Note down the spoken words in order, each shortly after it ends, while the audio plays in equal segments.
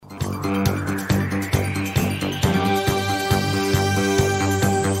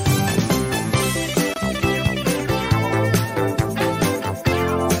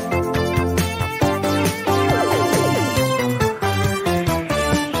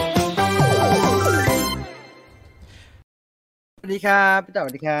ดีครับพี่ต่อส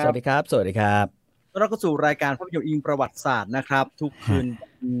วัสดีครับสวัสดีครับสวัสดีครับเราก็สู่รายการภาพยนตร์อิงประวัติศาสตร์นะครับทุกคืฮะน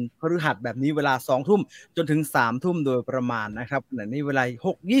พฤหัสแบบนี้เวลา2 ทุ่มจนถึง3 ทุ่มโดยประมาณนะครับขณะนี้เวลา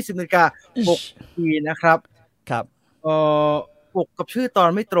20 นาฬิกา6 นาทีนะครับครับเอ่อปกกับชื่อตอน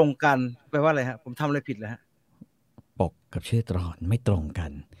ไม่ตรงกันแปลว่าอะไรฮะผมทำอะไรผิดเหรอฮะปกกับชื่อตอนไม่ตรงกั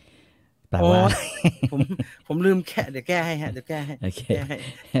นแปลอ๋อว่าอะไร ผมผมลืมเดี๋ยวแก้ให้ฮะเดี๋ยวแก้ให้ โอเค แก้ให้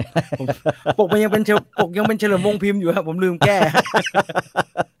ผมปกมันยังเป็นปกยังเป็นเฉลิมวงศ์พิมพ์อยู่ครับผมลืมแก้ฮะ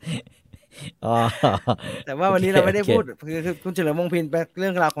อ๋อ แต่ว่า โอ วัน เค นี้เราไม่ได้ โอเค พูดคือคุณเฉลิมวงศ์พินเป็นเรื่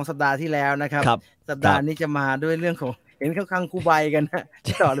องราวของสัปดาห์ที่แล้วนะครับครับสัป ครั ดาห์บ นี้จะมาด้วยเรื่องของเห็นเขาคังคูใบกันนะ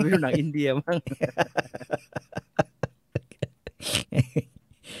ที่ต่อเลยไปดูหนังอินเดียมั้ง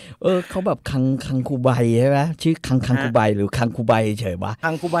เขาแบบคังคูใบใช่ไหมชื่อคังคูใบหรือคังคูใบเฉยวะ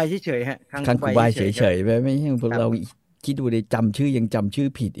คังคูใบเฉยๆฮะคัง คัง คูใบ คูใบเฉ เฉย ยๆไม่ใช่พวกเราคิดดูเลยจำชื่อยังจำชื่อ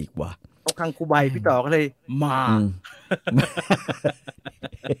ผิดอีกว่ะ ๆเขาคังคูใบพี่ต่อก็เลยมา อืม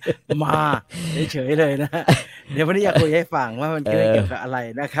มาเฉยๆเลยนะ เดี๋ยววันนี้อยากคุยให้ฟังว่ามันเกี่ยวกับอะไร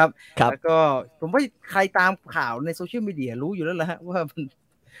นะครับ ครับ แล้วก็ผมว่าใครตามข่าวในโซเชียลมีเดียรู้อยู่แล้วแหละฮะว่ามัน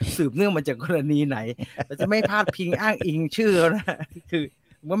สืบเนื่องมาจากกรณีไหนเราจะไม่พลาดพิงอ้างอิงชื่อนะคือ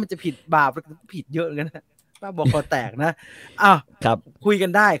ว่ามันจะผิดบาปผิดเยอะกันนะป้าบอกคอแตกนะอ้าว ครับ คุยกั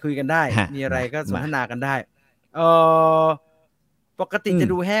นได้ฮะ มีอะไรก็สนท มา นากันได้เออปกติจะ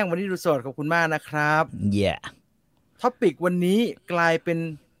ดูแห้งวันนี้ดูสดขอบคุณมากนะครับ yeah ท็อปิกวันนี้กลายเป็น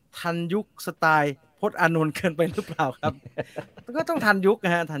ทันยุคสไตล์พจน์อานนท์เกินไปหรือเปล่าครับ ก็ต้องทันยุคน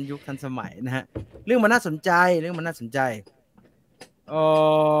ะฮะทันยุคทันสมัยนะฮะเรื่องมันน่าสนใจเอ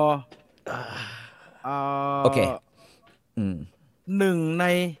โอเคอืม หนึ่งใน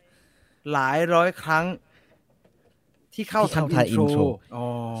หลายร้อยครั้งที่เข้าทันอินโทร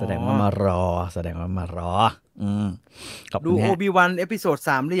แสดงว่ามารอขอบคุ ดู ณฮะ OB1 เอพิโซด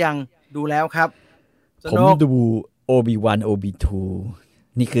3หรือยังดูแล้วครับส ผม นุก ดู OB1 OB2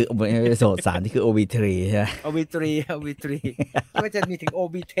 นี่คือเอพิโซด3นี่คือ OB3 ใช่ไหม OB3 ก็จะมีถึง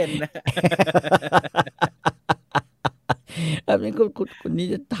OB10 นะ นี้คุณนี่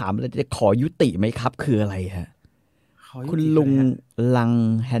จะถามอะไรจะขอยุติไหมครับคืออะไรฮะคุณลุงลัง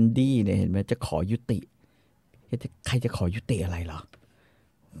แฮนดี้เนี่ยเห็นไหมจะขอยุติใครจะขอยุติอะไรเหรอ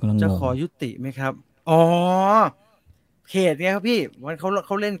จะขอยุติไหมครับอ๋อเพจไงครับพี่วันเ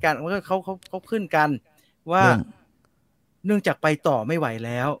ขาเล่นกันเขาขึ้นกันว่าเนื่องจากไปต่อไม่ไหวแ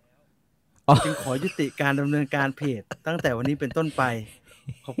ล้วจึงขอยุติการดำเนินการเพจตั้งแต่วันนี้เป็นต้นไป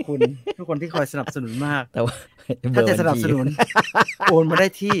ขอบคุณทุกคนที่คอยสนับสนุนมากแต่ว่าถ้าจะสนับสนุนโอนมาได้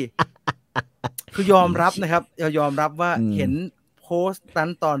ที่คือยอมรับนะครับยอมรับว่าเห็นโพสต์นั้น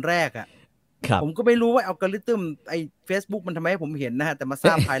ตอนแรกอ่ะผมก็ไม่รู้ว่าอัลกอริทึมไอ้ Facebook มันทำไมให้ผมเห็นนะฮะแต่มาท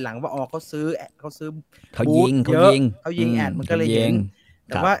ราบภายหลังว่าเขาซื้อเขายิงแอดมันก็เลยเห็นแ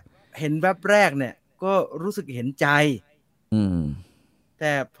ต่ว่าเห็นแวบแรกเนี่ยก็รู้สึกเห็นใจแ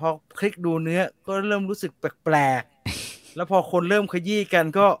ต่พอคลิกดูเนื้อก็เริ่มรู้สึกแปลกๆแล้วพอคนเริ่มขยี้กัน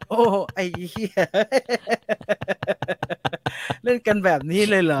ก็โอ้ไอ้เหี้ยเล่นกันแบบนี้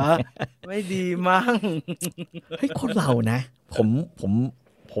เลยเหรอไม่ดีมั้งเฮ้ยคนเรานะผ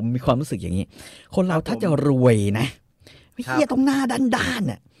มมีความรู้สึกอย่างนี้คนเราถ้าจะรวยนะไม่เหี้ยต้องหน้าด้านๆ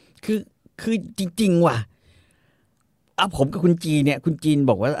น่ะคือจริงๆว่ะผมกับคุณจีเนี่ยคุณจีน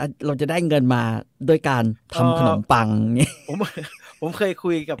บอกว่าเราจะได้เงินมาโดยการทำขนมปังเนี่ยผมเคย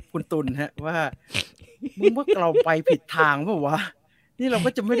คุยกับคุณตุลฮะว่ามึงว่าเราไปผิดทางเปล่าวะนี่เราก็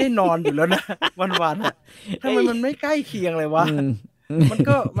จะไม่ได้นอนอยู่แล้วนะวันๆอ่ะทำไมมันไม่ใกล้เคียงเลยวะมัน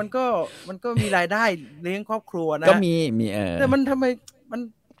ก็มีรายได้เลี้ยงครอบครัวนะก็มีแต่มันทำไมมัน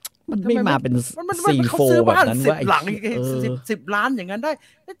ไม่มาเป็นเขาซื้อบ้าน10 หลัง10 ล้านอย่างนั้นได้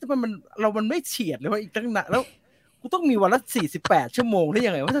แต่มันไม่เฉียดเลยว่าอีกตั้งนานแล้วกูต้องมีวันละ48 ชั่วโมงได้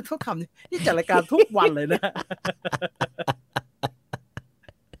ยังไงว่าจะต้องทำนี่จัดรายการทุกวันเลยนะ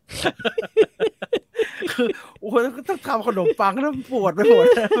คือโอ้โหต้องทำขนมปังแล้วปวดไปหมด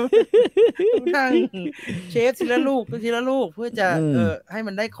นั่งเชฟทีละลูกเพื่อจะให้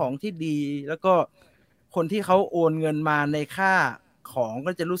มันได้ของที่ดีแล้วก็คนที่เขาโอนเงินมาในค่าของ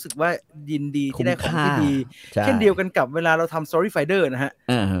ก็จะรู้สึกว่ายินดีที่ได้ของที่ดีเช่นเดียวกันกับเวลาเราทำ Story Finder นะฮะ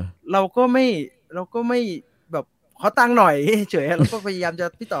เราก็ไม่แบบขอตังค์หน่อยเฉยๆเราก็พยายามจะ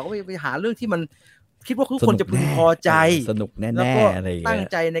พี่ต่อก็ไปหาเรื่องที่มันคิดว่าทุกคนจะพึงพอใจสนุกแน่ๆแล้วก็ อะไรอย่างเงี้ย ตั้ง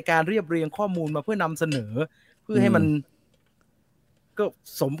ใจในการเรียบเรียงข้อมูลมาเพื่อนำเสนอเพื่อให้มันก็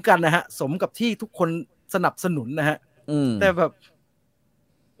สมกันนะฮะสมกับที่ทุกคนสนับสนุนนะฮะแต่แบบ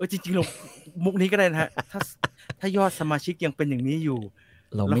จริงๆเรามุกนี้ก็ได้นะฮะถ้ายอดสมาชิกยังเป็นอย่างนี้อยู่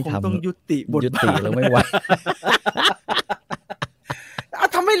เราไม่ทำต้องยุติบทบาทเราไม่ไหว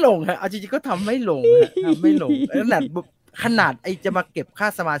ทำไม่ลงฮะจริงๆก็ทำไม่ลงฮะทำไม่ลงขนาดไอจะมาเก็บค่า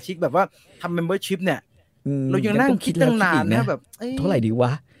สมาชิกแบบว่าทำ membership เนี่ย เรายังนั่งคิดตั้งนานนะแบบเท่าไหร่ดีว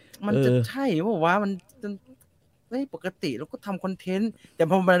ะมันจะใช่ป่าววะมันปกติเราก็ทำคอนเทนต์แต่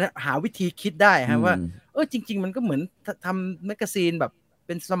พอมาหาวิธีคิดได้ฮะว่าจริงๆมันก็เหมือนทำแมกกาซีนแบบเ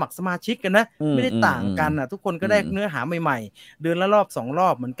ป็นสมัครสมาชิกกันนะไม่ได้ต่างกันทุกคนก็ได้เนื้อหาใหม่ๆเดือนละรอบ2รอ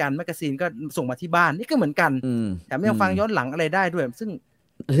บเหมือนกันแมกกาซีนก็ส่งมาที่บ้านนี่ก็เหมือนกันแต่ไม่ยังฟังย้อนหลังอะไรได้ด้วยซึ่ง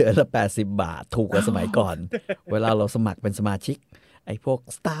เหลือละ80 บาทถูกกว่าสมัยก่อน เวลาเราสมัครเป็นสมาชิกไอ้พวก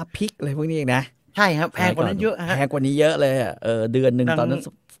Star Pick อะไรพวกนี้เองนะใช่ครับแพงกว่านั้นเยอะฮะแพงกว่านี้เยอะเลยเดือนนึงตอนนั้น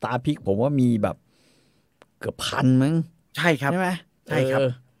Star Pick ผมว่ามีแบบเกือบ1,000มั้งใช่ครับใช่ไหมใช่ครับ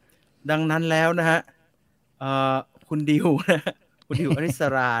ดังนั้นแล้วนะฮะคุณดิวนะคุณดิวอริส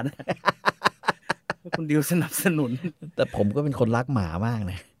รานะคุณดิวสนับสนุนแต่ผมก็เป็นคนรักหมามาก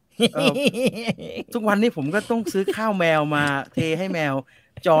นะทุกวันนี้ผมก็ต้องซื้อข้าวแมวมาเทให้แมว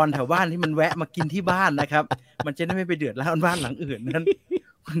จรแถวบ้านที่มันแวะมากินที่บ้านนะครับมันจะได้ไม่ไปเดือดร้อนบ้านหลังอื่นนั้น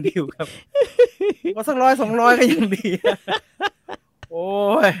คุณดิวครับก็สัก100-200ก็ยังดีโอ้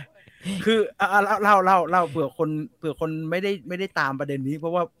ยคือเล่าเผื่อคนไม่ได้ตามประเด็นนี้เพรา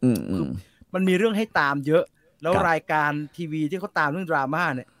ะว่ามันมีเรื่องให้ตามเยอะแล้วรายการทีวีที่เขาตามเรื่องดราม่า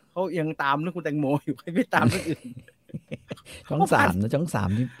เนี่ยเขายังตามเรื่องคุณแตงโมอยู่ไม่ตามเรื่องอื่นช่อง3นะช่อง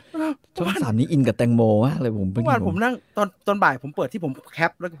3นี่อินกับแตงโมมากเลยผมเมื่อวานผมนั่งตอนบ่ายผมเปิดที่ผมแค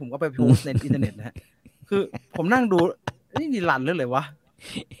ปแล้วผมก็ไปโพสในอินเทอร์เน็ตนะฮะคือผมนั่งดูนี่รันเลยวะ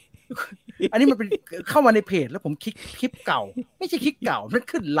อันนี้มันเป็นเข้ามาในเพจแล้วผมคลิกคลิปเก่าไม่ใช่คลิปเก่ามัน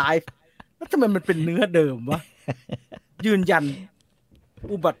ขึ้นไลฟ์แล้วทำไมมันเป็นเนื้อเดิมวะยืนยัน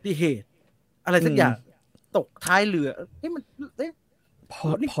อุบัติเหตุอะไรสักอย่างตกท้ายเรือมัน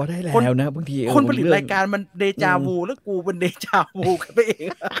พอได้แล้วนะบางทีคนผลิตรายการมันเดจาวูแล้วกูเป็นเดจาวูกันไปเอง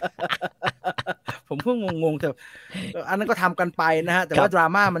ผมเพิ่งงงแต่อันนั้นก็ทำกันไปนะฮะแต่ว่าดรา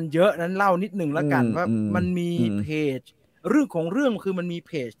ม่ามันเยอะนั้นเล่านิดนึงแล้วกันว่ามันมีเพจเรื่องของเรื่องคือมันมีเ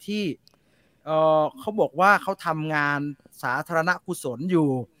พจที่เขาบอกว่าเขาทำงานสาธารณกุศลอยู่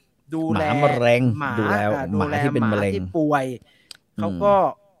ดูแลมะเร็งดูแลหมาที่เป็นมะเร็งที่ป่วยเขาก็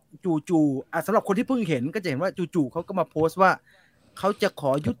จู่ๆสำหรับคนที่เพิ่งเห็นก็จะเห็นว่าจู่ๆเขาก็มาโพสต์ว่าเขาจะข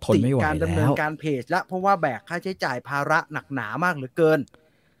อยุติการดำเนินการเพจละเพราะว่าแบกค่าใช้จ่ายภาระหนักหนามากเหลือเกิน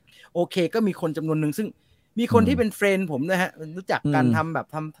โอเคก็มีคนจำนวนหนึ่งซึ่งมีคนที่เป็นเฟรนด์ผมนะฮะรู้จักกันทำแบบ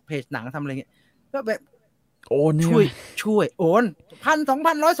ทำเพจหนังทำอะไรเงี้ยก็แบบโอนช่วยโอน1,000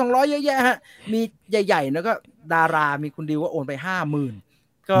 2,000 100 200เยอะแยะฮะมีใหญ่ๆแล้วก็ดารามีคุณดิวว่าโอนไป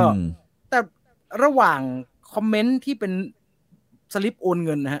 50,000 ก็แต่ระหว่างคอมเมนต์ที่เป็นสลิปโอนเ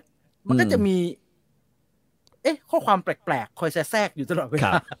งินนะฮะมันก็จะมีข้อความแปลกๆคอยแทรกอยู่ตลอดเวล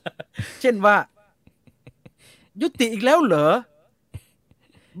าเช่นว่ายุติอีกแล้วเหรอ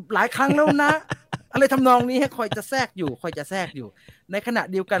หลายครั้งแล้วนะอะไรทำนองนี้ให้คอยจะแทรกอยู่ในขณะ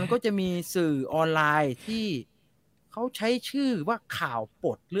เดียวกันก็จะมีสื่อออนไลน์ที่เขาใช้ชื่อว่าข่าวป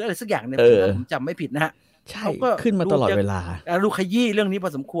ดหรืออะไรสักอย่างเนี่ยผมจำไม่ผิดนะฮะเขาก็ขึ้นมาตลอดเวลาดูขยี้เรื่องนี้พ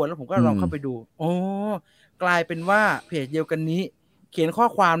อสมควรแล้วผมก็ลองเข้าไปดูกลายเป็นว่าเพจเดียวกันนี้เขียนข้อ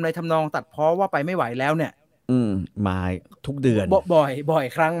ความในทำนองตัดพ้อว่าไปไม่ไหวแล้วเนี่ยมาทุกเดือนบ่อย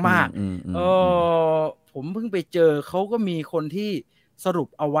ครั้งมากผมเพิ่งไปเจอเขาก็มีคนที่สรุป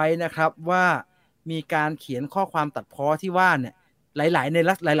เอาไว้นะครับว่ามีการเขียนข้อความตัดพ้อที่ว่าเนี่ยหลา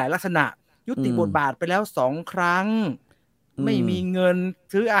ยลักษณะยุติบทบาทไปแล้ว2 ครั้งไม่มีเงิน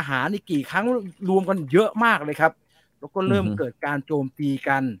ซื้ออาหารนี่กี่ครั้งรวมกันเยอะมากเลยครับแล้วก็เริ่มเกิดการโจมตี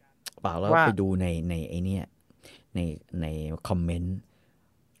กันเปล่าแล้วไปดูในไอเนี้ยในคอมเมนต์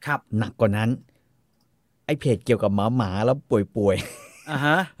ครับหนักกว่านั้นไอเพจเกี่ยวกับหมาแล้วป่วยฮ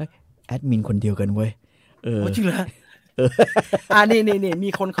ะแอดมินคนเดียวกันเว้ยจริงเหรอนี่มี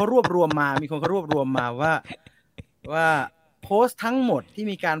คนเขารวบรวมมาว่าโพสต์ทั้งหมดที่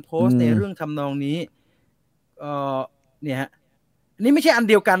มีการโพสต์ในเรื่องทำนองนี้เนี่ยฮะนี่ไม่ใช่อัน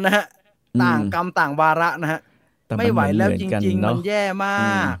เดียวกันนะฮะต่างกรรมต่างวาระนะฮะไม่ไหวแล้วจริงๆมันแย่ม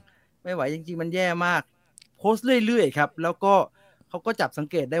ากไม่ไหวจริงๆมันแย่มากโพสต์เรื่อยๆครับแล้วก็เขาก็จับสัง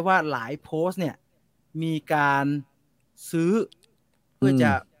เกตได้ว่าหลายโพสต์เนี่ยมีการซื้อเพื่อจ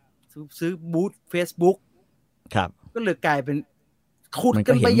ะซื้อบูธ Facebook ครับก็เลยกลายเป็นขุด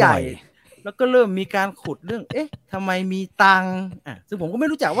กันไปใหญ่แล้วก็เริ่มมีการขุดเรื่องทำไมมีตังค์ซึ่งผมก็ไม่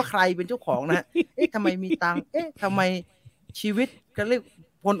รู้จักว่าใครเป็นเจ้าของนะฮะทำไมมีตังค์ทำไมชีวิตก็เรียก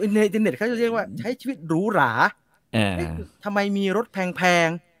คนในอินเทอร์เน็ตเขาจะเรียกว่าใช้ชีวิตหรูหราทำไมมีรถแพง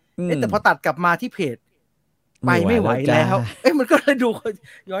ๆแต่พอตัดกลับมาที่เพจไปไม่ไหวแล้วมันก็เลยดู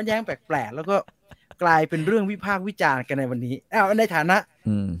ย้อนแย้งแปลกๆแล้วก็กลายเป็นเรื่องวิพากษ์วิจารณ์กันในวันนี้ในฐานะ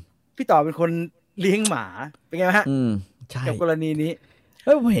พี่ต่อเป็นคนเลี้ยงหมาเป็นไงฮะกับกรณีนี้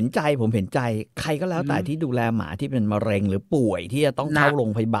ผมเห็นใจใครก็แล้วแต่ที่ดูแลหมาที่เป็นมะเร็งหรือป่วยที่จะต้องเข้าโรง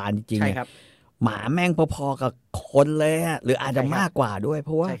พยาบาลจริงๆเนี่ยหมาแม่งพอๆกับคนเลยหรืออาจจะมากกว่าด้วยเพ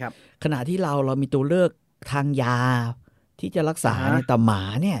ราะว่าขณะที่เรามีตัวเลือก ทางยาที่จะรักษาเนี่ยแต่หมา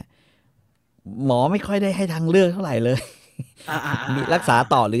เนี่ย หมอไม่ค่อยได้ให้ทางเลือกเท่าไหร่เลยมีรักษา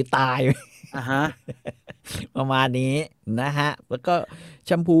ต่อหรือตายประมาณนี้นะฮะแล้วก็แช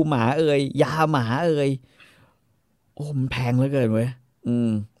มพูหมายาหมาโอ้มันแพงเหลือเกินเว้ย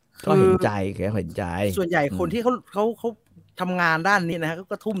ก็เห็นใจส่วนใหญ่คนที่เขาทำงานด้านนี้นะฮะ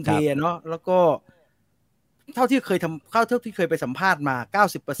ก็ทุ่มเทเนาะแล้วก็เท่าที่เคยไปสัมภาษณ์มา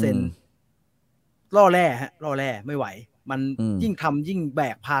 90%ล่อแร่ไม่ไหวมันยิ่งทำยิ่งแบ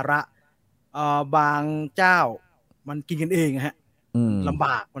กภาระบางเจ้ามันกินกันเองฮะลำบ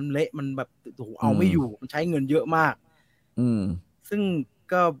ากมันเละมันแบบโอ้โหเอาไม่อยู่มันใช้เงินเยอะมากซึ่ง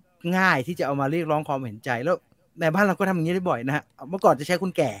ก็ง่ายที่จะเอามาเรียกร้องความเห็นใจแล้วในบ้านเราก็ทำอย่างนี้ได้บ่อยนะฮะเมื่อก่อนจะใช้ค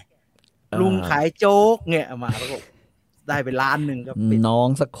นแก่ลุงขายโจ๊กเนี่ยเอามาแล้วก็ได้ไปล้านหนึ่งก็น้อง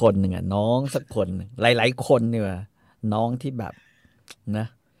สักคนหนึ่งน้องสักคนหลายๆคนเนี่ยน้องที่แบบนะ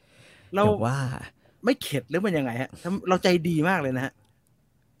เราว่าไม่เข็ดหรือมันยังไงฮะเราใจดีมากเลยนะฮะ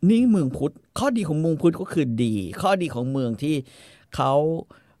นี่เมืองพุทธข้อดีของเมืองพุทธก็คือดีข้อดีของเมืองที่เข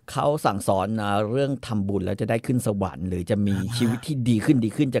าสั่งสอนเรื่องทำบุญแล้วจะได้ขึ้นสวรรค์หรือจะมีชีวิตที่ดี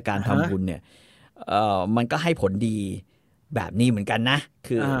ขึ้นจากการทำบุญเนี่ยมันก็ให้ผลดีแบบนี้เหมือนกันนะ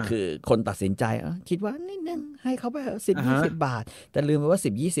คือคนตัดสินใจคิดว่านิดนึงให้เขาไป10-20 บาทแต่ลืมไปว่า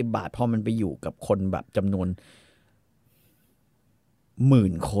10-20 บาทพอมันไปอยู่กับคนแบบจำนวน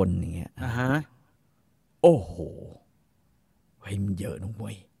10,000 คนอย่างเงี้ยโอ้โหเฮ้ยมันเยอะนะเ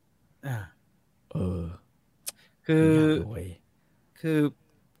ว้ยคือ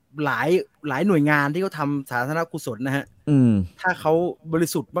หลายหน่วยงานที่เขาทำสาธารณกุศลนะฮะถ้าเขาบริ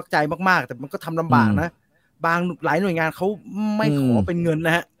สุทธิ์ใจมากๆแต่มันก็ทำลำบากนะหลายหน่วยงานเขาไม่ขอเป็นเงินน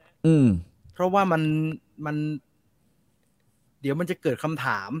ะฮะเพราะว่ามันเดี๋ยวมันจะเกิดคำถ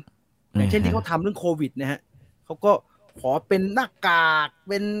ามอย่างเช่นที่เขาทำเรื่องโควิดนะฮะเขาก็ขอเป็นหน้ากาก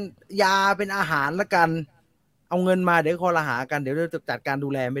เป็นยาเป็นอาหารละกันเอาเงินมาเดี๋ยวคอละหากันเดี๋ยวจะจัดการดู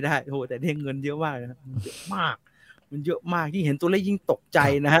แลไม่ได้โหแต่เนี่ยเงินเยอะมากนะเยอะมากมันเยอะมากยิ่งเห็นตัวเลขยิ่งตกใจ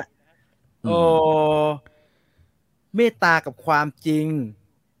นะฮะเมตตากับความจริง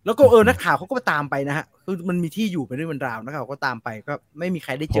แล้วก็นักข่าวเขาก็ตามไปนะฮะคือมันมีที่อยู่เป็นเรื่องเป็นราวนักข่าวก็ตามไปก็ไม่มีใค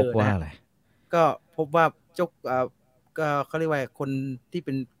รได้เจอนะก็พบว่าเจ้าก็เขาเรียกว่าคนที่เ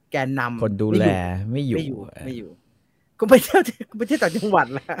ป็นแกนนำคนดูแลไม่อยู่ก็ไปเที่ยวต่างจังหวัด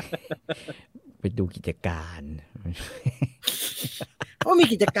แล้วไปดูกิจการก็มี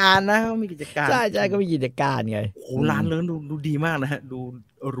กิจการนะก็มีกิจการใช่ก็มีกิจการไงโอ้ร้านเลิศดูดีมากนะฮะดู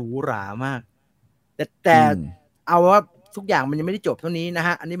หรูหรามากแต่เอาว่าทุกอย่างมันยังไม่ได้จบเท่านี้นะฮ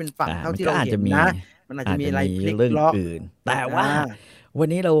ะอันนี้เป็นฝั่งเท่าที่เราเห็นนะมันอาจจะมีอะไรเรื่องอื่นแต่ว่าวัน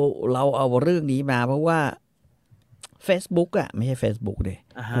นี้เราเอาเรื่องนี้มาเพราะว่า Facebook อ่ะไม่ใช่ Facebook ดิ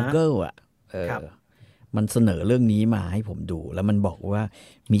Google อ่ะมันเสนอเรื่องนี้มาให้ผมดูแล้วมันบอกว่า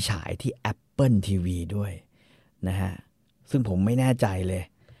มีฉายที่ Apple TV ด้วยนะฮะซึ่งผมไม่แน่ใจเลย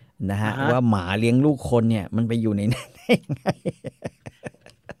นะฮะว่าหมาเลี้ยงลูกคนเนี่ยมันไปอยู่ในนั้นได้ไง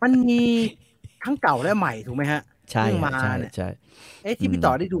มันมีทั้งเก่าและใหม่ถูกไหมฮะใช่ใช่ที่พี่ต่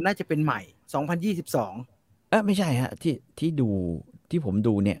อได้ดูน่าจะเป็นใหม่2022ไม่ใช่ฮะที่ดูที่ผม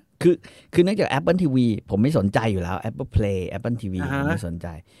ดูเนี่ยคือเนื่องจาก Apple TV ผมไม่สนใจอยู่แล้ว Apple Play Apple TV ผมไม่สนใจ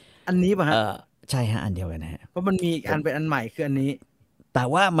อันนี้ป่ะฮะใช่ฮะอันเดียวกันนะฮะเพราะมันมีอันเป็นอันใหม่คืออันนี้แต่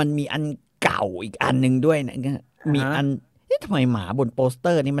ว่ามันมีอันเก่าอีกอันนึงด้วยนะมีอันทำไมหมาบนโปสเต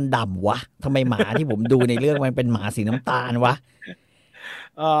อร์นี่มันดำวะทำไมหมาที่ผมดูในเรื่องมันเป็นหมาสีน้ำตาลวะ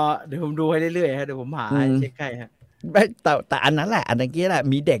เดี๋ยวผมดูให้เรื่อยๆฮะเดี๋ยวผมหาเช็คให้ฮะแต่อันนั้นแหละอันนี้แหละ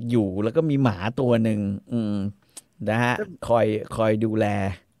มีเด็กอยู่แล้วก็มีหมาตัวหนึ่งนะฮะคอยดูแล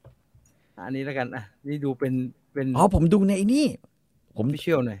อันนี้แล้วกันนี่ดูเป็นผมดูในนี่ผมเ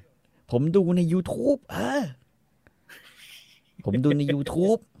ชื่อหน่อยผมดูใน YouTube ผมดูใน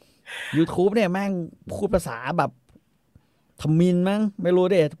YouTube เนี่ยแม่งพูดภาษาแบบทมิฬมั้งไม่รู้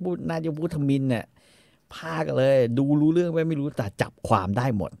เด้พูดน่าจะพูดทมิฬเนี่ยพากันเลยดูรู้เรื่องไม่รู้แต่จับความได้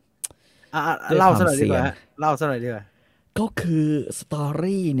หมดเล่าซะหน่อยดีกว่าก็คือสตอ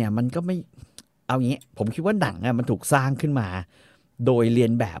รี่เนี่ยมันก็ไม่เอางี้ผมคิดว่าหนังมันถูกสร้างขึ้นมาโดยเรีย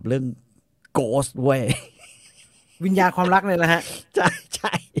นแบบเรื่อง Ghost เว้ยวิญญาณความรักเนี่ยนะฮะใ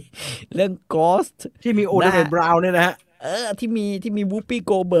ช่เรื่อง Ghost ที่มีโอเดนบราวน์เนี่ยนะฮะที่มีวูปี้โ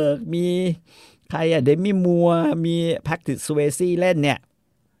กเบิร์กมีใครเดมี่มัวมีแพทริก ซูเวซี่เล่นเนี่ย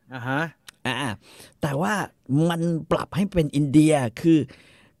แต่ว่ามันปรับให้เป็นอินเดีย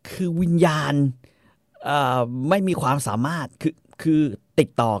คือวิญญาณไม่มีความสามารถคือติด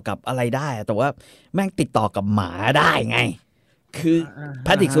ต่อกับอะไรได้แต่ว่าแม่งติดต่อกับหมาได้ไงคือแพ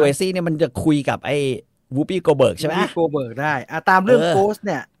ทริก ซูเวซี่เนี่ยมันจะคุยกับไอ้วูปี้โกเบิร์กใช่ไหมวูปี้โกเบิร์กได้ตามเรื่องโกสเ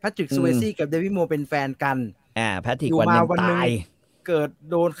นี่ยแพทริก ซูเวซี่กับเดวิดมัวเป็นแฟนกันแพทริกวันหนึ่งตายเกิด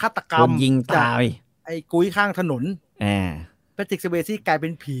โดนฆาตกรรมโดนยิงตาย ไอ้กุ้ยข้างถนน อ่า แพทริกสเวซี่กลายเป็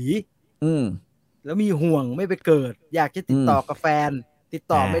นผี อืม แล้วมีห่วงไม่ไปเกิด อยากจะติดต่อกับแฟน ติด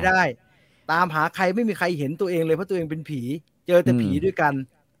ต่อไม่ได้ ตามหาใครไม่มีใครเห็นตัวเองเลยเพราะตัวเองเป็นผี เจอแต่ผีด้วยกัน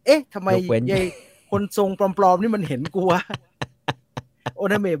เอ๊ะทำไม ยกเว้น ยายคนทรงปลอมๆนี่มันเห็นกูวะ โอ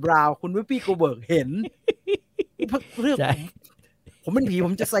นาเมะบราวน์คุณวิปปี้โกเบิร์กเห็นเรื่อง ใช่ ผมเป็นผีผ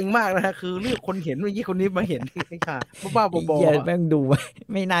มจะเซ็งมากนะฮะคือเรื่องคนเห็นเมื่อกี้คนนี้มาเห็นค่ะบ้าๆบอ เหี้ย ๆ แม่งดู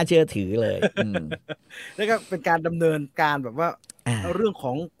ไม่น่าเชื่อถือเลยอืม แล้วก็เป็นการดำเนินการแบบว่า อ่า เรื่องข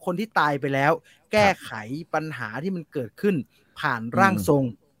องคนที่ตายไปแล้ว แก้ไขปัญหาที่มันเกิดขึ้นผ่านร่างทรง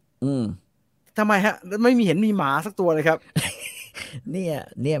อืม ทำไมฮะไม่มีเห็นมีหมาสักตัวเลยครับ เ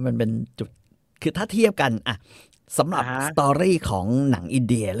นี่ยมันเป็นจุดคือถ้าเทียบกันอะสำหรับ อ่าฮะ สตอรี่ของหนังอิน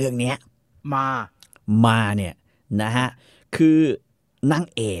เดียเรื่องเนี้ย มา เนี่ยนะฮะคือนาง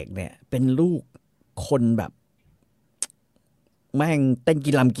เอกเนี่ยเป็นลูกคนแบบ แม่งเต้น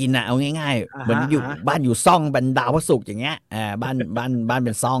กินลำกินอะเอาง่ายๆเหมือนอยู่บ้านอยู่ซ่องเป็นดาวพระศุกร์อย่างเงี้ยบ้านเ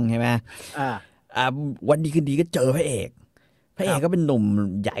ป็นซ่องใช่ไหม วันดีคืนดีก็เจอพระเอกก็เป็นหนุ่ม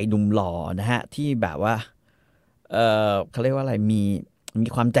ใหญ่หนุ่มหล่อนะฮะที่แบบว่าเขาเรียกว่าอะไรมี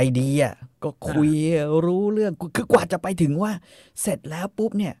ความใจดีอ่ะก็คุยรู้เรื่องคือกว่าจะไปถึงว่าเสร็จแล้วปุ๊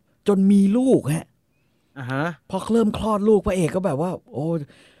บเนี่ยจนมีลูกฮะพอเริ่มคลอดลูกพระเอกก็แบบว่า โอ้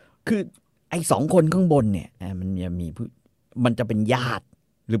คือไอ้สองคนข้างบนเนี่ยมันจะมีมันจะเป็นญาติ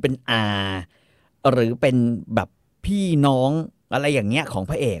หรือเป็นอาหรือเป็นแบบพี่น้องอะไรอย่างเงี้ยของ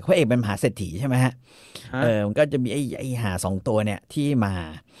พระเอกเป็นมหาเศรษฐีใช่ไหมฮะมันก็จะมีไอ้หาสองตัวเนี่ยที่มา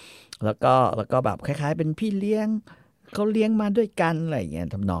แล้วก็แบบคล้ายๆเป็นพี่เลี้ยงเขาเลี้ยงมาด้วยกันอะไรอย่างเงี้ย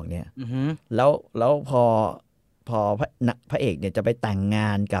ทำนองเนี้ยแล้วพอพระเอกเนี่ยจะไปแต่งงา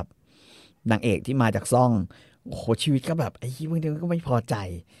นกับนางเอกที่มาจากซ่องโอ้โหชีวิตก็แบบไอ้ที่บางทีก็ไม่พอใจ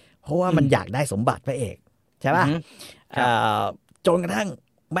เพราะว่ามันอยากได้สมบัติพระเอกใช่ป่ะจนกระทั่ง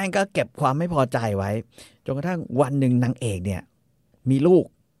แม่งก็เก็บความไม่พอใจไว้จนกระทั่งวันหนึ่งนางเอกเนี่ยมีลูก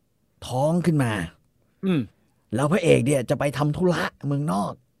ท้องขึ้นมาแล้วพระเอกเนี่ยจะไปทำธุระเมืองนอ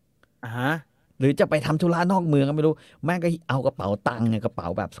กหรือจะไปทำธุระนอกเมืองก็ไม่รู้แม่งก็เอากระเป๋าตังค์เนี่ยกระเป๋า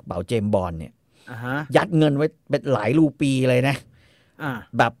แบบกระเป๋าเจมส์บอนด์เนี่ยยัดเงินไว้เป็นหลายรูปีเลยนะ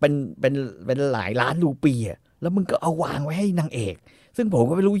แบบเป็นหลายล้านรูปีอ่ะแล้วมึงก็เอาวางไว้ให้นางเอกซึ่งผม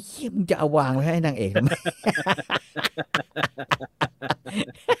ก็ไม่รู้เฮียมึงจะเอาวางไว้ให้นางเอกทำไม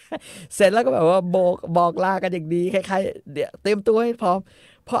เสร็จแล้วก็แบบว่าบอกลากันอย่างดีคล้ายๆเดี๋ยวเตรียมตัวให้พร้อม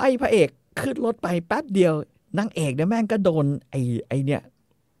เพราะไอ้พระเอกขึ้นรถไปแป๊บเดียวนางเอกเนี่ยแม่งก็โดนไอ้เนี่ย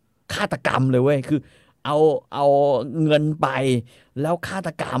ฆาตกรรมเลยเว้ยคือเอาเงินไปแล้วฆาต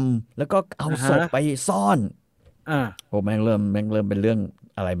กรรมแล้วก็เอาศพไปซ่อนโอ้แม่งเริ่มเป็นเรื่อง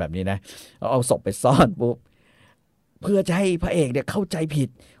อะไรแบบนี้นะเอาศพไปซ่อนปุ๊บเพื่อจะให้พระเอกเนี่ยเข้าใจผิด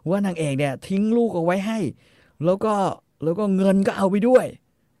ว่านางเอกเนี่ยทิ้งลูกเอาไว้ให้แล้วก็เงินก็เอาไปด้วย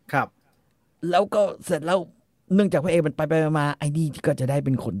ครับแล้วก็เสร็จแล้วเนื่องจากพระเอกมันไปมาไอ้นี่ก็จะได้เ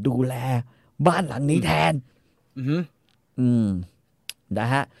ป็นคนดูแลบ้านหลังนี้แทนนะ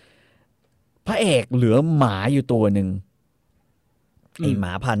ฮะพระเอกเหลือหมาอยู่ตัวหนึ่งไอ้หม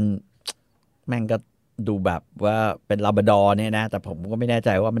าพันธุ์แม่งก็ดูแบบว่าเป็นลาบราดอร์เนี่ยนะแต่ผมก็ไม่แน่ใจ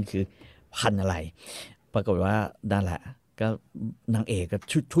ว่ามันคือพันธุ์อะไรปรากฏว่านั่นแหละก็นางเอกก็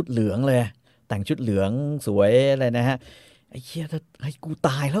ชุดเหลืองเลยแต่งชุดเหลืองสวยอะไรนะฮะไอ้เหี้ยไอ้กูต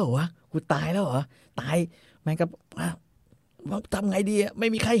ายแล้วเหรอวะกูตายแล้วเหรอตายแม่งก็ทำไงดีไม่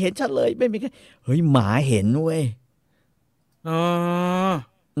มีใครเห็นฉันเลยไม่มีใครเฮ้ยหมาเห็นเว้ย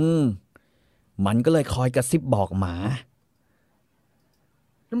มันก็เลยคอยกระซิบบอกหมา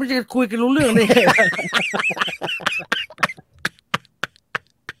แล้วมันจะคุยกันรู้เรื่องเลย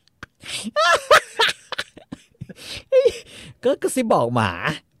ก็กระซิบบอกหมา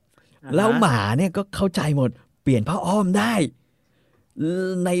แล้วหมาเนี่ยก็เข้าใจหมดเปลี่ยนผ้าอ้อมได้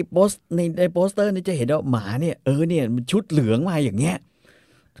ในโปสเตอร์นี่จะเห็นว่าหมาเนี่ยเนี่ยมันชุดเหลืองมาอย่างเงี้ย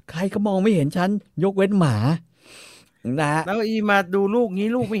ใครก็มองไม่เห็นฉันยกเว้นหมานะแล้วอีมาดูลูกงี้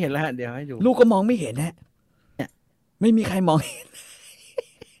ลูกไม่เห็นแล้วเดี๋ยวให้ดูลูกก็มองไม่เห็นนะไม่มีใครมองเห็น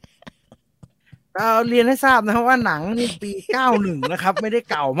เราเรียนให้ทราบนะครับว่าหนังนี่ปี91นะครับไม่ได้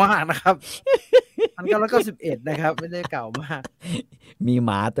เก่ามากนะครับ1991นะครับไม่ได้เก่ามากมีห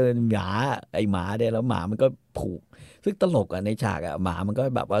มาตัวหมาไอหมาเนี่ยแล้วหมามันก็ผูกซึ่งตลกในฉากหมามันก็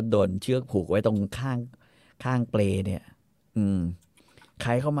แบบว่าโดนเชือกผูกไว้ตรงข้างเปลเนี่ยใค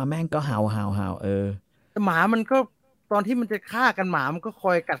รเข้ามาแม่งก็เห่าแต่หมามันก็ตอนที่มันจะฆ่ากันหมามันก็ค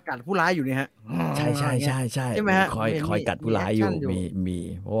อยกัดผู้ร้ายอยู่เนี่ยฮะใช่ใช่ไหมฮะคอยกัดผู้ร้ายอยู่มี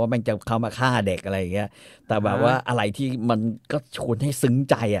เพราะว่ามันจะเข้ามาฆ่าเด็กอะไรอย่างเงี้ยแต่แบบว่าอะไรที่มันก็ชวนให้ซึ้ง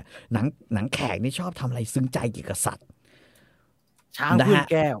ใจหนังแขกนี่ชอบทำอะไรซึ้งใจเกี่ยวกับสัตว์ช้างเพื่อน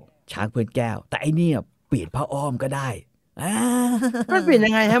แก้วแต่ไอ้นี่เปลี่ยนผ้าอ้อมก็ได้มันเปลี่ยน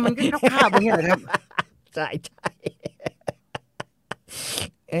ยังไงฮะมันก็คาบอย่างเงี้ยครับ ใช่ใช่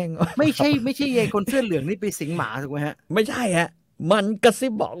เอง ไม่ใช่ยายคนเสื้อเหลืองนี่ไปสิงหมาถูกไหมฮะไม่ใช่ฮะมันกระซิ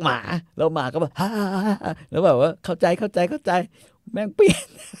บบอกหมาแล้วหมาก็แบบฮ่าแล้วแบบว่าเข้าใจแม่งเปลี่ยน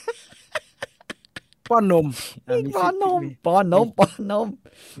ป้อนนมมี ป้อนนม มี ป้อนนม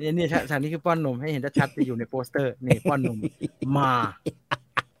เนี่ยฉากนี้คือป้อนนมให้เห็นชัดๆไปอยู่ในโปสเตอร์นี่ป้อนนมมา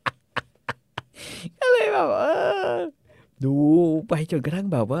ก็เลยแบบดูไปจนกระทั่ง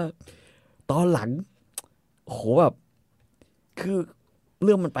แบบว่า ตอนหลังโหแบบคือเ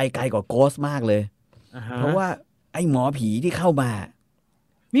รื่องมันไปไกลกว่าโกสมากเลยเพราะว่าไอ้หมอผีที่เข้ามา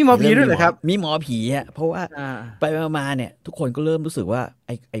มีหมอผีด้วยเหรอครับมีหมอผีอ่ะเพราะว่าไปมาเนี่ย ทุกคนก็เริ่มรู้สึกว่า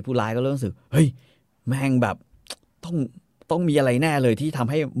ไอ้ผู้ร้ายก็เริ่มรู้สึกเฮ้ยแม่งแบบต้องมีอะไรแน่เลยที่ทำ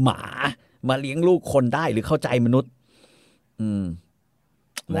ให้หมามาเลี้ยงลูกคนได้หรือเข้าใจมนุษย์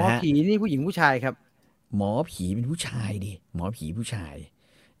หมอผีนี่ผู้หญิงผู้ชายครับหมอผีเป็นผู้ชายดิหมอผีผู้ชาย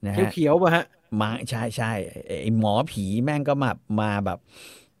นะฮะเขียวป่ะฮะมาใช่ไอ้หมอผีแม่งก็มาแบบ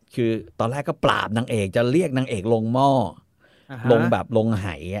คือตอนแรกก็ปราบนางเอกจะเรียกนางเอกลงหม้อลงแบบลงไห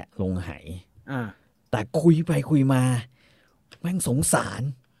อ่ะลงไหแต่คุยไปคุยมาแม่งสงสาร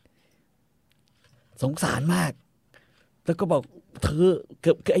มากแล้วก็บอกเธอ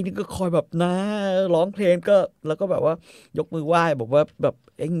ไอ้นี่ก็คอยแบบนะร้องเพลงก็แล้วก็แบบว่ายกมือไหว้บอกว่าแบบ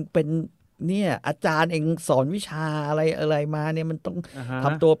เอ็งเป็นเนี่ยอาจารย์เองสอนวิชาอะไรมาเนี่ยมันต้องท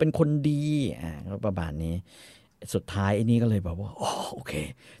ำตัวเป็นคนดีก็ประมาณนี้สุดท้ายไอ้นี่ก็เลยแบบว่าอ๋อโอเค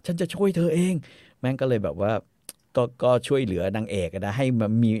ฉันจะช่วยเธอเองแม่งก็เลยแบบว่าก็ช่วยเหลือนางเอกนะให้มั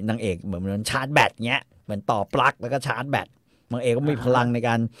นมีนางเอกเหมือนชาร์จแบตเงี้ยเหมือนต่อปลั๊กแล้วก็ชาร์จแบตนางเอกก็มีพลังในก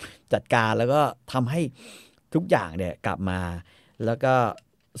ารจัดการแล้วก็ทำให้ทุกอย่างเนี่ยกลับมาแล้วก็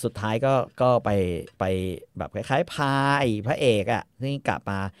สุดท้ายก็ไปแบบคล้ายๆพายพระเอกอ่ะนี่กลับ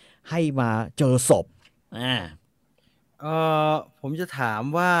มาให้มาเจอศพผมจะถาม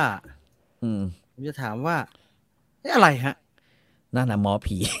ว่าอะไรฮะนั่นน่ะหมอ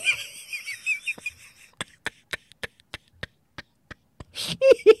ผี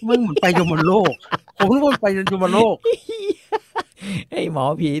มึงเหมือนไปยมโลกผมนึกว่าไปยมโลกไอ้หมอ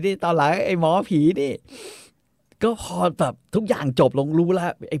ผีนี่ตอนหลังไอ้หมอผีนี่ก็พอแบบทุกอย่างจบลงรู้แล้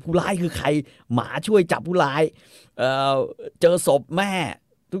วไอ้ผู้ร้ายคือใครหมาช่วยจับผู้ร้ายเจอศพแม่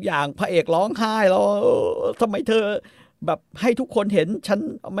ทุกอย่างพระเอกร้องไห้แล้วทำไมเธอแบบให้ทุกคนเห็นฉัน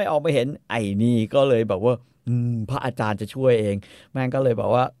ไม่ออกมาเห็นไอ้นี่ก็เลยแบบว่าพระอาจารย์จะช่วยเองแม่งก็เลยบอก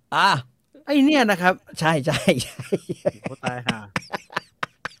ว่าไอ้เนี่ยนะครับใช่โอ้ตายห่า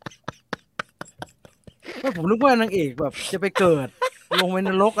ผมนึกว่านางเอกแบบจะไปเกิดลงไปน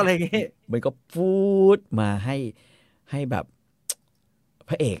รกอะไรอย่างเงี้ยมันก็พูดมาให้แบบพ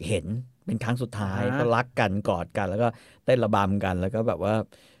ระเอกเห็นเป็นครั้งสุดท้ายก็รักกันกอดกันแล้วก็เต้นระบำกันแล้วก็แบบว่า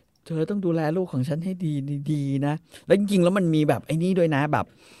เธอต้องดูแลลูกของฉันให้ดีนะแล้วจริงๆแล้วมันมีแบบไอ้นี่ด้วยนะแบบ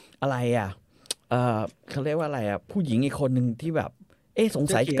อะไรเขาเรียกว่าอะไรผู้หญิงอีกคนหนึ่งที่แบบสง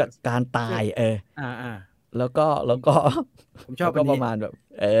สัยกับการตายแล้วก็ผมชอบก็ประมาณแบบ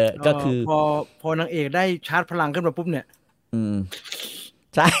ก็คือพอนางเอกได้ชาร์จพลังขึ้นมาปุ๊บเนี่ย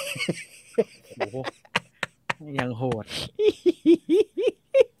ใช่โอ้โหยังโหด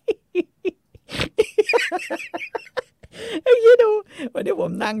ไอ้ยี่ดูวันนี้ผ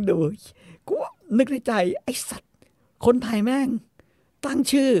มนั่งดูกูนึกในใจไอ้สัตว์คนไทยแม่งตั้ง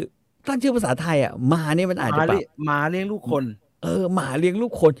ชื่อภาษาไทยมาเนี่ยมันอาจจะแบบมาเลี้ยงลูกคนหมาเลี้ยงลู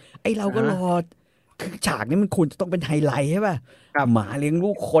กคนไอ้เราก็รอคือฉากนี้มันควรจะต้องเป็นไฮไลท์ใช่ป่ะหมาเลี้ยงลู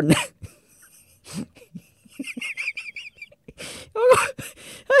กคน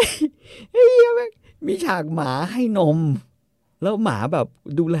เฮ้ยมีฉากหมาให้นมแล้วหมาแบบ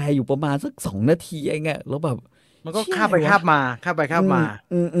ดูแลอยู่ประมาณสัก2 นาทีเองแล้วแบบมันก็ข้าไปข้ามา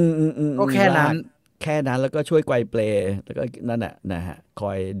ก็แค่นั้นแล้วก็ช่วยไกวเปลแล้วก็นั่นแหละนะฮะค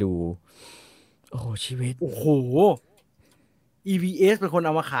อยดูโอ้ชีวิตโอ้โห EVS เป็นคนเอ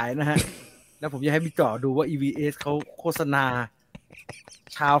ามาขายนะฮะแล้วผมจะให้พี่จ่อดูว่า EVS เขาโฆษณา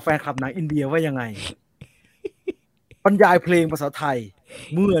ชาวแฟนคลับหนังอินเดียว่ายังไงบรรยายเพลงภาษาไทย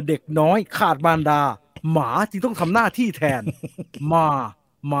เมื่อเด็กน้อยขาดมารดาหมาจึงต้องทำหน้าที่แทนห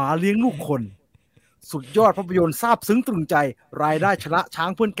มาเลี้ยงลูกคนสุดยอดภาพยนตร์ซาบซึ้งตรึงใจรายได้ชนะช้าง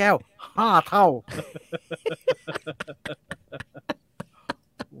เพื่อนแก้ว5 เท่า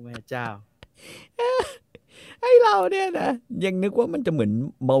แม่เจ้าไอ้เราเนี่ยนะยังนึกว่ามันจะเหมือน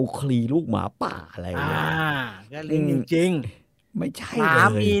เมาคลีลูกหมาป่าอะไรก็เลี้ยงจริงๆไม่ใช่เลยหมา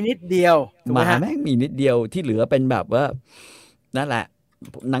มีนิดเดียวหมาแม่งมีนิดเดียวที่เหลือเป็นแบบว่านั่นแหละ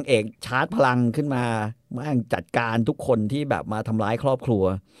นางเอกชาร์จพลังขึ้นมาแม่งจัดการทุกคนที่แบบมาทำร้ายครอบครัว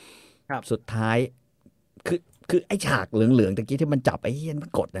สุดท้ายคือไอ้ฉากเหลืองๆตะกี้ที่มันจับไอ้เฮียน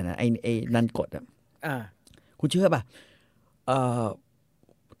กดนะไอ้นั่นกดคุณเชื่อป่ะ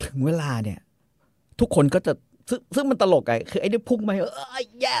ถึงเวลาเนี่ย ทุกคนก็จะซึ่งมันตลกไงคือไอ้นี่พุ่งมา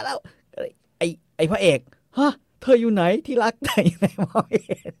แย่แล้วไอ้พระเอกฮะเธออยู่ไหนที่รักไหนมองไม่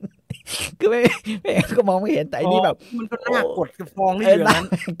เห็นคือไม่ก็มองไม่เห็นแต่อันนี้แบบมันก็น่ากดกระฟองนี่อยู่นั้น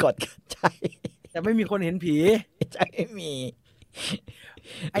กดใช่แต่ไม่มีคนเห็นผีใช่ไม่มี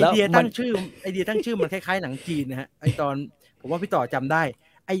ไอเดียตั้งชื่อมันคล้ายๆหนังจีนนะฮะไอตอนผมว่าพี่ต่อจำได้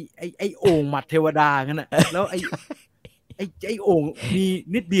ไอโอ่งหมัดเทวดากันน่ะแล้วไอโอ่งมี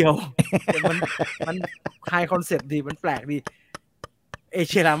นิดเดียวแต่มันไฮคอนเซ็ปต์ดีมันแปลกดีเอ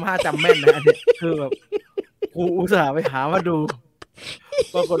เชียรามาจำแม่นนะอันนี้คือแบบกูอุตส่าห์ไปหามาดู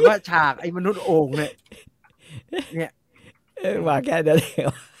ปรากฏว่าฉากไอ้มนุษย์โอ่งเนี่ยมาแค่เดียว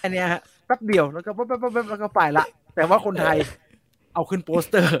อันเนี้ยฮะแป๊บเดียวแล้วก็แล้วก็ไปละแต่ว่าคนไทยเอาขึ้นโปส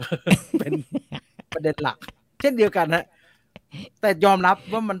เตอร์เป็นประเด็นหลักเช่นเดียวกันฮะแต่ยอมรับ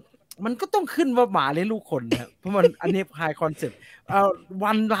ว่ามันก็ต้องขึ้นว่าหมาเลี้ยงลูกคนนะเพราะมันอันนี้ไฮคอนเซ็ปต์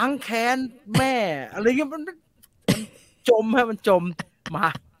วันล้างแค้นแม่อะไรเงี้ยมันจมฮะมันจม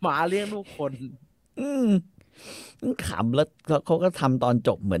หมาเลี้ยงลูกคนขำแล้วเขาก็ทำตอนจ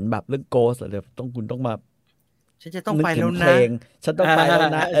บเหมือนแบบเรื่องโกสเลยคุณต้องมาฉันจะต้องไปแล้วนะฉันต้องไปแล้ว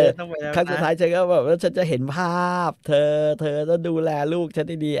นะครั้งสุดท้ายฉันก็แบบว่าฉันจะเห็นภาพเธอต้องดูแลลูกฉัน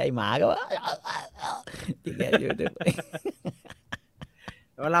ดีๆไอ้หมาก็อย่างเงี้ยอยู่แ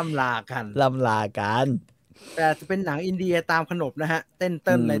ล้วล่ำลากันแต่จะเป็นหนังอินเดียตามขนบนะฮะเต้น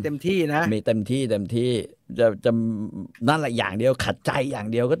อะไรเต็มที่นะมีเต็มที่จะนั่นแหละอย่างเดียวขัดใจอย่าง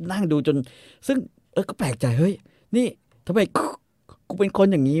เดียวก็นั่งดูจนซึ่งก็แปลกใจเฮ้ยนี่ทำไมกูเป็นคน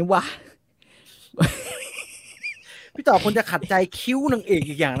อย่างนี้วะพี่ต่อคนจะขัดใจคิ้วนางเอก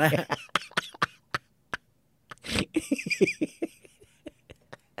อีกอย่างนะ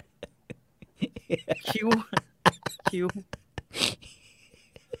คิ้ว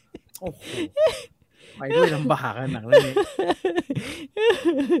โอ้โหไปด้วยลำบากหนังเรื่องนี้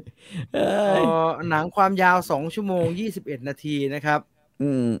หนังความยาว2 ชั่วโมง 21 นาทีนะครับ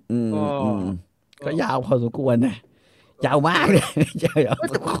ก็ยาวพอสมควรนะยาวมากเลยแต่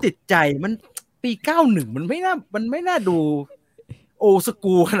ผมติดใจมันปี91มันไม่น่าดูโอส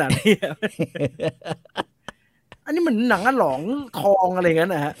กูขนาดนี้อันนี้มันหนังหลองทองอะไรงั้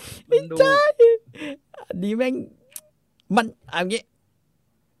นนะฮะไม่ใช่อันนี้แม่งมันเอางี้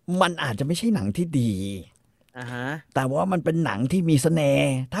มันอาจจะไม่ใช่หนังที่ดีแต่ว่ามันเป็นหนังที่มีเสน่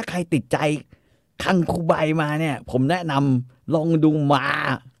ห์ถ้าใครติดใจคังคูไบมาเนี่ยผมแนะนำลองดูมา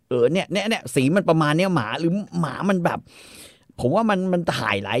เนี่ยสีมันประมาณเนี้ยหมาหรือหมามันแบบผมว่ามันถ่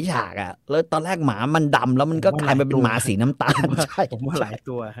ายหลายฉากอะแล้วตอนแรกหมามันดำแล้วมันก็กลายมาเป็นหมาสีน้ำตาลใช่ผมว่าหลาย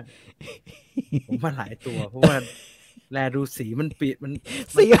ตัวเพราะว่าแลดูสีมันปิด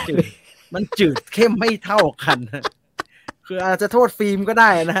มันจืดเข้มไม่เท่ากันคืออาจจะโทษฟิล์มก็ได้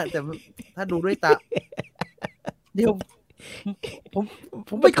นะแต่ถ้าดูด้วยตาเดี๋ยว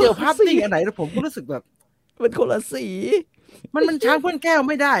ผมไปเจอภาพนิ่งอันไหนแล้วผมก็รู้สึกแบบเป็นคนละสีมันช้างเพื่อนแก้ว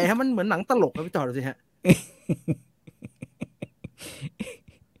ไม่ได้ฮะมันเหมือนหนังตลกครับพี่ต่อดูสิฮะ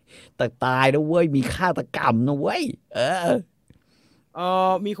แต่ตายนะเว้ยมีฆาตกรรมนะเว้ย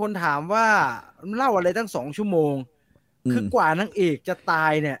มีคนถามว่าเล่าอะไรตั้ง2 ชั่วโมงคือกว่านางเอกจะตา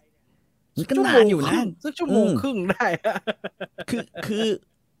ยเนี่ยมันก็นานอยู่นะสัก1 ชั่วโมงครึ่งได้คือ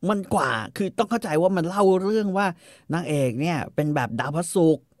มันกว่าคือต้องเข้าใจว่ามันเล่าเรื่องว่านางเอกเนี่ยเป็นแบบดาวพระศุ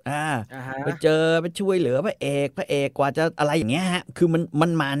กร์ไปเจอไปช่วยเหลือพระเอกกว่าจะอะไรอย่างเงี้ยฮะคือมั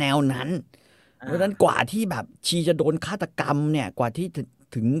นมาแนวนั้นเพราะฉะนั้นกว่าที่แบบชีจะโดนฆาตกรรมเนี่ยกว่าที่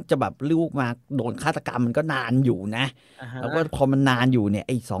ถึงจะแบบลูกมาโดนฆาตกรรมมันก็นานอยู่นะแล้วก็พอมันนานอยู่เนี่ยไ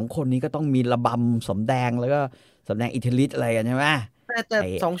อ้2 คนนี้ก็ต้องมีระบำสำแดงแล้วก็สำแดงอิทธิฤทธิ์อะไรกันใช่ไหมแต่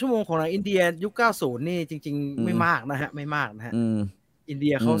2 ชั่วโมงของหนังอินเดียยุค90นี่จริงๆไม่มากนะฮะไม่มากนะฮะอินเดี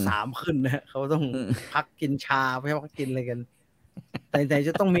ยเขา3ขึ้นนะฮะเขาต้องพักกินชาพักกินอะไรกันแต่จ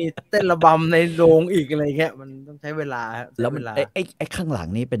ะต้องมีเต้นระบำในโรงอีกอะไรเงี้ยมันต้องใช้เวลาแล้วไอ้ข้างหลัง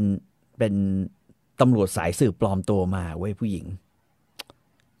นี่เป็นตำรวจสายสืบปลอมตัวมาเว้ยผู้หญิง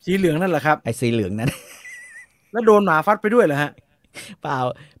สีเหลืองนั่นแหละครับไอ้สีเหลืองนั้นแล้วโดนหมาฟัดไปด้วยเหรอฮะเปล่า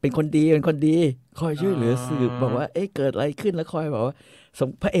เป็นคนดีคอยช่วยเหลือสืบบอกว่าเกิดอะไรขึ้นแล้วคอยบอกว่า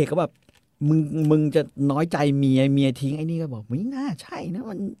พระเอกก็แบบมึงจะน้อยใจเมียทิ้งไอ้นี่ก็บอกไม่น่าใช่นะ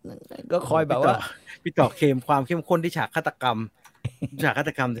มันก็คอยแบบว่าพี่ต่อความเข้มข้นที่ฉากฆาตกรรม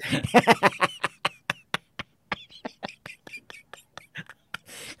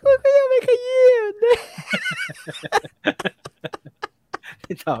ก็ยังไม่ขยี้เลย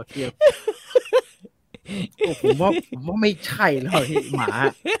พี่ต่อเข้มผมว่าไม่ใช่แล้วหมา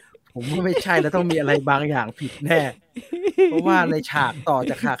ผมว่าไม่ใช่แล้วต้องมีอะไรบางอย่างผิดแน่เพราะว่าในฉากต่อ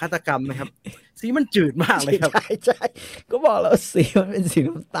จากฉากฆาตกรรมนะครับสีมันจืดมากเลยครับใช่ก็บอกแล้วสีมันเป็นสี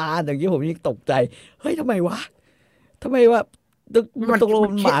น้ำตาลอย่างนี้ผมยิ่งตกใจเฮ้ยทำไมวะ มันตกลง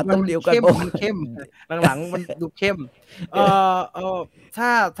หมาตัวเดียวกันมันเข้มหลังๆมันดูเข้ม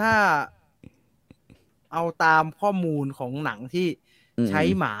ถ้าเอาตามข้อมูลของหนังที่ใช้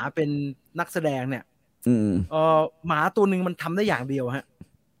หมาเป็นนักแสดงเนี่ยหมาตัวนึงมันทำได้อย่างเดียวฮะ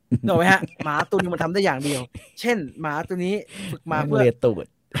เห็นไหมฮะหมาตัวนึงมันทำได้อย่างเดียวเช่นหมาตัวนี้ฝึกมาเพื่อ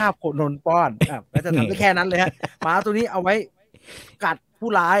ฆ่าโคนนป้อนแล้วจะทำได้แค่นั้นเลยฮะหมาตัวนี้เอาไว้กัดผู้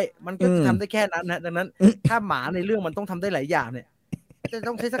ร้ายมันก็ทำได้แค่นั้นนะดังนั้นถ้าหมาในเรื่องมันต้องทำได้หลายอย่างเนี่ยจะ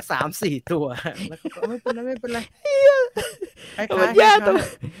ต้องใช้สัก 3-4 ตัวแล้วก็ไม่เป็นไรคล้าย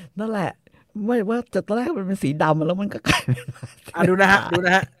ๆนั่นแหละไม่ว่าจะตอนแรกมันเป็นสีดำแล้วมันก็กลายเป็นดูนะฮะ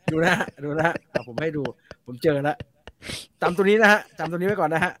ผมให้ดูผมเจอแล้วจำตัวนี้นะฮะจำตัวนี้ไว้ก่อน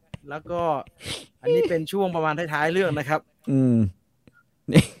นะฮะแล้วก็อันนี้เป็นช่วงประมาณท้ายๆเรื่องนะครับ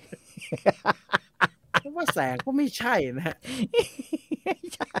เพราะว่าแสงก็ไม่ใช่นะฮะ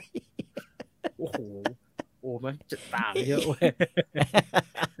ใช่โอ้โหมันจะต่างเยอะเว้ย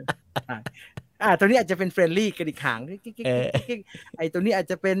ตัวนี้อาจจะเป็นเฟรนลี่กระดิกหางไอ้ตัวนี้อาจ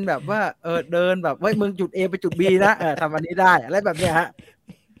จะเป็นแบบว่าเดินแบบเฮ้ยมึงจุด A ไปจุด B นะทำอันนี้ได้อะไรแบบเนี้ยฮะ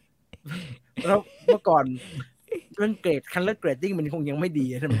แล้วเมื่อก่อนเรื่องเกรดคันเลอร์เกรดดิ้งมันคงยังไม่ดี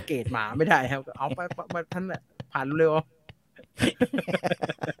มันเกรดหมาไม่ได้ครับเอาไปท่านผ่านเร็ว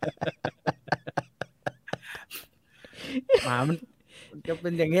หมามันจะเป็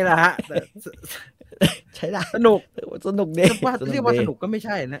นอย่างนี้แหละฮะใช่ได้สนุกดีว่าเรียกว่าสนุกก็ไม่ใ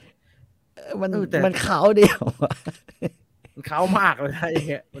ช่นะมันเขาเดียวมันเขามากเลยนะอย่าง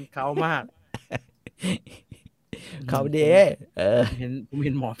เงี้ยมันเขามากเขาดีผมเ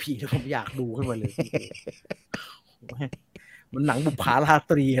ห็นหมอผีแล้วผมอยากดูขึ้นมาเลยมันหนังบุปผารา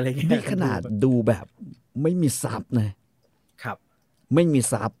ตรีอะไรเงี้ยนี่ขนาดดูแบบไม่มีซับนะครับไม่มี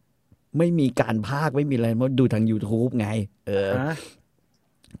ซับไม่มีการพากย์ไม่มีอะไรมาดูทาง YouTube ไง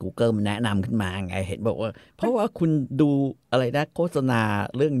Google มันแนะนำขึ้นมาไงเห็นบอกว่าเพราะว่าคุณดูอะไรนะโฆษณา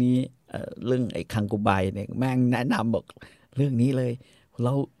เรื่องนี้เรื่องไอ้คังกูไบเนี่ยแม่งแนะนำบอกเรื่องนี้เลย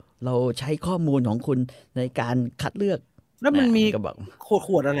เราใช้ข้อมูลของคุณในการคัดเลือกแล้วมันมีข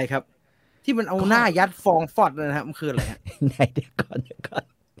วดอะไรครับที่มันเอาหน้ายัดฟองฟอดนะฮะมันคืออะไรฮะไหนเดี๋ยวก่อน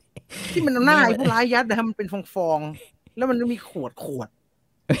ที่มันเอาหน้าไอ้ผู้ร้ายยัดนะฮะมันเป็นฟองแล้วมันมีขวด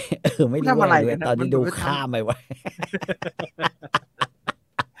ไม่รู้อะไรตอนนี้ดูข้ามไปวะ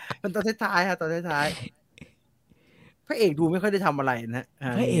มันตอนท้ายๆฮะตอนท้ายพระเอกดูไม่ค่อยได้ทำอะไรนะ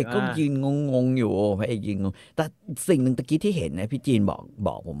พระเอกก็ยืนงงอยู่พระเอกยืนงงแต่สิ่งหนึ่งตะกี้ที่เห็นนะพี่จีนบ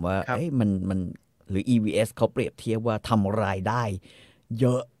อกผมว่าเฮ้ยมันหรือ EVS เขาเปรียบเทียบว่าทำรายได้เย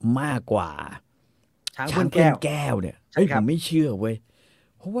อะมากกว่าช้างเพื่อนแก้วเนี่ยเฮ้ยผมไม่เชื่อเว้ย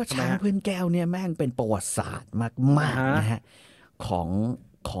เพราะว่าช้างเพื่อนแก้วเนี่ยแม่งเป็นประวัติศาสตร์มากๆนะฮะข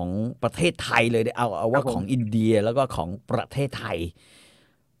องประเทศไทยเลยเอาว่าของอินเดียแล้วก็ของประเทศไทย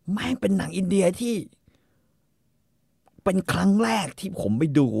แม่งเป็นหนังอินเดียที่เป็นครั้งแรกที่ผมไป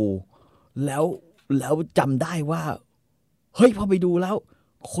ดูแล้วจำได้ว่าเฮ้ยพอไปดูแล้ว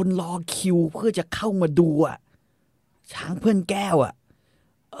คนรอคิวเพื่อจะเข้ามาดูอ่ะช้างเพื่อนแก้วอ่ะ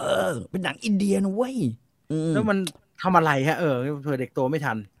เป็นหนังอินเดียนะเว้ยแล้วมันทำอะไรฮะเผื่อเด็กโตไม่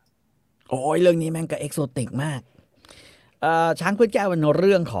ทันโอ้ยเรื่องนี้แม่งก็เอกโซติกมากช้างเพื่อนแก้วมันเ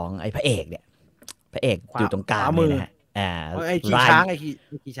รื่องของไอ้พระเอกเนี่ยพระเอกอยู่ตรงกลางเลยนะไอ้ขี่ช้างไอ้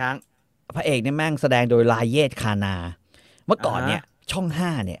ขี่ช้างพระเอกเนี่ยแม่งแสดงโดยลายเยศคานาเมื่อก่อนเนี่ยช่อง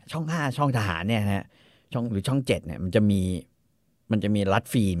5เนี่ยช่องทหารเนี่ยฮะหรือช่อง7เนี่ยมันจะมีรัฐ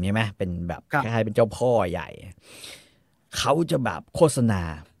ฟิล์มใช่ไหมเป็นแบบคล้ายๆเป็นเจ้าพ่อใหญ่เขาจะแบบโฆษณา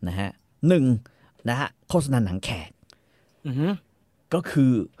นะฮะนะฮะโฆษณาหนังแขกก็คื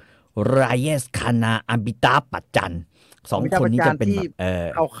อรายเยสคานาอัมบิตาปัจจัน2คนนี้จะเป็นแบบ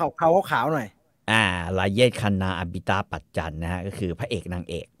ขาวหน่อยรายเยสคานาอัมบิตาปัจจันนะฮะก็คือพระเอกนาง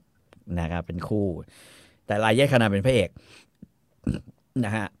เอกนะครับเป็นคู่แต่รายเยสคานาเป็นพระเอกน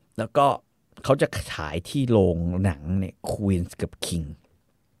ะฮะแล้วก็เขาจะฉายที่โรงหนังเนี่ยควีนส์กับคิง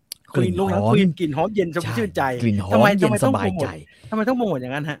กลิ่นหอมกลิ่นหอมเย็นชื่นใจกลิ่นหอมเย็นสบายใจทำไมต้องโปรโมทอย่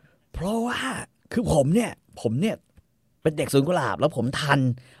างนั้นฮะเพราะว่าคือผมเนี่ยเป็นเด็กสวนกุหลาบแล้วผมทัน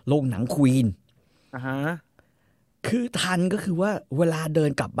โรงหนังควีนคือทันก็คือว่าเวลาเดิ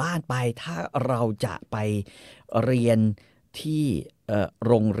นกลับบ้านไปถ้าเราจะไปเรียนที่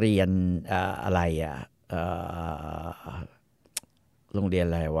โรงเรียนอะไรโรงเรียน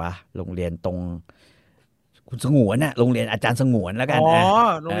อะไรวะโรงเรียนตรงคุณสงวนน่ะโรงเรียนอาจารย์สงวนแล้วกัน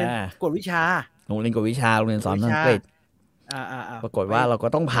โรงเรียนกวดวิชาโรงเรียนกวดวิชาโรงเรียนสอนอังกฤษปรากฏว่าเราก็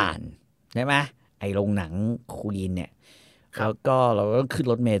ต้องผ่านใช่ไหมไอ้โรงหนังควีนเนี่ยแล้วก็เราก็ขึ้น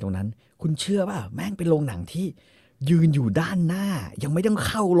รถเมล์ตรงนั้นคุณเชื่อป่ะแม่งเป็นโรงหนังที่ยืนอยู่ด้านหน้ายังไม่ต้อง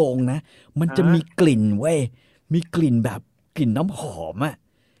เข้าโรงนะมันจะมีกลิ่นเว้ยมีกลิ่นแบบกลิ่นน้ำหอมอ่ะ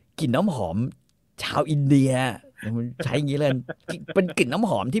กลิ่นน้ำหอมชาวอินเดีย มันใช้อย่างนี้เลยเป็นกลิ่นน้ำ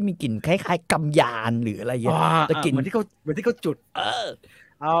หอมที่มีกลิ่นคล้ายๆกำยานหรืออะไรอย่างเงี้ยแต่กลิ่นเหมือนที่เขาจุด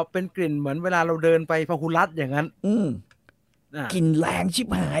เอาเป็นกลิ่นเหมือนเวลาเราเดินไปพหุรัตน์อย่างนั้นกลิ่นแรงชิบ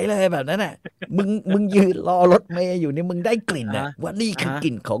หายเลยแบบนั้นน่ะมึงยืนรอรถเมย์อยู่นี่มึงได้กลิ่นน่ะว่านี่คือก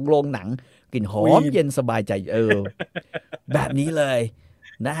ลิ่นของโรงหนังกลิ่นหอมเย็นสบายใจแบบนี้เลย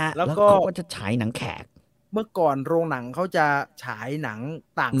นะฮะแล้วเขาก็จะฉายหนังแขกเมื่อก่อนโรงหนังเขาจะฉายหนัง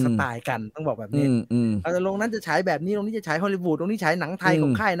ต่างสไตล์กันต้องบอกแบบนี้โรงนั้นจะฉายแบบนี้โรงนี้จะฉายฮอลลีวูดโรงนี้ฉายหนังไทยขอ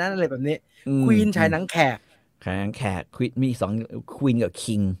งค่ายนั้นอะไรแบบนี้ควีนฉายหนังแขกควีนมี2ควีนกับ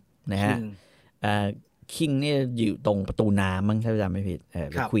คิงนะฮะคิงเนี่ยอยู่ตรงประตูน้ำมั้งถ้าจำไม่ผิด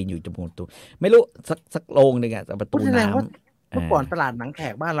ควีนอยู่ตรงประตูไม่รู้สักโรงนึงอะประตูน้ำเมื่อก่อนตลาดหนังแข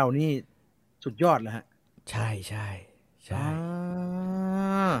กบ้านเรานี่สุดยอดเลยฮะใช่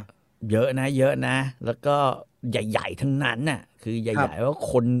เยอะนะแล้วก็ใหญ่ๆทั้งนั้นน่ะคือใหญ่ๆว่า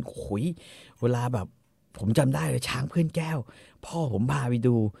คนขุยเวลาแบบผมจำได้เลยช้างเพื่อนแก้วพ่อผมพาไป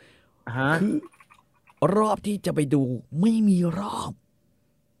ดูคือรอบที่จะไปดูไม่มีรอบ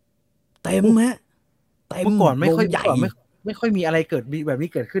เต็มฮะเมื่อก่อนไม่ค่อยใหญ่ไม่ค่อยมีอะไรเกิดแบบนี้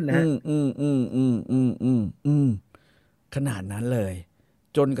เกิดขึ้นนะฮะขนาดนั้นเลย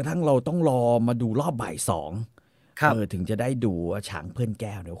จนกระทั่งเราต้องรอมาดูรอบบ่าย 2ถึงจะได้ดูว่าช้างเพื่อนแ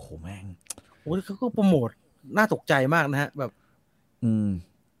ก้วเนี่ยโอ้โหแม่งโอ้เขาก็โปรโมทน่าตกใจมากนะฮะแบบ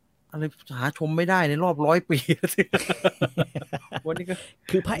อะไรหาชมไม่ได้ในรอบ100 ปีวันนี้ก็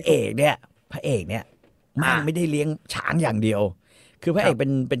คือพระเอกเนี่ยมันไม่ได้เลี้ยงช้างอย่างเดียวคือพระเอก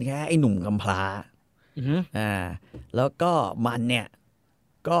เป็นแค่ไอ้หนุ่มกำพร้าแล้วก็มันเนี่ย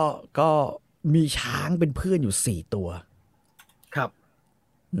ก็มีช้างเป็นเพื่อนอยู่4 ตัวครับ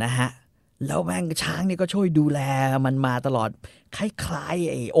นะฮะแล้วแม่งช้างนี่ก็ช่วยดูแลมันมาตลอดคล้ายๆ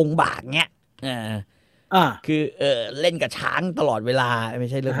ไอ้องค์บากเนี้ยคือเล่นกับช้างตลอดเวลาไม่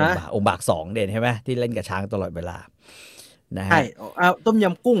ใช่เรื่ององค์บาก2เด่นใช่ไหมที่เล่นกับช้างตลอดเวลานะฮะใช่ต้มย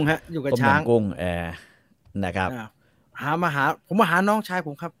ำกุ้งฮะอยู่กับช้างต้มยำกุ้งนะครับผมมาหาน้องชายผ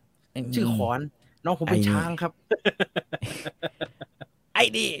มครับชื่อขอนน้องผมเป็นช้างครับไอ้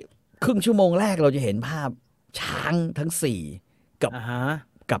นี่ครึ่งชั่วโมงแรกเราจะเห็นภาพช้างทั้ง4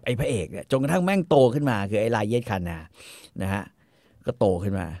กับไอ้พระเอกเนี่ยจนกระทั่งแม่งโตขึ้นมาคือไอ้ลายเยดคันนะฮะก็โต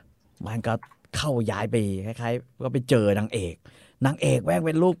ขึ้นมามันก็เข้าย้ายไปคล้ายๆก็ไปเจอนางเอกแม่งเ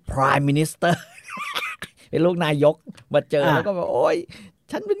ป็นลูก Prime Minister เป็นลูกนายกมาเจอแล้วก็แบบโอ๊ย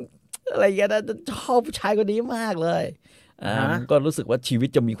ฉันเป็นอะไรอย่างเงี้ยนะชอบผู้ชายคนนี้มากเลยก็รู้สึกว่าชีวิต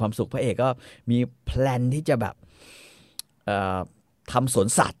จะมีความสุขพระเอกก็มีแพลนที่จะแบบทำสวน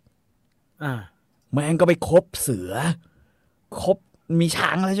สัตว์แม่งก็ไปคบเสือคบมีช้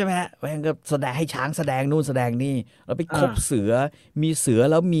างแล้วใช่ไหมฮะแม่งก็แสดงให้ช้างแสดงนู่นแสดงนี่แล้วไปคบเสือมีเสือ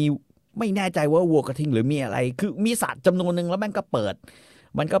แล้วมีไม่แน่ใจว่าวัวกระทิงหรือมีอะไรคือมีสัตว์จำนวนหนึ่งแล้วมันก็เปิ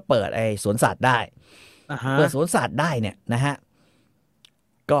ดไอ้สวนสัตว์ได้เปิดสวนสัตว์ได้เนี่ยนะฮะ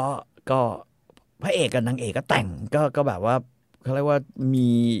ก็พระเอกกับนางเอกก็แต่งก็แบบว่าเขาเรียกว่า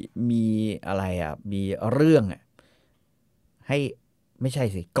มีอะไรมีเรื่องให้ไม่ใช่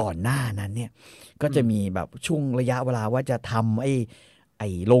สิก่อนหน้านั้นเนี่ยก็จะมีแบบช่วงระยะเวลาว่าจะทำไอ้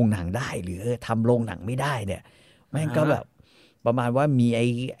โรงหนังได้หรือทำโรงหนังไม่ได้เนี่ยแม่งก็แบบประมาณว่ามี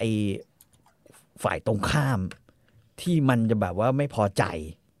ไอ้ฝ่ายตรงข้ามที่มันจะแบบว่าไม่พอใจ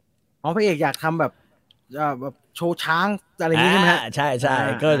พระเอกอยากทำแบบโชว์ช้างอะไรอย่างนี้ใช่ไหมฮะใช่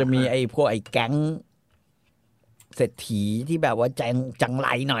ก็จะมีไอ้พวกไอ้แก๊งเศรษฐีที่แบบว่าจังไร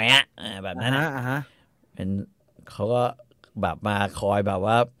หน่อยแบบนั้นเป็นเขาก็แบบมาคอยแบบ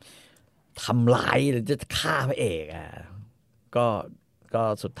ว่าทำลายหรือจะฆ่าพระเอกก็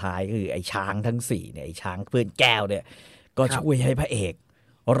สุดท้ายคือไอ้ช้างทั้ง4เนี่ยไอ้ช้างเพื่อนแก้วเนี่ยก็ช่วยให้พระเอก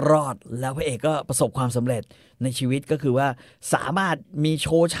รอดแล้วพระเอกก็ประสบความสำเร็จในชีวิตก็คือว่าสามารถมีโช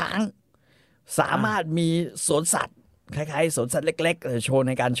ว์ช้างสามารถมีสวนสัตว์คล้ายๆสวนสัตว์เล็กๆโชว์ใ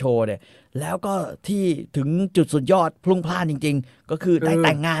นการโชว์เนี่ยแล้วก็ที่ถึงจุดสุดยอดพลุ่งพล่านจริงๆก็คือได้แ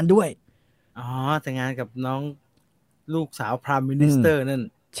ต่งงานด้วยแต่งงานกับน้องลูกสาว Prime Minister นั่น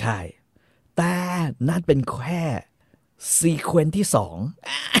ใช่แต่นั่นเป็นแค่ซีเควนซ์ที่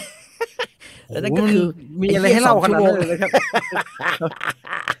2แล้วนั่นก็คือมีอะไรให้เล่าขนาดนั้นเลยครับ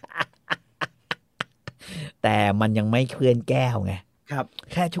แต่มันยังไม่เพื่อนแก้วไงครับ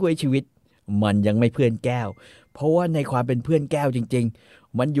แค่ช่วยชีวิตมันยังไม่เพื่อนแก้วเพราะว่าในความเป็นเพื่อนแก้วจริง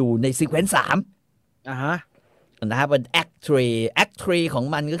ๆมันอยู่ในซีเควนซ์3นะครับเป็น act 3ของ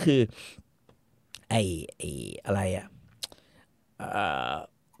มันก็คือไอ้อะไร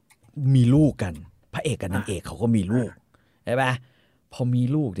มีลูกกันพระเอกกับนางเอกเขาก็มีลูกใช่ปะพอมี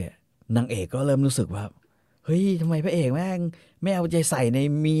ลูกเนี่ยนางเอกก็เริ่มรู้สึกว่าเฮ้ยทำไมพระเอกแม่งไม่เอาใจใส่ใน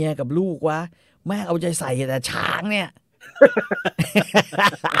เมียกับลูกวะแม่งเอาใจใส่แต่ช้างเนี่ย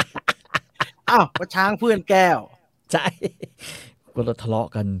ก็ช้างเพื่อนแก้ว ใช่ก็เราทะเลาะ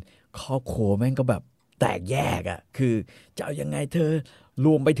กันครอบครัวแม่งก็แบบแตกแยกอ่ะคือจะเอายังไงเธอร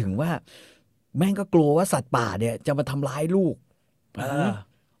วมไปถึงว่าแม่งก็กลัวว่าสัตว์ป่าเนี่ยจะมาทำร้ายลูก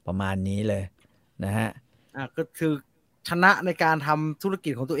ประมาณนี้เลยนะฮะก็คือชนะในการทำธุรกิ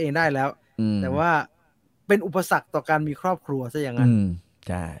จของตัวเองได้แล้วแต่ว่าเป็นอุปสรรคต่อการมีครอบครัวซะอย่างนั้น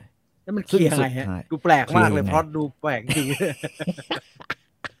ใช่แล้วมันเคลียร์ไงฮะดูแปลกมากเลยเพราะดูแปลกจริง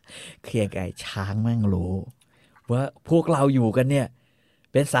เคลียร์ไก่ช้างแม่งรู้ว่าพวกเราอยู่กันเนี่ย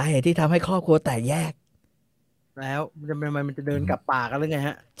เป็นสาเหตุที่ทำให้ครอบครัวแตกแยกแล้วมันจะเดินกลับป่ากันหรือไงฮ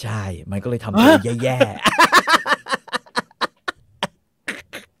ะใช่มันก็เลยทำตัวแย่ๆ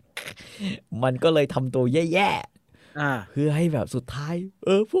มันก็เลยทำตัวแย่ๆเพื่อให้แบบสุดท้าย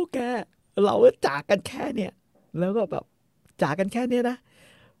พวกแกเราจากกันแค่เนี่ยแล้วก็แบบจากกันแค่เนี้ยนะ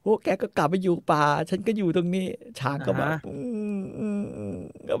พวกแกก็กลับไปอยู่ป่าฉันก็อยู่ตรงนี้ช้างก็แบบ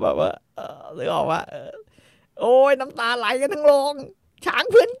ก็แบบว่าเลยบอกว่าโอ้ยน้ำตาไหลกันทั้งโรงช้าง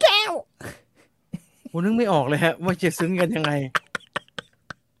เพื่อนแก้วผมนึกไม่ออกเลยฮะว่าจะซึ้งกันยังไง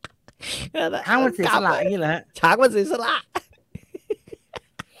ช้างมันเสียสละอย่างนี้แหละช้างมันเสียสละ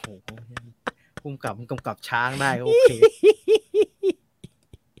กำกับช้างได้โอเค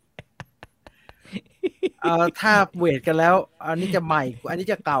ถ้าเวทกันแล้วอันนี้จะใหม่อันนี้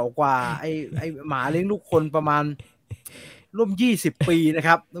จะเก่ากว่าไอ้หมาเลี้ยงลูกคนประมาณร่วม20 ปีนะค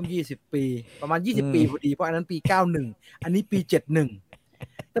รับร่วม20 ปีประมาณ20 ปีพอดีเพราะอันนั้นปี91อันนี้ปี71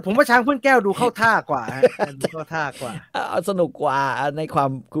แต่ผมว่าช้างเพื่อนแก้วดูเข้าท่ากว่าดูเข้าท่ากว่าสนุกกว่าในความ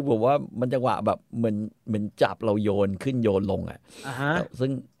คือผมว่ามันจังหวะแบบเหมือนจับเราโยนขึ้นโยนลงซึ่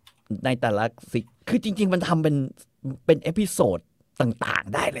งในแต่ละคือจริงๆมันทำเป็นเอพิโซดต่าง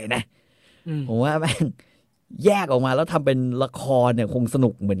ๆได้เลยนะผมว่าแม่งแยกออกมาแล้วทำเป็นละครเนี่ยคงสนุ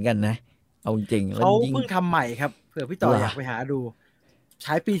กเหมือนกันนะเอาจริงเขาเพิ่งทำใหม่ครับเผื่อพี่ต่ออยากไปหาดูฉ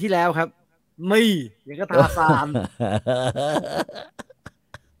ายปีที่แล้วครับนี่ยังก็ทาซาน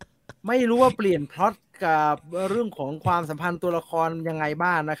ไม่รู้ว่าเปลี่ยนพล็อตกับเรื่องของความสัมพันธ์ตัวละครยังไง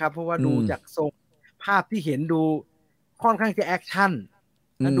บ้างนะครับเพราะว่าดูจากทรงภาพที่เห็นดูค่อนข้างจะแอคชั่น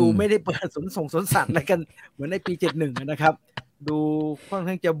และดูไม่ได้เปิดสวนสัตว์อะไรกันเหมือนในปี71นะครับดูค่อน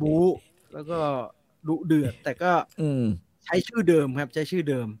ข้างจะบู๊แล้วก็ดุเดือดแต่ก็ใช้ชื่อเดิมครับใช้ชื่อ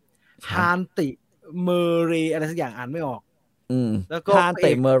เดิมฮานติเมเรอะไรสักอย่างอ่านไม่ออกแล้วก็ฮาน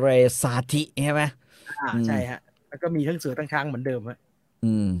ติเมเรซาติใช่ไหมใช่ฮะแล้วก็มีทั้งเสือทั้งช้างเหมือนเดิมฮะ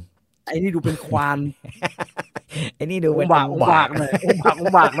ไอ้นี่ดูเป็นควานไอ้นี่ดูเป็นองบากหน่อยอง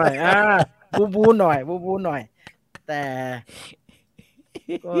บากหน่อยบูหน่อยบูหน่อยแต่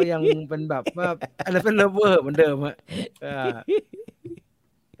ก็ยังเป็นแบบว่าอะไรเป็นเลิฟเวอร์เหมือนเดิมฮะ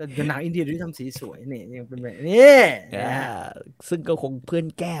แต่หนังอินเดียที่ทำสีสวยนี่ยังเป็นแบบนี้ซึ่งก็คงเพื่อน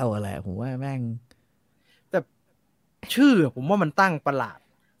แก้วอะไรผมว่าแม่งแต่ชื่อผมว่ามันตั้งประหลาด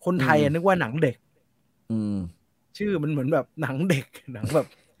คนไทยนึกว่าหนังเด็กชื่อมันเหมือนแบบหนังเด็กหนังแบบ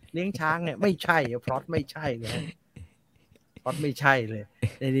เลี้ยงช้างเนี่ยไม่ใช่พล็อตไม่ใช่เลยพล็อตไม่ใช่เลย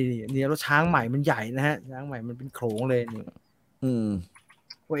นี่แล้วช้างใหม่มันใหญ่นะฮะช้างใหม่มันเป็นโขลงเลยนี่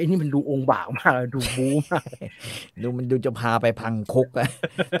ว่าไอ้นี่มันดูองค์บากมากดูบู๊มากมันดูจะพาไปพังคุกอะ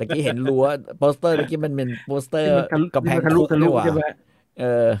ตะกี้เห็นรั้วโปสเตอร์ตะกี้มันเป็นโปสเตอร์กำแพงคุกนี่หว่า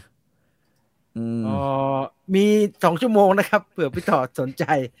มี2 ชั่วโมงนะครับเผื่อพี่ต่อสนใจ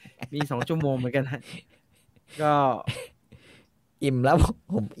มี2 ชั่วโมงเหมือนกันฮะก็อิ่มแล้ว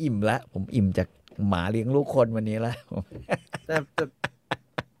ผมอิ่มแล้วผมอิ่มจากหมาเลี้ยงลูกคนวันนี้แล้วแต่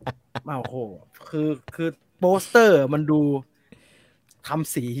โอ้โหคือโปสเตอร์มันดูท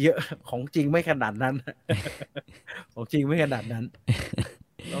ำสีเยอะของจริงไม่ขนาดนั้นของจริงไม่ขนาดนั้น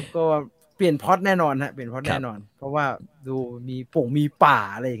แล้วก็เปลี่ยนพล็อตแน่นอนฮะเปลี่ยนพล็อตแน่นอนเพราะว่าดูมีป่า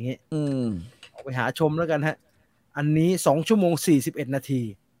อะไรอย่างเงี้ยไปหาชมแล้วกันฮะอันนี้2 ชั่วโมง 41 นาที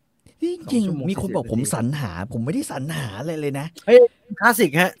จริงมีคนบอกผมสรรหาผมไม่ได้สรรหาเลยนะเฮ้ยคลาสสิ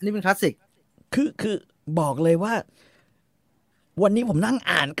กฮะนี่เป็นคลาสสิกคือบอกเลยว่าวันนี้ผมนั่ง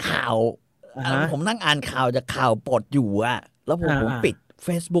อ่านข่าวผมนั่งอ่านข่าวจากข่าวปลดอยู่อะแล้วผมปิด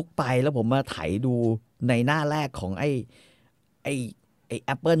Facebook ไปแล้วผมมาไถดูในหน้าแรกของไอ้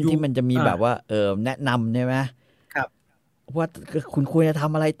Apple ที่มันจะมีแบบว่าแนะนำใช่ไหมครับว่าคุณควรจะท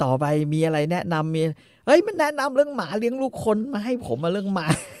ำอะไรต่อไปมีอะไรแนะนำมีเฮ้ยมันแนะนำเรื่องหมาเลี้ยงลูกคนมาให้ผมมาเรื่องหมา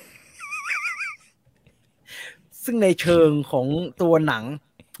ซึ่งในเชิงของตัวหนัง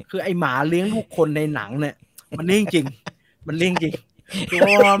คือไอ้หมาเลี้ยงลูกคนในหนังเนี่ยมันเลี้ยงจริงมันเลี้ยงจริง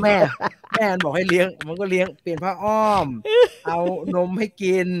ตัวแม่บอกให้เลี้ยงมันก็เลี้ยงเปลี่ยนผ้าอ้อมเอานมให้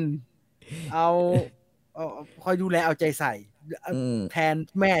กินเอาคอยดูแลเอาใจใส่แทน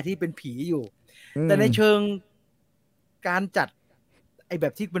แม่ที่เป็นผีอยู่แต่ในเชิงการจัดไอ้แบ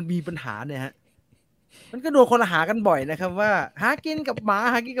บที่มันมีปัญหาเนี่ยฮะมันก็โดนคนละหากันบ่อยนะครับว่าหากินกับหมา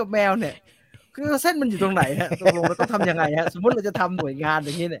หากินกับแมวเนี่ย คือเส้นมันอยู่ตรงไหนฮะตกลงเราต้องทำยังไงฮะสมมติเราจะทำหน่วยงานอ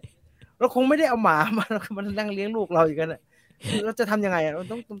ย่างนี้เนี่ยเราคงไม่ได้เอาหมามานั่งเลี้ยงลูกเราอย่างนั้นเราจะทำยังไงเรา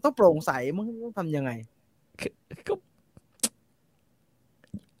ต้องโปร่งใสมันต้องทำยังไงก็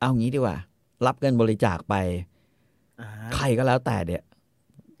เอางี้ดีกว่ารับเงินบริจาคไปใครก็แล้วแต่เนี่ย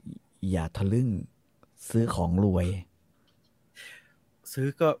อย่าทะลึ่งซื้อของรวยซื้อ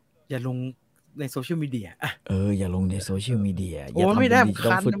ก็อย่าลงในโซเชียลมีเดียอย่าลงในโซเชียลมีเดียอย่าทำดิจิ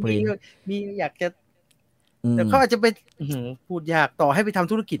ทัลฟุตพริ้นท์มีอยากจะแต่เขาอาจจะไปพูดยากต่อให้ไปท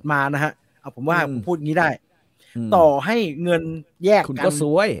ำธุรกิจมานะฮะเอาผมว่าผมพูดงี้ได้ต่อให้เงินแยกกันคุณก็ซ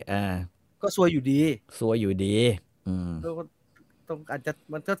วยก็ซวยอยู่ดีต้องอาจจะ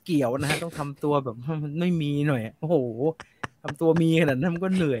มันก็เกี่ยวนะฮะต้องทำตัวแบบมันไม่มีหน่อยโอ้โหทำตัวมีขนาดนั้นมันก็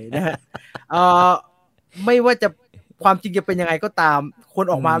เหนื่อยนะฮะไม่ว่าจะความจริงจะเป็นยังไงก็ตามควร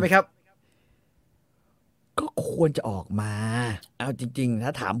ออกมาไหมครับก็ควรจะออกมาเอาจริงๆถ้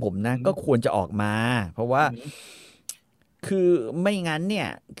าถามผมนะก็ควรจะออกมาเพราะว่าคือไม่งั้นเนี่ย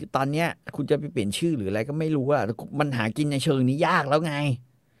คือตอนเนี้ยคุณจะไปเปลี่ยนชื่อหรืออะไรก็ไม่รู้อะมันหากินในเชิงนี้ยากแล้วไง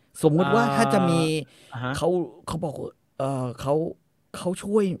สมมุติว่าถ้าจะมีเขาบอกเขา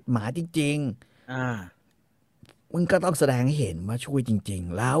ช่วยหมาจริงๆมันก็ต้องแสดงให้เห็นว่าช่วยจริง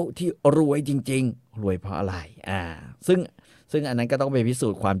ๆแล้วที่รวยจริงๆรวยเพราะอะไรซึ่งอันนั้นก็ต้องไปพิสู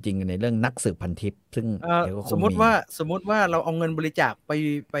จน์ความจริงในเรื่องนักสืบพันทิปซึ่งสมมติว่าเราเอาเงินบริจาคไ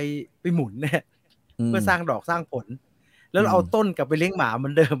ปหมุนเนี่ยเพื่อสร้างดอกสร้างผลแล้วเราเอาต้นกลับไปเลี้ยงหมาเหมื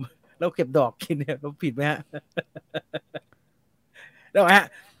อนเดิมแล้วเก็บดอกกินเนี่ยเราผิดไหมฮะได้ไหมฮะ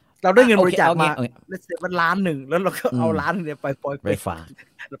เราได้เงินบริจาคมาแล้วเสียมัน1 ล้านแล้วเราก็เอา1 ล้านเนี่ยไปปล่อยไปฝาก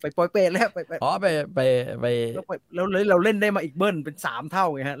เราไปปล่อยเปรตแล้วไปแล้วเราเล่นได้มาอีกเบิ้ลเป็น3 เท่า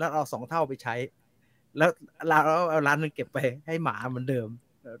ไงฮะแล้วเอา2 เท่าไปใช้แล้วเราเอา1 ล้านเก็บไปให้หมาเหมือนเดิม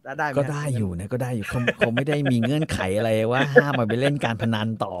ได้ไหมก็ได้อยู่นะก็ได้อยู่เขาไม่ได้มีเงื่อนไขอะไรว่าห้ามไปเล่นการพนัน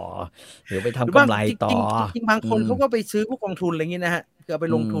ต่อหรือไปทำกำไรต่อจริงบางคนเขาก็ไปซื้อพวกกองทุนอะไรอย่างนี้นะฮะคือไป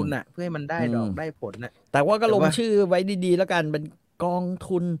ลงทุนน่ะเพื่อให้มันได้ดอกได้ผลน่ะแต่ว่าก็ลงชื่อไว้ดีๆแล้วกันเป็นกอง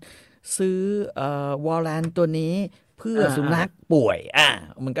ทุนซื้อวอลเลนตัวนี้เพื่อสุนัขป่วย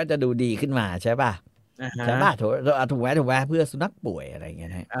มันก็จะดูดีขึ้นมาใช่ป่ะใช่ป่ะถูกไหมเพื่อสุนัขป่วยอะไรอย่างเงี้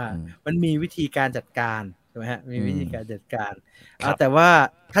ยนะมันมีวิธีการจัดการใช่ไหมฮะมีวิธีการจัดการแต่ว่า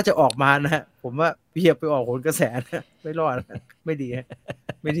ถ้าจะออกมานะฮะผมว่าพี่ไปออกโหนกระแสนะไม่รอดไม่ดี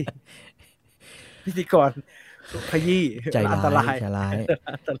ไม่ดีพิธีกรขยี้ใจร้าย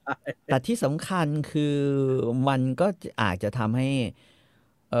แต่ที่สำคัญคือมันก็อาจจะทำให้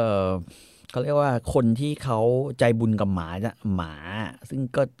เขาเรียกว่าคนที่เขาใจบุญกับหมาซึ่ง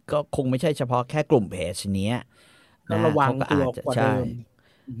ก็คงไม่ใช่เฉพาะแค่กลุ่มเพจนี้นะระวังตัวกว่าเดิม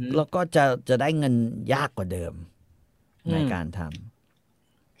แล้วก็จะได้เงินยากกว่าเดิมในการท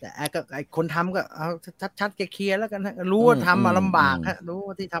ำแต่ไอ้คนทำก็เอาชัดๆเคลียร์แล้วกันฮะรู้ว่าทำมาลำบากฮะรู้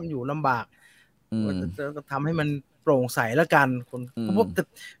ว่าที่ทำอยู่ลำบากจะทำให้มันโปร่งใสแล้วกันคนเพราะ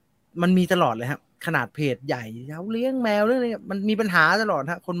มันมีตลอดเลยครับขนาดเพจใหญ่เขาเลี้ยงแมวเรื่องอะไรมันมีปัญหาตลอด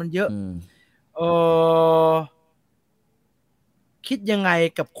ฮะคนมันเยอะคิดยังไง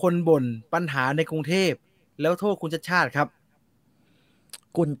กับคนบ่นปัญหาในกรุงเทพแล้วโทษคุณชัชชาติครับ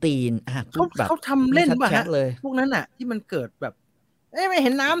กวนตีนเขาทำเล่นป่ะฮะพวกนั้นน่ะที่มันเกิดแบบไม่เห็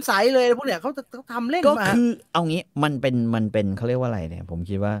นน้ำใสเลยพวกเนี้ยเขาทำเล่นก็คือเอางี้มันเป็นเขาเรียกว่าอะไรเนี่ยผม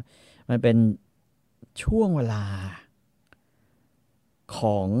คิดว่ามันเป็นช่วงเวลาข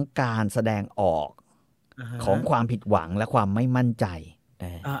องการแสดงออกของความผิดหวังและความไม่มั่นใจ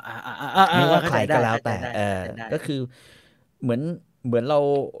ไม่ว่าใครก็แล้วแต่ก็คือเหมือนเ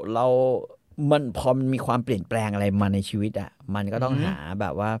รามันพอมันมีความเปลี่ยนแปลงอะไรมาในชีวิตมันก็ต้องหาแบ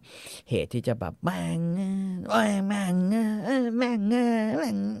บว่าเหตุที่จะแบบแม่ง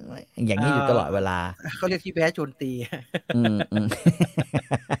อย่างนี้อยู่ตลอดเวลาเขาเรียกที่แพ้โจนตี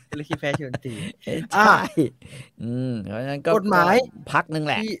เรียกที่แพ้โจนตีใช่เพราะฉะนั้นก็กฎหมายพักนึง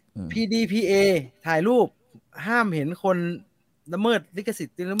แหละ PDPA ถ่ายรูปห้ามเห็นคนละเมิดลิขสิท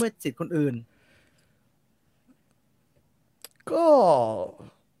ธิ์ละเมิดสิทธิ์คนอื่น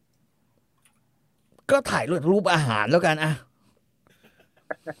ก็ถ่ายรูปอาหารแล้วกัน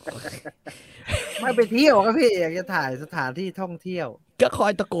ไม่ไปเที่ยวครับพี่อยากจะถ่ายสถานที่ท่องเที่ยวก็คอ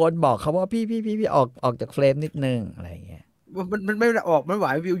ยตะโกนบอกเขาว่าพี่ออกจากเฟรมนิดนึงอะไรอย่างเงี้ยมันไม่ออกไม่ไหว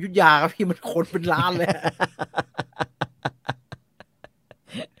วิวยุทธยาครับพี่มันคนเป็นล้านเลย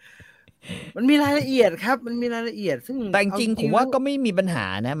มันมีรายละเอียดครับมันมีรายละเอียดซึ่งแต่จริงผมว่าก็ไม่มีปัญหา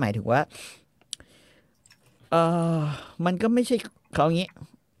นะหมายถึงว่ามันก็ไม่ใช่เขางี้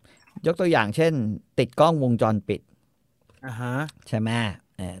ยกตัวอย่างเช่นติดกล้องวงจรปิดใช่ไหม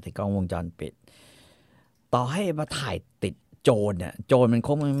ติดกล้องวงจรปิดต่อให้มาถ่ายติดโจรมันค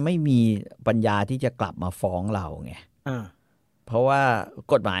งไม่มีปัญญาที่จะกลับมาฟ้องเราไงเพ เพราะว่า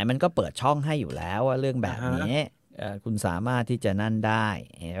กฎหมายมันก็เปิดช่องให้อยู่แล้วว่าเรื่องแบบ อ่าฮะ นี้คุณสามารถที่จะนั่นได้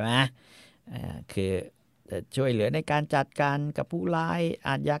เห็นไหมคือช่วยเหลือในการจัดการกับผู้ร้ายอ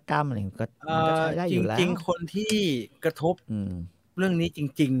าชญากรรมอะไรมันก็ใช้ได้จอยู่แล้ ริง ว ๆ คนที่กระทบ อืม เรื่องนี้จ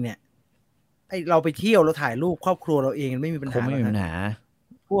ริง ๆ เนี่ยไอเราไปเที่ยวเราถ่ายรูปครอบครัวเราเองไม่มีปัญ ค หาง ไม่ หรอก มีปัญ ฮะ หา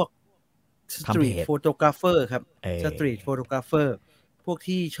พวกส ทำ ตรี เพ ท จ โฟโตกราฟเฟอร์ครับ สตรีทโฟโตกราฟเฟอร์พวก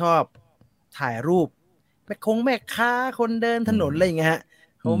ที่ชอบถ่ายรูปแม่ค้าคนเดินถนนอะไรอย่างเงี้ยฮะ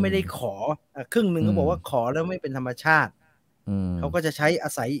เขาไม่ได้ขอครึ่งหนึ่งเขาบอกว่าขอแล้วไม่เป็นธรรมชาติเขาก็จะใช้อา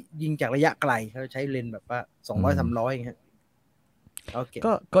ศัยยิงจากระยะไกลเขาใช้เลนส์แบบว่า200-300อย่างเงี้ยโอเค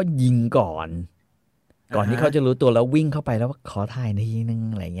ก็ยิงก่อนที่เขาจะรู้ตัวแล้ววิ่งเข้าไปแล้วขอถ่ายทีนึง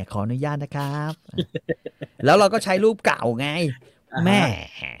อะไรเงี้ยขออนุญาตนะครับ แล้วเราก็ใช้รูปเก่าไง แม่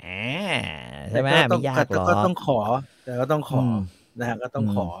ใช่ไหมไม่ยากหรอก ก็ต้องขอแต่ก็ต้องขอ ม นะฮะก็ต้อง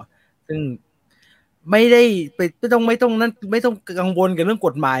ขอ ซึ่งไม่ได้ไปไม่ต้องนั้นไม่ต้องกังวลกับเรื่องก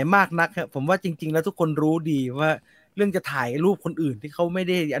ฎหมายมากนักครับผมว่าจริง ๆ แล้วทุกคนรู้ดีว่าเรื่องจะถ่ายรูปคนอื่นที่เขาไม่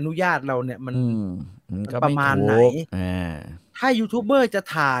ได้อนุญาตเราเนี่ยมัน ก็ ประ ไม่ มาณ ถู ไหน ก ถ้ายูทูบเบอร์จะ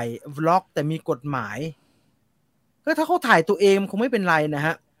ถ่ายวล็อกแต่มีกฎหมายก็ถ้าเขาถ่ายตัวเองคงไม่เป็นไรนะฮ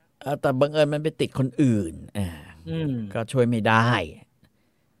ะ แต่บังเอิญมันไปติดคนอื่นก็ช่วยไม่ได้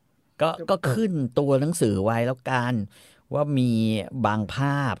ก็ขึ้นตัวหนังสือไว้แล้วกันว่ามีบางภ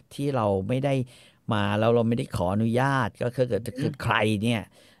าพที่เราไม่ได้มาแล้วเราไม่ได้ขออนุญาตก็คือเกิดใครเนี่ย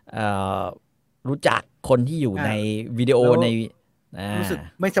รู้จักคนที่อยู่ในวิดีโอ แล้ว ใน รู้สึก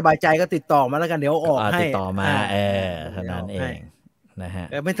ไม่สบายใจก็ติดต่อมาแล้วกันเดี๋ยวเอาออกให้ ติดต่อมาเท่านั้นเองนะฮะ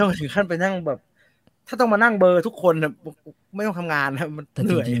ไม่ต้องถึงขั้นไปนั่งแบบ ถ้าต้องมานั่งเบอร์ทุกคนนะไม่ต้องทำงานนะมัน แต่ เ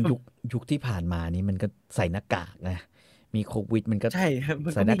ห จ นื่อย ริงๆยุคที่ผ่านมานี้มันก็ใส่หน้ากากนะมีโควิดมันก็ ใช่ครับมั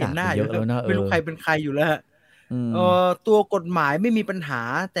น ใส่ ก็ ห ไม่ น้า เห็ กาน ก หน้า เยอะแล้วนะ ไม่รู้ใครเป็นใครอยู่แล้วฮะ ตัวกฎหมายไม่มีปัญหา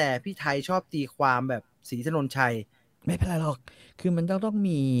แต่พี่ไทยชอบตีความแบบศรีถนนชัย ไม่เป็นไรหรอกคือมันต้อง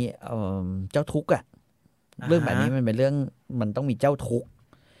มีเจ้าทุกข์อะเรื่องแบบนี้มันเป็นเรื่องมันต้องมีเจ้าทุกข์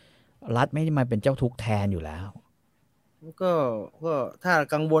รัฐไม่ได้มาเป็นเจ้าทุกข์แทนอยู่แล้วก็ถ้า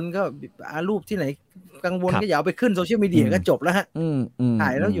กังวลก็รูปที่ไหนกังวล ครับ ก็อย่าเอาไปขึ้นโซเชียลมีเดียก็จบแล้วฮะ ถ่า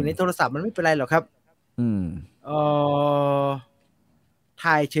ยแล้วอยู่ในโทรศัพท์มันไม่เป็นไรหรอกครับ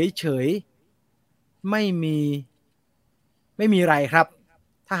ถ่ายเฉยๆไม่มีไรครับ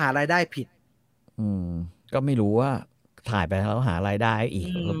ถ้าหารายได้ผิด ก็ไม่รู้ว่าถ่ายไปแล้วหารายได้อีก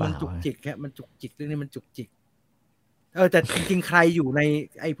หรือเป มั ล่า จุกจิกครับมันจุกจิกเรื่องนี้มันจุกจิกแต่จริงๆใครอยู่ใน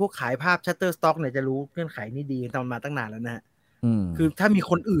ไอ้พวกขายภาพ Shutterstock เนี่ยจะรู้เงื่อนไขนี้ดีทำมาตั้งนานแล้วนะฮะคือถ้ามี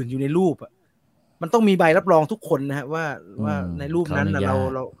คนอื่นอยู่ในรูปอะมันต้องมีใบรับรองทุกคนนะฮะว่าในรูปนั้นนะเรา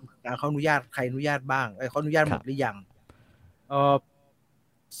เขาอนุญาตใครอนุญาตบ้างเขาอนุญาตหมดหรือยัง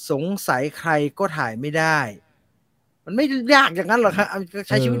สงสัยใครก็ถ่ายไม่ได้ มันไม่ยากอย่างนั้นหรอกครับใ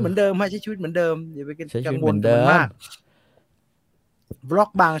ช้ชีวิตเหมือนเดิมใช้ชีวิตเหมือนเดิมอย่าไปกังวลกับมันมากบล็อก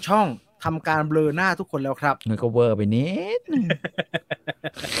บางช่องทำการเบลอหน้าทุกคนแล้วครับมันก็เวอร์ไปนิด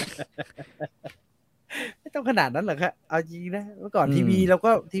ไม่ต้องขนาดนั้นหรอกครับเอาจริงนะเมื่อก่อนทีวีเรา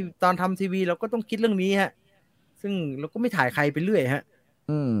ก็ตอนทำทีวีเราก็ต้องคิดเรื่องนี้ฮะซึ่งเราก็ไม่ถ่ายใครไปเรื่อยฮะ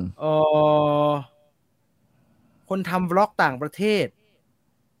คนทำบล็อกต่างประเทศ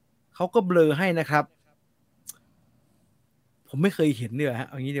เขาก็เบลอให้นะครับผมไม่เคยเห็นเนี่ยฮะ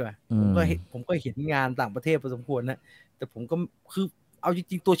เอางี้ดีกว่าผมก็เห็นงานต่างประเทศพอสมควรนะแต่ผมก็คือเอาจ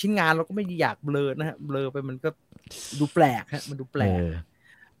ริงๆตัวชิ้นงานเราก็ไม่อยากเบลอนะฮะเบลอไปมันก็ดูแปลกฮะมันดูแปลก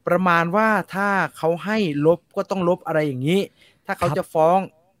ประมาณว่าถ้าเขาให้ลบก็ต้องลบอะไรอย่างนี้ถ้าเขาจะฟ้อง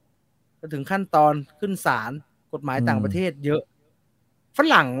ก็ถึงขั้นตอนขึ้นศาลกฎหมายต่างประเทศเยอะฝ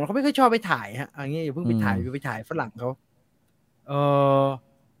รั่งเขาไม่ค่อยชอบไปถ่ายฮะอย่างนี้อย่าเพิ่งไปถ่ายฝรั่งเขา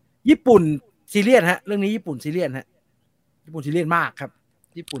ญี่ปุ่นซีเรียสฮะเรื่องนี้ญี่ปุ่นซีเรียสฮะญี่ปุ่นซีเรียสมากครับ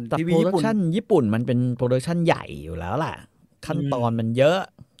ญี่ปุ่น แต่ ทีวี โปรดักชั่นญี่ปุ่นมันเป็นโปรดักชั่นใหญ่อยู่แล้วล่ะขั้นตอนมันเยอะ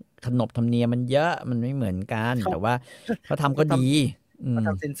ขนบธรรมเนียมมันเยอะมันไม่เหมือนกันแต่ว่าเขาทำก็ดีเขาท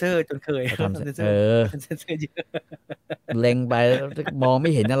ำเซนเซอร์จนเคยเขาทำเซนเซอร์เยอะเล็งไปมองไม่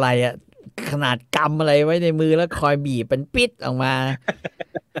เห็นอะไรอ่ะขนาดกำอะไรไว้ในมือแล้วคอยบีบเป็นปิดออกมา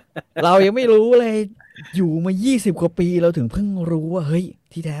เรายังไม่รู้เลยอยู่มา20 กว่าปีเราถึงเพิ่งรู้ว่าเฮ้ย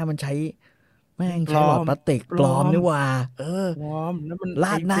ที่แท้มันใช้แม่งใช้หลอดพลาสติกปลอมนี่ว่าปลอมแล้วมันล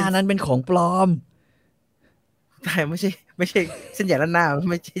าดหน้านั้นเป็นของปลอมแต่ไม่ใช่เส้นใหญ่ลาดหน้า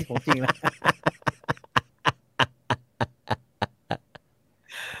ไม่ใช่ของจริงนะ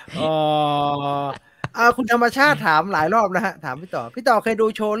คุณธรรมชาติถามหลายรอบแล้วฮะถามพี่ต่อเคยดู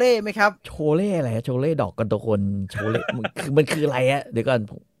โชเล่ไหมครับโชเล่อะไรโชเล่ดอกกันตะคนโชเล่มันคืออะไรอะเดี๋ยวก่อน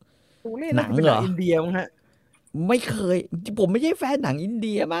โชเล่หนังเหรออินเดียมั้งฮะไม่เคยผมไม่ใช่แฟนหนังอินเ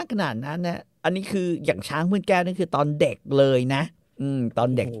ดียมากขนาดนั้นนะอันนี้คืออย่างช้างเพื่อนแก้วนี่คือตอนเด็กเลยนะตอน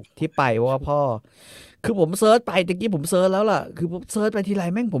เด็กที่ไปว่าพ่อ คือผมเซิร์ชไปตะกี้ผมเซิร์ชแล้วล่ะคือผมเซิร์ชไปทีไร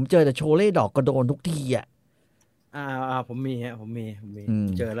แม่งผมเจอแต่โชเล่ดอกกระโดนทุกทีอ่ะผมมีฮะผมมี อืม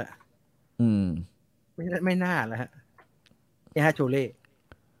เจอแล้วอืมไม่น่าแล้วฮะนี่ฮะโชเล่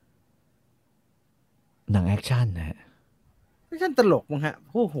หนังแอคชั่นนะฮะไม่ใช่ตลกมั้งฮะ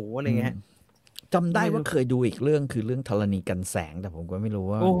โอ้โหอะไรอืมเงี้ยฮะจำได้ไม่รู้ว่าเคยดูอีกเรื่องคือเรื่องธรณีกันแสงแต่ผมก็ไม่รู้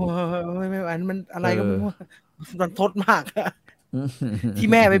ว่าโอ้ไม่อันมันอะไรเออก็ไม่รู้มันทดมากอะอืม ที่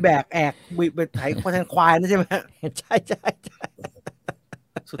แม่ไปแบกแอกไปไถแทนควายนะใช่ไหมฮะ ใช่ใช่ใช่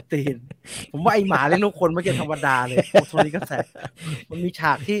สุดตีนผมว่าไอหมาเลี้ยงลูกคนไม่ใช่ธรรมดาเลยโอ้โทนี่ก็แสบมันมีฉ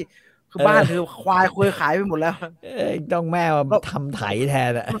ากที่คือบ้านเธอควายคุยขายไปหมดแล้วต้องแม่มาแล้วทำไถแท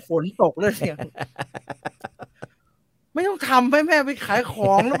นอ่ะ มันฝนตกเลยเสียงไม่ต้องทำให้แม่ไปขายข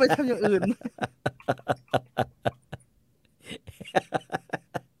องแล้วไปทำอย่างอื่น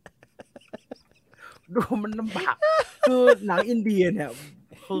ดูมันลำบากคือหนังอินเดียเนี่ย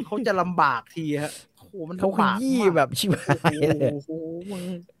คือเขาจะลำบากทีฮะโอ้โหมันเขาขลำบากยี้มากแบบชิบหาโอ้โหยเลย มึง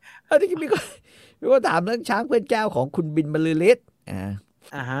อันนี้มีคนถามเรื่องช้างเพื่อนแก้วของคุณบินบรรลือฤทธิ์ฮะ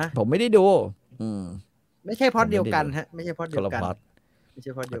ผมไม่ได้ดู อืมไม่ใช่พผมล็อตเดียวไม่ได้ดูกันฮะไม่ใช่พล็อตเดียวกันคนละพล็อตไม่ใ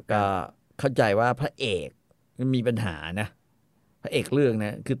ช่พล็อตเดีแล้วก็ยวกัน เข้าใจว่าพระเอกมันมีปัญหานะพระเอกเรื่องน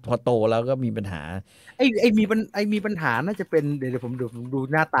ะคือพอโตแล้วก็มีปัญหามีปัญหาน่าจะเป็นเดี๋ยวผมดู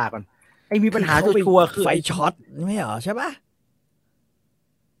หน้าตาก่อนมีปัญหาคือเขาไปชัวร์ๆคือไฟช็อตไม่เหรอใช่ปะ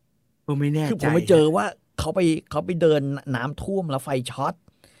ไม่แน่ใจคือผมไปเจอฮะว่าเขาไปเดินน้ำท่วมแล้วไฟช็อต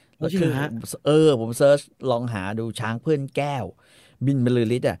แล้วคือจริงเหรอฮะผมเซิร์ชลองหาดูช้างเพื่อนแก้วบินบรรลือ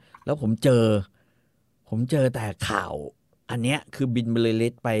ฤทธิ์อ่ะแล้วผมเจอแต่ข่าวอันเนี้ยคือบินบรรลือฤ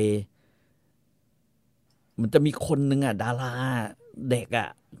ทธิ์ไปมันจะมีคนนึงอ่ะดาราเด็กอ่ะ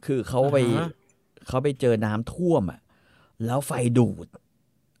คือเขาไปฮะเจอน้ำท่วมอ่ะแล้วไฟดูด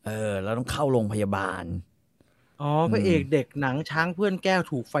แล้วต้องเข้าโรงพยาบาลพระอืมเอกเด็กหนังช้างเพื่อนแก้ว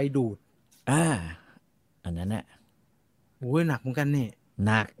ถูกไฟดูดอ่าอันนั้นน่ะโอ้ยหนักเหมือนกันนี่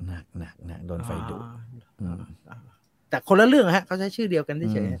หนักโดนอ่ไฟดูดาอืมแต่คนละเรื่องฮะเขาใช้ชื่อเดียวกันอื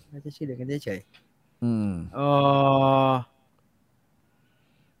มเฉยๆเขาใช้ชื่อเดียวกันเฉยอืมๆ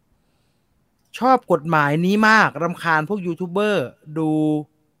ชอบกฎหมายนี้มากรำคาญพวกยูทูบเบอร์ดู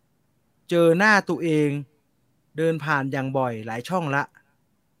เจอหน้าตัวเองเดินผ่านอย่างบ่อยหลายช่องละ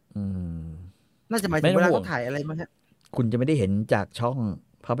อืมน่าจะหมายถึไม่ต้องห่วงงเวลาเขาถ่ายอะไรมั้งฮะคุณจะไม่ได้เห็นจากช่อง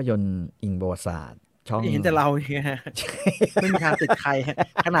ภาพยนตร์อิงประวัติศาสตร์ช่อง ไม่เห็นแต่เราเนี่ยฮะไม่มีทางติดใครฮะ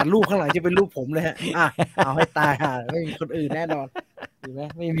ขนาดรูปข้างหลังจะเป็นรูปผมเลยฮะเอาให้ตายฮะไม่มีคนอื่นแน่นอนเห็นไหม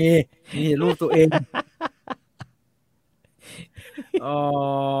ไม่มีรูปตัวเองเอ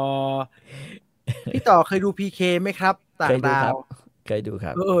อพี่ต่อเคยดูพีเคไหมครับต่างดาวเคยดูค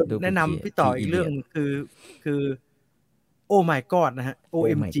รับเคยดูครับดูแนะนำพี่ต่อพีอีกเรื่องอีเลียดคือโอ้ my god นะฮะ โอ้ my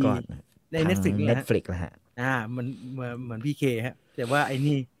OMG god ใน ทาง Netflix เลยฮะ Netflix แล้วฮะเหมือนพีเคฮะแต่ว่าไอ้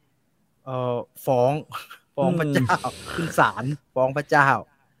นี่เอ่อฟ้องฟ้องพระเจ้าขึ้นศาลฟ้องพระเจ้า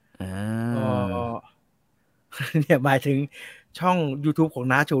อ่เอาอ เนี่ยหมายถึงช่อง YouTube ของ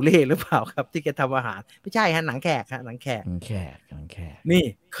น้าโชเล่หรือเปล่าครับ ที่แกทำอาหารไม่ใช่ฮะหนังแขกฮะหนังแขกหนังแขกนี่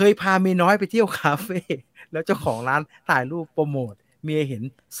เคยพาเมียน้อยไปเที่ยวคาเฟ่แล้วเจ้าของร้านถ่ายรูปโปรโมทเมียเห็น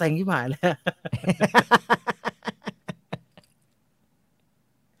เซ็งที่หมายแล้ว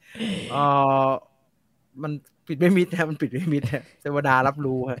เออมันปิดไม่มิดฮะมันปิดไม่มิดฮะเทวดารับ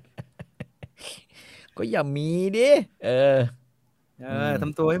รู้ฮะ ก็อย่ามีดิเอออืมท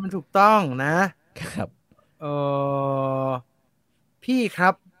ำตัวให้มันถูกต้องนะ ครับเออพี่ครั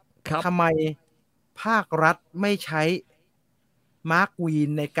บครับ ทำไมภาครัฐไม่ใช้มาร์กวีน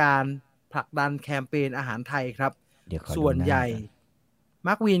ในการผลักดันแคมเปญอาหารไทยครับเดี๋ยวขอส่ดูหน้าวนใหญ่กันม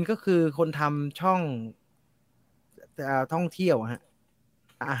าร์กวีนก็คือคนทำช่องท่องเที่ยวฮะ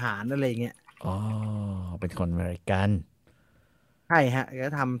อาหารอะไรเงี้ยอ๋อเป็นคนอเมริกันใช่ฮะก็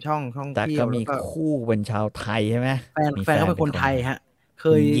ทำช่องท่องแต่ก็มีเที่ยวแล้วก็คู่เป็นชาวไทยใช่ไหมมีแฟนแฟนเขาเป็นคนไทยฮะเค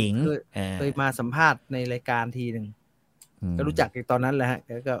ยคุณหญิงเคยอ่าเคยมาสัมภาษณ์ในรายการทีหนึ่งอืมก็รู้จักในตอนนั้นแหละฮะแ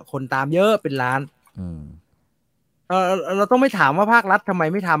ล้วก็คนตามเยอะเป็นล้าน อืม เราต้องไม่ถามว่าภาครัฐทำไม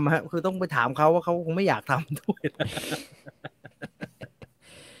ไม่ทำฮะคือต้องไปถามเขาว่าเขาคงไม่อยากทำด้วย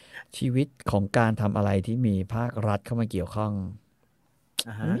ชีวิตของการทำอะไรที่มีภาครัฐเข้ามาเกี่ยวข้อง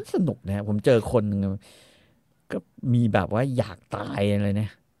มันไม่สนุกนะผมเจอคนหนึ่งก็มีแบบว่าอยากตายเลยนะ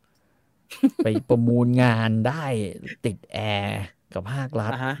ไปประมูลงานได้ติดแอร์กับภาครั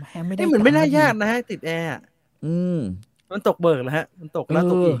ฐแม่ไม่ได้เหมือนไม่น่าตังค์ยากนะฮะติดแอร์อืมมันตกเบิกแล้วฮะมันตกแล้ว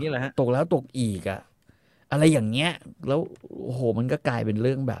ตกอีกนี่แหละฮะตกแล้วตกอีกอะอะไรอย่างเงี้ย แล้วโอ้โหมันก็กลายเป็นเ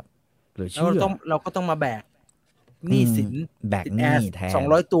รื่องแบบเหลือแล้วเชื่อเราก็ต้องมาแบกหนี้สินแบกติดแอหนี้ร์แทน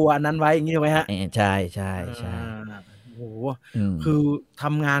200ตัวอันนั้นไว้อย่างนี้ใช่ไหมฮะใช่โอ้โหอืมคือท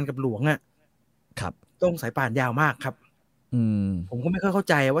ำงานกับหลวงอ่ะครับต้องสายป่านยาวมากครับ อืมผมก็ไม่ค่อยเข้า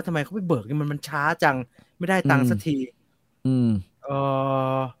ใจว่าทำไมเขาไปเบิกนี่มันช้าจังไม่ได้ตังค์สักที อืมเอ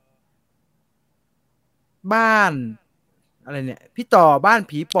อบ้านอะไรเนี่ยพี่ต่อบ้าน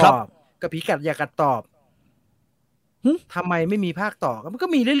ผีปครับอบกับผีกัดอยากกัดตอบหึทำไมไม่มีภาคต่อมันก็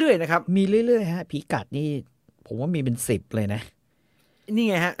มีเรื่อยๆนะครับมีเรื่อยๆฮะผีกัดนี่ผมว่ามีเป็น10เลยนะนี่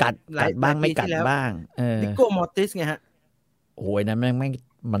ไงฮะกัดหลายบ้างปีไม่กัที่แล้วดบ้างนิโก้มอร์ติสไงฮะโอ้ยนั้นแม่ง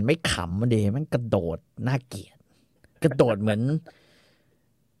มันไม่ขำมันเดมันกระโดดน่าเกลียดกระโดดเหมื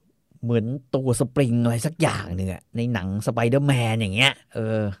อนตัวสปริงอะไรสักอย่างหนึ่งอะในหนังสไปเดอร์แมนอย่างเงี้ย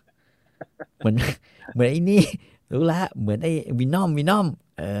เหมือนเหมือนไอ้นี่รู้ละเหมือนไอ้วินอม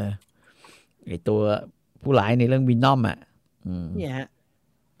ไอ้ตัวผู้ร้ายในเรื่องวินอมอ่ะเนี่ยฮะ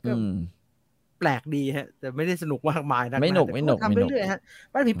ก็ อืม แปลกดีฮะแต่ไม่ได้สนุกมากมายนัก ไม่หนุก แต่ ไม่หนุก ทำ ไม่หนุก เรื่อยๆฮะ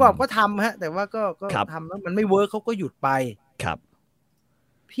บ้านผีปอบก็ทำฮะแต่ว่าก็ ครับ ทำแล้วมันไม่เวิร์กเขาก็หยุดไป ครับ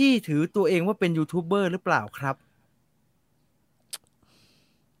พี่ถือตัวเองว่าเป็นยูทูบเบอร์หรือเปล่าครับ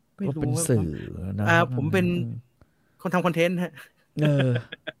ไม่ ก็ รู้ เป็น ว่า สื่อนะ ผมเป็นคนทำคอนเทนต์ฮะ เออ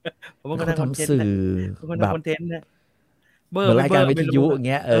ผมเป็นคน เขา ทำคอนเทนต์ ทำสื่ นะ อ เป็นคน แบบ ทำคอนเทนต์นะเบ เห อ มื ร์ อน ไม่ ราย เบอ การ ร์ วิท ไม่รู้ ยุอย่างเ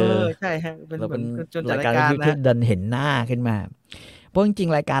งี้ย ใช่ฮะเป็น เรา เหมื เป็ อน น จนจัด ราย ราย การ การ วิทยุที่ นะ ดันเห็นหน้าขึ้นมา เพราะจริง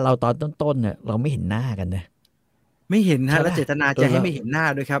ๆรายการเราตอนต้นๆเนี่ยเราไม่เห็นหน้ากันนะ ไม่เห็น ใช่ ฮะ ปะ แล้วเจตนาจะให้ไม่เห็นหน้า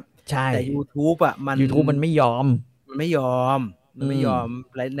ด้วยครับ ใช่ แต่ YouTube อ่ะมัน YouTube มันไม่ยอม มันไม่ยอม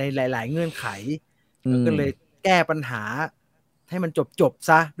ในหลายๆเงื่อนไข อืม ก็เลยแก้ปัญหาให้มันจบ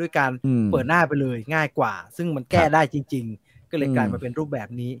ซะด้วยการ อืม เปิดหน้าไปเลยง่ายกว่า ซึ่งมันแก้ ครับ ได้จริง ๆ ก็เลยกลาย อื มาม เป็นรูปแบบ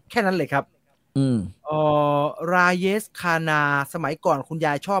นี้ แค่นั้นเลยครับ อืม ราเยสคานาสมัยก่อนคุณย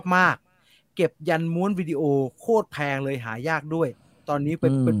ายชอบมาก เก็บยันม้วนวิดีโอโคตรแพงเลยหายากด้วย ตอนนี้เป็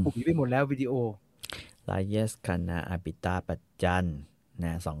นปุ๋ยไปหมดแล้ววิดีโอ ลาเยสคานาอาปิตาปัจจันน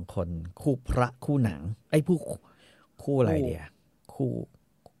ะสองคนคู่พระคู่หนังไอ้ยคู่อะไรเดียคู่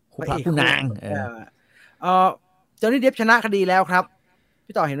พระคู่นางจอห์นนี่เดฟชนะคดีแล้วครับ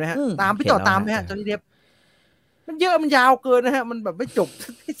พี่ต่อเห็นไหมฮะ ตามพี่ต่อ เห็นแล้ว ตามไหมฮะ ฮะ จอห์นนี่เดฟมันเยอะมันยาวเกินนะฮะ มันแบบไม่จบ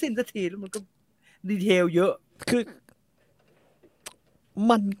ไม่สิ้นสักทีแล้วมันก็ดีเทลเยอะ คือ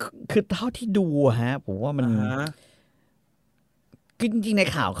มันคือเท่าที่ดูอะฮะ ผมว่ามัน คือจริงๆใน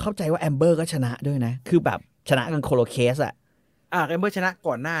ข่าวเข้าใจว่าแอมเบอร์ก็ชนะด้วยนะ คือแบบชนะกันโคโลเคสอะ แอมเบอร์ชนะ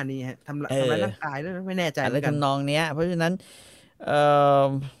ก่อนหน้านี้ฮะทำร้ายร่างกายด้วยไม่แน่ใจ อะไร เหมือนกัน ทำนองเนี้ย เพราะฉะนั้นเออ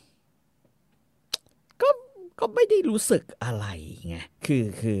ก็ไม่ได้รู้สึกอะไรไง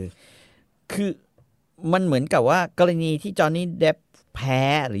คือมันเหมือนกับว่ากรณีที่จอห์นนี่เดฟแพ้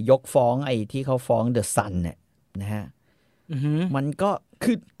หรือยกฟ้องไอ้ที่เขาฟ้องเดอะซันเนี่ยนะฮะ มันก็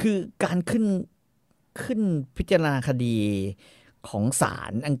คือการขึ้นพิจารณาคดีของศา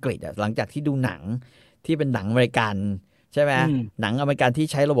ลอังกฤษอะหลังจากที่ดูหนังที่เป็นหนังอเมริกันใช่ไหมหนังอเมริกันที่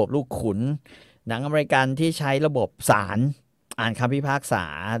ใช้ระบบลูกขุน หนังอเมริกันที่ใช้ระบบศาลอ่านคำพิพากษา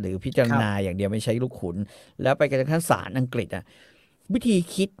หรือพิจารณาอย่างเดียวไม่ใช้ลูกขุน แล้วไปกระทั่งศาลอังกฤษอะวิธี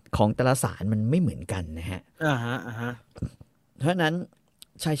คิดของแต่ละศาลมันไม่เหมือนกันนะฮะเพราะนั้น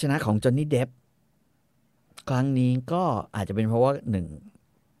ชัยชนะของจอห์นนี่เดฟครั้งนี้ก็อาจจะเป็นเพราะว่าหนึ่ง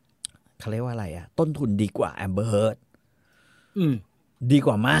เขาเรียกว่าอะไรอะต้นทุนดีกว่าแอมเบอร์เฮิร์ดดีก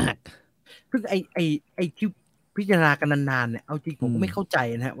ว่ามากซึ่งไอที่พิจารณากันนานๆเนี่ยเอาจริงผมก็ไม่เข้าใจ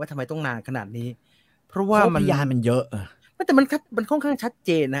นะฮะว่าทำไมต้องนานขนาดนี้ เพราะว่าพยานมันเยอะแต่มันค่อนข้างชัดเ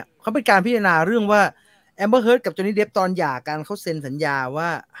จนนะเขาเป็นการพิจารณาเรื่องว่าแอมเบอร์เฮิร์ดกับจอห์นนี่เดฟตอนหย่ากันเขาเซ็นสัญญาว่า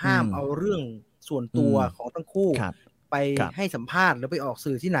ห้ามเอาเรื่องส่วนตัวของทั้งคู่ไปให้สัมภาษณ์หรือไปออก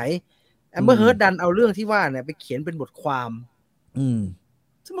สื่อที่ไหนแอมเบอร์เฮิร์ดดันเอาเรื่องที่ว่าเนี่ยไปเขียนเป็นบทความ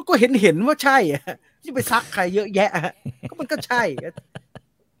ซึ่งมันก็เห็นว่าใช่ที่ไปซักใครเยอะแยะก็มันก็ใช่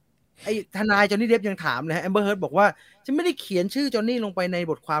ไอ้ทนายจอห์นนี่เดฟยังถามเลยแอมเบอร์เฮิร์ดบอกว่าฉันไม่ได้เขียนชื่อจอห์นนี่ลงไปใน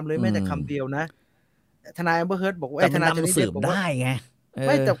บทความเลยแม้แต่คำเดียวนะทนายแอมเบอร์เฮิร์ดบอกว่าทนายจอห์นนี่เดฟบอกว่าได้ไงไ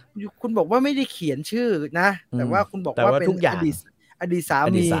ม่แต่คุณบอกว่าไม่ได้เขียนชื่อนะแต่ว่าคุณบอกว่าเป็นอดีตสา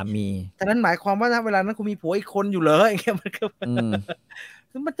มีฉะนั้นหมายความว่าเวลานั้นคุณมีผัวอีกคนอยู่เลยอย่างเงี้ยมันก็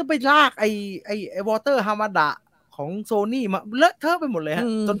มันจะไปลากไอ้วอเตอร์ฮามาดะของโซนี่มาเลอะเทอะไปหมดเลยฮะ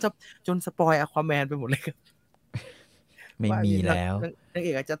จนสปอยอควาแมนไปหมดเลยครับไม่มีแล้วนางเอ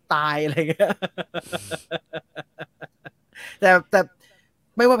กอาจจะตายอะไรเงี้ยแต่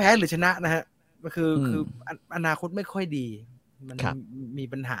ไม่ว่าแพ้หรือชนะนะฮะก็คืออนาคตไม่ค่อยดีมันมี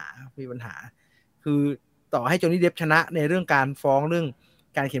ปัญหาคือต่อให้จอห์นนี่เดฟชนะในเรื่องการฟ้องเรื่อง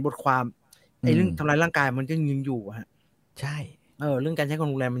การเขียนบทความไอ้เรื่องทำลายร่างกายมันก็ยังอยู่ฮะใช่เรื่องการใช้ความ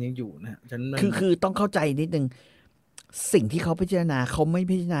รุนแรงมันยังอยู่นะฉะนั้นคือต้องเข้าใจนิดนึงสิ่งที่เขาพิจารณาเขาไม่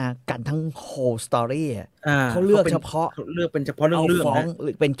พิจารณากันทั้ง whole story เขาเลือกเฉพาะเลือกเป็นเฉพาะเรื่องฟ้องห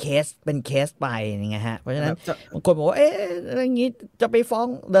รือเป็นเคสไปยังไงฮะเพราะฉะนั้นบางคนบอกว่าอะไรอย่างงี้จะไปฟ้อง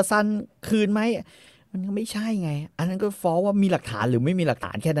เดอะซันคืนไหม มันก็ไม่ใช่ไงอันนั้นก็ฟ้องว่ามีหลักฐานหรือไม่มีหลักฐ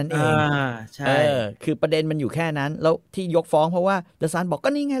านแค่นั้นเอ อ่าง ใช่คือประเด็นมันอยู่แค่นั้นแล้วที่ยกฟ้องเพราะว่าเดอะซันบอกก็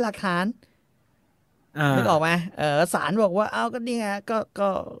นี่ไงหลักฐานนึกออกไหมศาลบอกว่าก็นี่ไงก็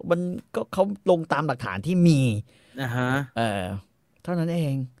มันก็เขาลงตามหลักฐานที่มีฮะเท่านั้นเอ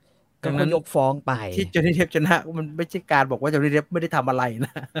งก็ ดังนั้น ยกฟ้องไปที่จอห์นนี่เดปชนะมันไม่ใช่การบอกว่าจอห์นนี่เดปไม่ได้ทำอะไรน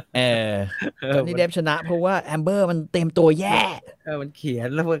ะจอห์นนี่เดปชนะเพราะว่าแอมเบอร์มันเต็มตัวแย่มันเขียน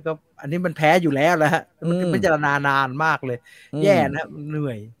แล้วมันก็อันนี้มันแพ้อยู่แล้วนะฮะมันพิจารณานานมากเลยแย่นะเหนื่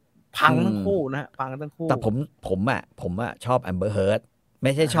อยพังทั้งคู่นะพังทั้งคู่แต่ผมชอบแอมเบอร์เฮิร์ตไ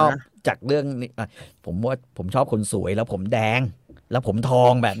ม่ใช่ชอบจากเรื่องนี้ผมว่าผมชอบคนสวยแล้วผมแดงแล้วผมทอ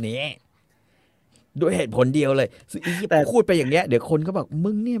งแบบนี้ด้วยเหตุผลเดียวเลยแต่พูดไปอย่างเงี้ยเดี๋ยวคนก็บอก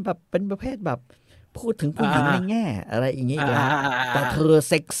มึงเนี่ยแบบเป็นประเภทแบบพูดถึงผู้หญิงในแง่อะไรอย่างงี้อีกแล้วแต่เธอ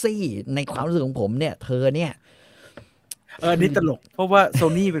เซ็กซี่ในความรู้สึกของผมเนี่ยเธอเนี่ยนี่ตลกเพราะว่าโซ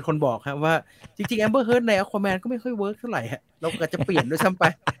นี่เป็นคนบอกครับว่าจริงๆแอมเบอร์เฮิร์ตในอควาแมนก็ไม่ค่อยเวิร์กเท่าไหร่ฮะเราก็จะเปลี่ยนด้วยซ้ำไป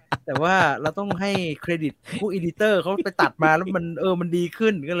แต่ว่าเราต้องให้เครดิตผู้อีดิเตอร์เขาไปตัดมาแล้วมันมันดีขึ้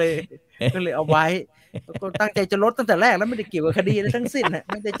นก็เลยเอาไว้แล้วก็ตั้งใจจะลดตั้งแต่แรกแล้วไม่ได้เกี่ยวกับคดีอะไรทั้งสิ้นนะ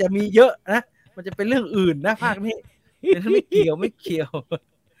ไม่ได้จะมีเยอะนะมันจะเป็นเรื่องอื่นนะภาคนี้ไม่เกี่ยว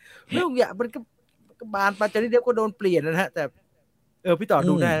เรื่องอย่างมันก็บานปาจารีเดียวก็โดนเปลี่ยนนะฮะแต่พี่ต่อ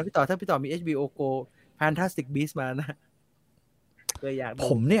ดูได้นะพี่ต่อถ้าพี่ต่อมี HBO Go Fantastic Beasts มานะผ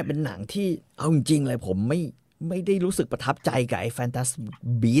มเนี่ยเป็นหนังที่เอาจริงๆเลยผมไม่ได้รู้สึกประทับใจกับไอ้ Fantastic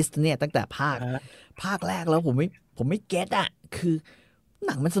Beasts เนี่ยตั้งแต่ภาคแรกแล้วผมไม่เก็ตอ่ะคือห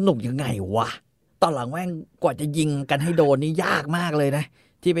นังมันสนุกยังไงวะตอนหลังแม่งกว่าจะยิงกันให้โดนนี่ยากมากเลยนะ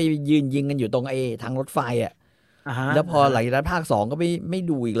ที่ไปยืนยิงกันอยู่ตรงทางรถไฟอ่ะแล้วพอหลังจากนั้นภาค2ก็ไม่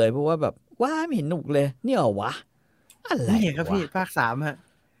ดูอีกเลยเพราะว่าแบบว่าไม่เห็นหนุกเลยเนี่ยเหรอวะอะไรนี่ครับพี่ภาค3ฮะ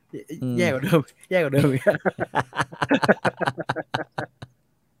แย่กว่าเดิม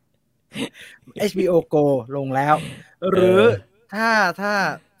HBO Go ลงแล้วหรือถ้า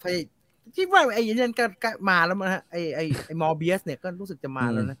คิดว่าไอ้ยันก็มาแล้วมั้งฮะไอ้มอร์เบียสเนี่ยก็รู้สึกจะมา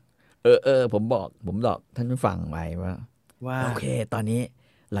แล้วนะผมบอกท่านผู้ฟังไว้ว่าโอเคตอนนี้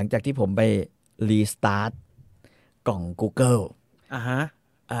หลังจากที่ผมไปรีสตาร์ทกล่อง Google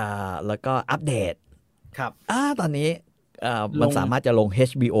แล้วก็อัปเดตครับตอนนี้มันสามารถจะลง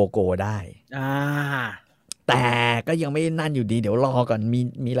HBO Go ได้แต่ก็ยังไม่นั่นอยู่ดีเดี๋ยวรอก่อน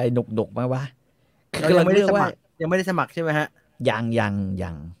มีอะไรหนุกๆมาวะคือเราไม่ได้สมัครยังไม่ได้สมัครใช่ไหมฮะยั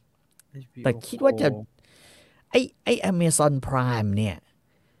งแต่คิดว่าจะไอ้ Amazon Prime เนี่ย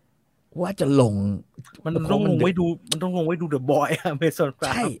ว่าจะลงมันต้องลงไว้ดู The Boy Amazon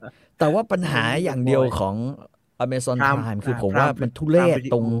Prime ใช่แต่ว่าปัญหาอย่างเดียวของ Amazon Prime คือผมว่ามันทุเรศ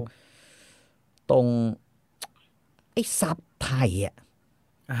ตรงไอ้ซับไทยอ่ะ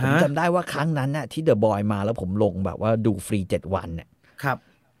ผมจำได้ว่าครั้งนั้นน่ะที่ The Boy มาแล้วผมลงแบบว่าดูฟรี7 วันเนี่ยครับ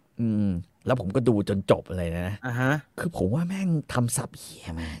แล้วผมก็ดูจนจบเลยนะคือผมว่าแม่งทำซับเหี้ย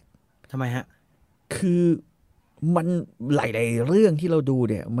มากทำไมฮะคือมันหลายๆเรื่องที่เราดู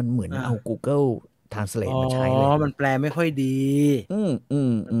เนี่ยมันเหมือนเอา Google Translate มาใช้เลยมันแปลไม่ค่อยดี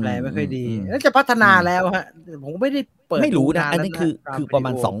แปลไม่ค่อยดีแล้วจะพัฒนาแล้วฮะผมไม่ได้เปิดไม่รู้นะอันนี้คือประมา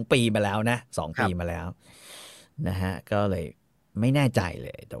ณ2 ปีมาแล้วนะ2 ปีมาแล้วนะฮะก็เลยไม่แน่ใจเล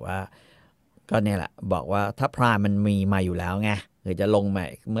ยแต่ว่าก็เนี่ยแหละบอกว่าถ้าพรามมันมีมาอยู่แล้วไงหรือจะลงใหม่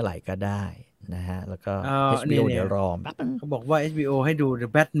เมื่อไหร่ก็ได้นะฮะแล้วก็ HBO เดี๋ยวรอเขาบอกว่า HBO ให้ดู The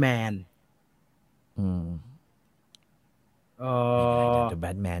Batman The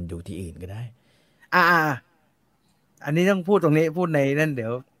Batman ดูที่อื่นก็ได้อันนี้ต้องพูดตรงนี้พูดในนั่นเดี๋ย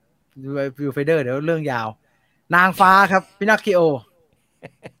ววิวไฟเดอร์เดี๋ยวเรื่องยาวนางฟ้าครับพินอคคิโอ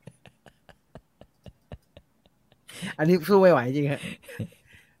อันนี้สู้ไม่ไหวจริงฮะ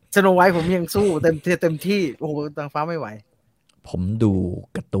สโนไวท์ผมยังสู้เต็มที่โอ้โหนางฟ้าไม่ไหวผมดู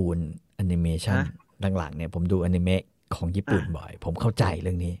การ์ตูนแอนิเมชันหลังๆเนี่ยผมดูอนิเมะของญี่ปุ่นบ่อยผมเข้าใจเ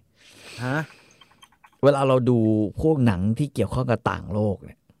รื่องนี้เวลาเราดูพวกหนังที่เกี่ยวข้องกับต่างโลกเ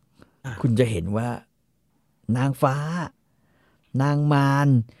นี่ยคุณจะเห็นว่านางฟ้านางมาร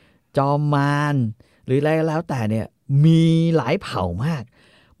จอมมารหรืออะไรแล้วแต่เนี่ยมีหลายเผ่ามาก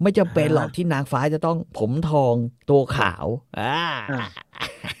ไม่จำเป็นหรอกที่นางฟ้าจะต้องผมทองตัวขาว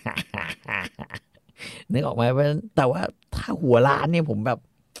นึกออกไหมแต่ว่าถ้าหัวล้านเนี่ยผมแบบ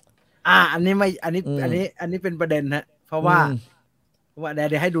อันนี้ไม่อันนี้เป็นประเด็นฮะเพราะว่าเ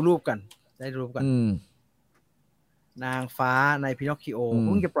ดี๋ยวให้ดูรูปกันนางฟ้าในพินอคคิโอเ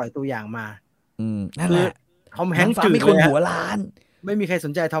พิ่งจะปล่อยตัวอย่างมาคือทอมแฮงค์จืดเลยคนหัวล้านไม่มีใครส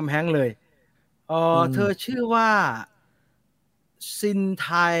นใจทอมแฮงค์เลยเธอชื่อว่าซินไท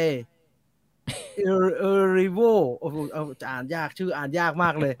ริโวอ่านยากชื่ออ่านยากม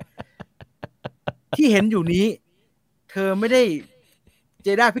ากเลยที่เห็นอยู่นี้เธอไม่ได้ เจ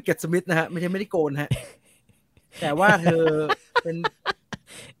ด้าพิกเก็ตสมิธนะฮะไม่ใช่ไม่ได้โกนฮะแต่ว่าเธอเป็น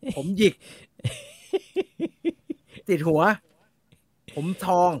ผมหยิกติดหัวผมท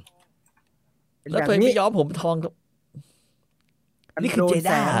องเป็น แล้ว แบบ เธอ นี้ ไม่ยอมผมทองนี่คือ โด เจ นแ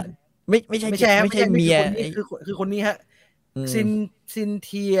ส ด้าง ไม่ใช่ ไม่ใช่ ไม่ใช่เมีย คือคนนี้ฮะ อืม ซินเ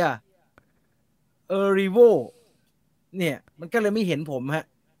ทียเอริโวเนี่ยมันก็เลยไม่เห็นผมฮะ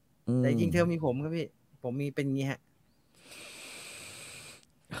แต่จริงเธอมีผมครับพี่ผมมีเป็นงี้ฮะ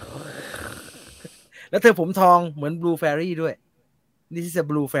แล้วเธอผมทองเหมือนบลูแฟรี่ด้วยนี่คือ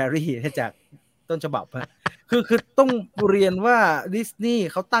บลูแฟรี่จากต้นฉบับฮะคือต้องเรียนว่าดิสนีย์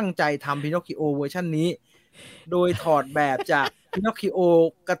เขาตั้งใจทำพินอคคิโอเวอร์ชันนี้โดยถอดแบบจากพินอคคิโอ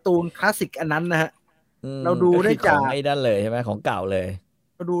การ์ตูนคลาสสิกอันนั้นนะฮะเราดูได้จาก ไอ้นั่นเลยใช่ไหมของเก่าเลย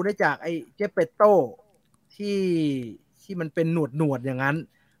เราดูได้จากไอ้เจเปโตที่มันเป็นหนวดอย่างนั้น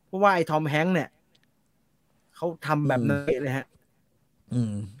เพราะว่าไอ้ทอมแฮงค์เนี่ยเขาทำแบบนั้นเลยฮะ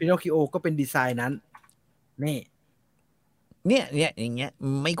พินอคคิโอก็เป็นดีไซน์นั้นนี่เนี่ยอย่างเงี้ย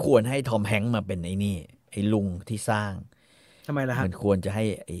ไม่ควรให้ทอมแฮงค์มาเป็นไอ้นี่ไอ้ลุงที่สร้าง ทำไมล่ะฮะมันควรจะให้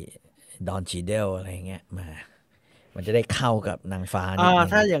ไอ้ดอนชีเดลอะไรเงี้ยมามันจะได้เข้ากับนางฟ้านิดนึง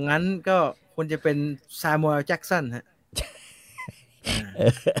ถ้าอย่างนั้นก็ควรจะเป็นซามูเอลแจ็กสันฮะ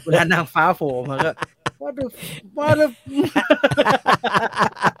เวลานางฟ้าโผล่มาก็ what the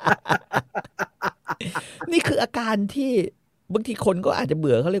นี่คืออาการที่บางทีคนก็อาจจะเ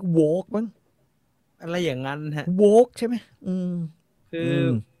บื่อเขาเรียกโวกมั้งอะไรอย่างนั้นฮะโวกใช่ไหมคือ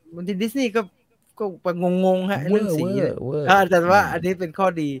บางทีดิสนีย์ก็งงฮะเรื่องสีเนี่ยแต่ว่าอันนี้เป็นข้อ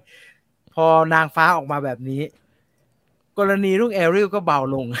ดีพอนางฟ้าออกมาแบบนี้กรณีลูกแอริลก็เบา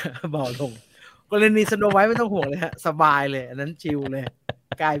ลงกรณีสโนไวท์ไม่ต้องห่วงเลยฮะสบายเลยอันนั้นชิลเลย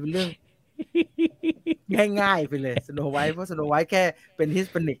กลายเป็นเรื่องง่ายๆไปเลยสโนไวท์เพราะสโนไวท์แค่เป็นฮิส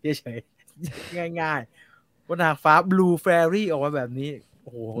แปนิกเฉยๆง่ายๆเพราะนางฟ้าบลูแฟรี่ออกมาแบบนี้โ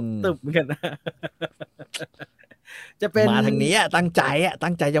อ้โหตึบเหมือนกันนะจะเป็นมาทางนี้ตั้งใ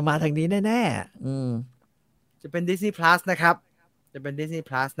จจะมาทางนี้แน่จะเป็น Disney Plus นะครับจะเป็น Disney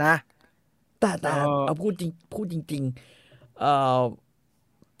Plus นะแต่เอาพูดจริง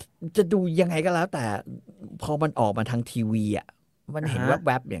จะดูยังไงก็แล้วแต่พอมันออกมาทางทีวีมันเห็นแ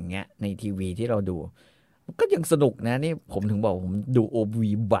วบๆอย่างเงี้ยในทีวีที่เราดูมันก็ยังสนุกนะนี่ผมถึงบอกผมดู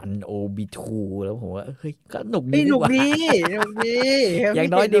OB1 OB2 แล้วผมว่าเฮ้ยก็สนุกดีอย่า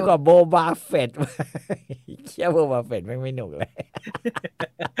งน้อยดีกว่าโบบาเฟตเชี่ยโบบาเฟตไม่หนุกเลย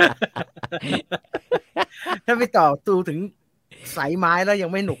ถ้าไปต่อตูถึงสายไม้แล้วยั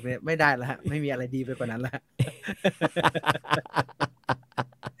งไม่หนุกเนี่ยไม่ได้แล้วฮะไม่มีอะไรดีไปกว่านั้นแล้ว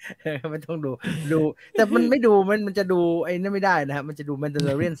ไม่ต้องดูแต่มันไม่ดูมันจะดูไอ้นั่นไม่ได้นะฮะมันจะดู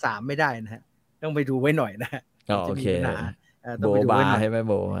Mandalorian 3ไม่ได้นะฮะต้องไปดูไว้หน่อยนะฮะโอเคต้องไปดูไว้หน่อยใช่ไหม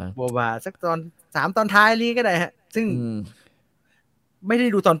โบาสักตอน3ตอนท้ายนี้ก็ได้ฮะซึ่งไม่ได้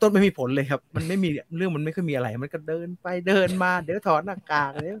ดูตอนต้นไม่มีผลเลยครับมันไม่มีเรื่องมันไม่ค่อยมีอะไรมันก็เดินไปเดินมาเดี๋ยวถอดหน้ากา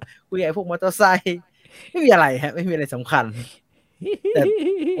กเดี๋ยวคุยกับพวกมอเตอร์ไซค์ไม่มีอะไรฮะไม่มีอะไรสำคัญแต่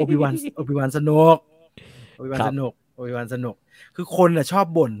โอบิวันสนุกคือคนน่ะชอบ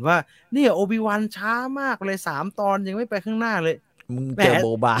บ่นว่าเนี่ยโอบิวันช้ามากเลย3ตอนยังไม่ไปข้างหน้าเลยมึงเจอโบ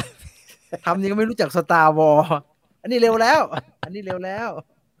บาทำยังไม่รู้จักสตาร์วอร์อันนี้เร็วแล้วอันนี้มั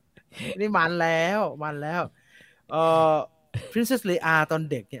นแล้วPrincess Leia ตอน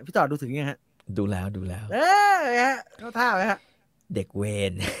เด็กเนี่ยพี่ต่อดูถึงยังฮะดูแล้วฮะเข้าท่าไหมฮะเด็กเว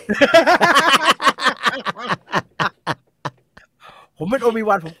น ผมเป็นโอบิ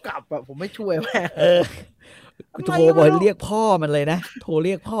วันผมกลับผมไม่ช่วยแม่โทรไปเรียกพ่อมันเลยนะโทรเ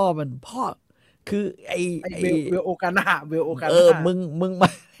รียกพ่อมันพ่อคือไอ้เวลโอกาน่ามึงมา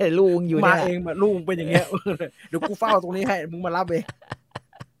ลูกอยู่เนี่ยมาเองมาลูกเป็นอย่างเงี้ยเดี๋ยวกูเฝ้าตรงนี้ให้มึงมารับเอง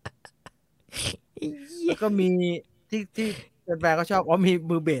แล้วก็มีที่แฟนๆก็ชอบมี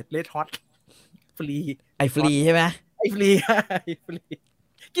มือเบสเลดฮอตฟรีฟรีใช่ไหมฟรี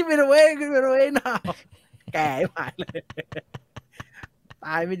กินไปเลยนะแก่หายเลยต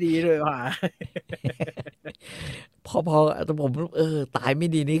ายไม่ดีเลยว่ะพอผมตายไม่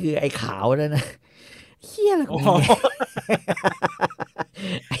ดีนี่คือไอ้ขาวแล้วนะเฮี้ยอะไรของ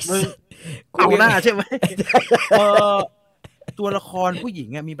มึงเอาหน้าใช่ไหมตัวละครผู้หญิง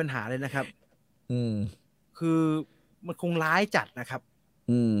มีปัญหาเลยนะครับคือมันคงร้ายจัดนะครับ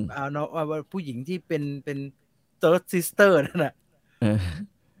ผู้หญิงที่เป็น third sister นั่นแหละ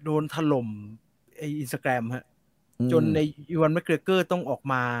โดนถล่มไอ้ Instagram ฮะจนในอีวานแมคเกรเกอร์ต้องออก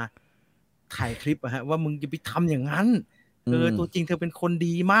มาถ่ายคลิปฮะว่ามึงอย่าไปทำอย่างนั้นตัวจริงเธอเป็นคน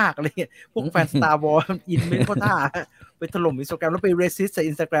ดีมากอะไรเงี้ยพวกแฟน Star Wars อินไม่เข้าท่าไปถล่ม Instagram แล้วไป resist ใส่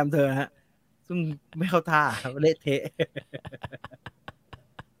Instagram เธอฮะซึ่งไม่เข้าท่าเละเทะ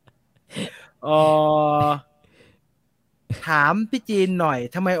ถามพี่จีนหน่อย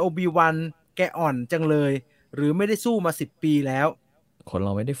ทำไมโอบิวันแกอ่อนจังเลย หรือไม่ได้สู้มา10 ปีแล้ว คนเร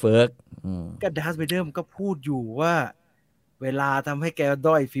าไม่ได้เฟิร์กก็ดาร์ธเวเดอร์มันก็พูดอยู่ว่าเวลาทำให้แก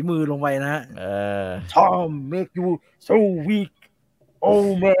ด้อยฝีมือลงไปนะTom make you so weak oh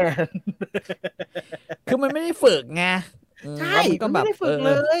man คือมันไม่ได้ฝึกไงใช่มันไม่ได้ฝึกเ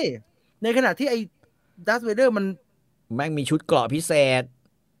ลย ในขณะที่ไอ้ดาร์ธเวเดอร์มันแม่งมีชุดเกราะพิเศษ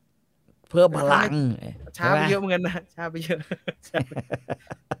เพิ่มพลังช้าไปเยอะเหมือนกันนะช้าไปเยอะ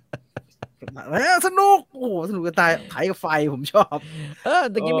แล้วสนุกโอ้สนุกกันตายไถกับไฟผมชอบ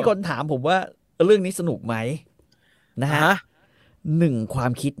ตะกี้มีคนถามผมว่าเรื่องนี้สนุกไหมนะฮะ1ควา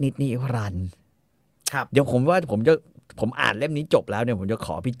มคิดนิรันดร์ครับเดี๋ยวผมอ่านเล่มนี้จบแล้วเนี่ยผมจะข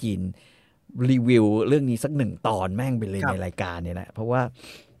อพี่จีนรีวิวเรื่องนี้สัก1 ตอนแม่งไปเลยในรายการเนี่ยแหละเพราะว่า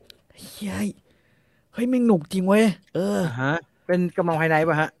เฮ้ยแม่งหนุกจริงเว้ยเป็นกำลังภายใน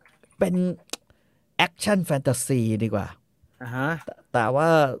ป่ะฮะเป็นแอคชั่นแฟนตาซีดีกว่าแต่ว่า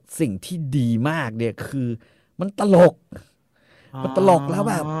สิ่งที่ดีมากเนี่ยคือมันตลกแล้ว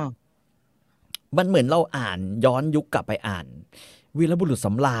แบบมันเหมือนเราอ่านย้อนยุคกลับไปอ่านวีรบุรุษส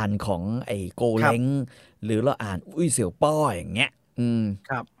ำราญของไอ้โกเล้งหรือเราอ่านอุ้ยเสี่ยวป้ออย่างเงี้ย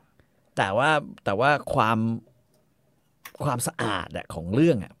ครับแต่ว่าความสะอาดอะของเ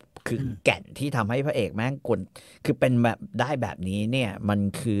รื่องอะคือแก่นที่ทำให้พระเอกแม่งคือเป็นแบบได้แบบนี้เนี่ยมัน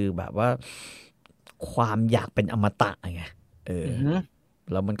คือแบบว่าความอยากเป็นอมตะไง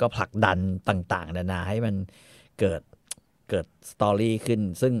แล้วมันก็ผลักดันต่างๆนานาให้มันเกิดสตอรี่ขึ้น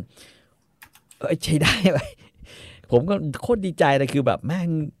ซึ่งใช้ได้ไหมผมก็โคตรดีใจเลยคือแบบแม่ง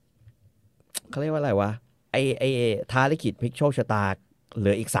เขาเรียกว่าอะไรวะไอ้ท้าลิขิตพลิกโชคชะตาเหลื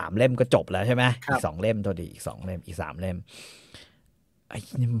ออีก3 เล่มก็จบแล้วใช่ไหมอีก2 เล่มตัวดีอีก2 เล่มอีก3 เล่มไอ้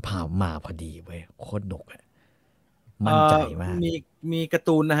นี่มันผ่ามาพอดีเว้ยโคตรหนุกอะมั่นใจมากมีการ์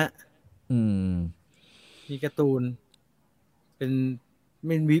ตูนนะฮะมีการ์ตูนเป็นไ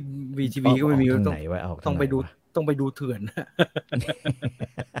ม่วีทีวีก็ไม่มีต้องไปดูเถื่อน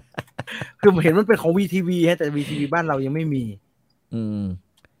คือเห็นมันเป็นของวีทีวีฮะแต่วีทีวีบ้านเรายังไม่มี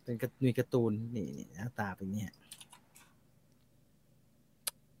เป็นมีการ์ตูนนี่หน้าตาเป็นเนี่ย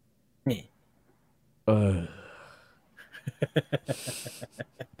นี่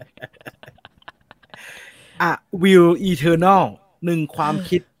Will Eternal 1ความ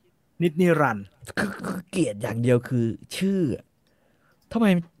คิดนิรันดร์เกลียดอย่างเดียวคือชื่อทำไ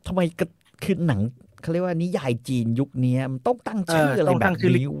มคือหนังเขาเรียกว่านิยายจีนยุคนี้มันต้องตั้งชื่ออะไรแบบ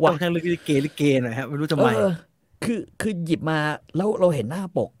นี้วะต้องตั้งลิเกหน่อยฮะไม่รู้ทำไมคือหยิบมาแล้วเราเห็นหน้า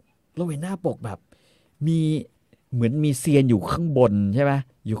ปกแบบมีเหมือนมีเซียนอยู่ข้างบนใช่ไหม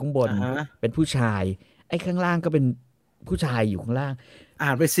อยู่ข้างบนเป็นผู้ชายไอ้ข้างล่างก็เป็นผู้ชายอยู่ข้างล่างอ่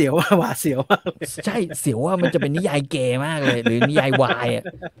านไปเสียวหวาดเสียวมากใช่เสียวว่ามันจะเป็นนิยายเกย์มากเลยหรือนิยายวาย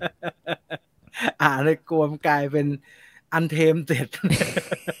เลยกลัวมันกลายเป็นอันเทมเสร็จ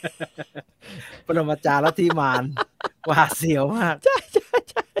ปรมาจารย์ลัทธิมารหวาดเสียวมากใช่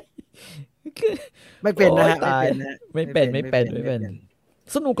ไม่เป็นนะฮะไม่เป็น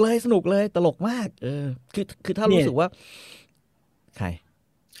สนุกเลยตลกมากคือถ้ารู้สึกว่าใคร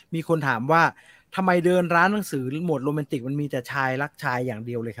มีคนถามว่าทำไมเดินร้านหนังสือหมวดโรแมนติกมันมีแต่ชายรักชายอย่างเ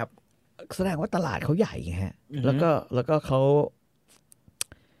ดียวเลยครับแสดงว่าตลาดเขาใหญ่ไงฮะแล้วก็เขา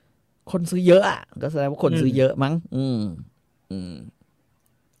คนซื้อเยอะอ่ะก็แสดงว่าคนซื้อเยอะมั้ง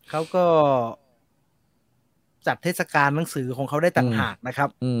เขาก็จัดเทศกาลหนังสือของเขาได้ต่างหากนะครับ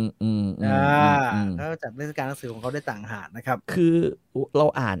เขาจัดเทศกาลหนังสือของเขาได้ต่างหากนะครับคือเรา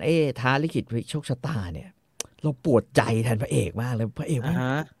อ่านท้าลิขิตพลิกโชคชะตาเนี่ยเราปวดใจแทนพระเอกมากเลยพระเอก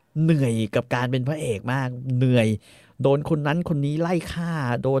เหนื่อยกับการเป็นพระเอกมากเหนื่อยโดนคนนั้นคนนี้ไล่ฆ่า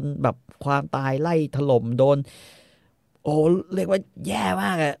โดนแบบความตายไล่ถล่มโดนโอ้เรียกว่าแย่ม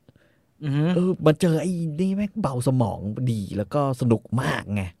ากอะมาเจอไอ้นี่แม่งเบาสมองดีแล้วก็สนุกมาก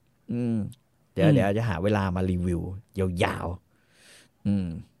ไงเดี๋ยวจะหาเวลามารีวิวยาว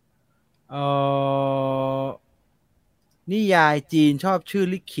นิยายจีนชอบชื่อ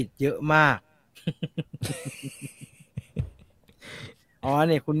ลิขิตเยอะมากเ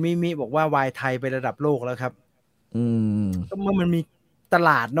นี่ยคุณมิบอกว่าวายไทยไประดับโลกแล้วครับก็เมื่อมันมีต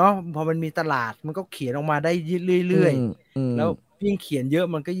ลาดเนาะพอมันมีตลาดมันก็เขียนออกมาได้เรื่อยๆแล้วยิ่งเขียนเยอะ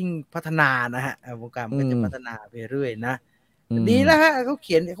มันก็ยิ่งพัฒนานะฮะวงการมันก็จะพัฒนาไปเรื่อยนะดีแล้วฮะเข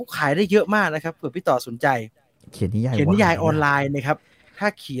าขายได้เยอะมากนะครับเผื่อพี่ต่อสนใจเขียนนิยายออนไลน์นะครับถ้า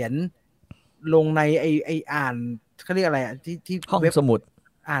เขียนลงในไออ่านเขาเรียกอะไรอ่ะที่ห้องสมุด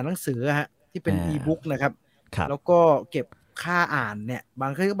อ่านหนังสือฮะที่เป็นอีบุ๊กนะครับแล้วก็เก็บค่าอ่านเนี่ยบา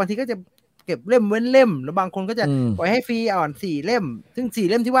งทีก็จะเก็บเล่มเว้นเล่มแล้วบางคนก็จะปล่อยให้ฟรีอ่าน4 เล่มซึ่ง4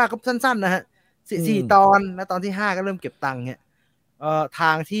 เล่มที่ว่าก็สั้นๆนะฮะ4 ตอนแล้วตอนที่5ก็เริ่มเก็บตังค์เนี่ยท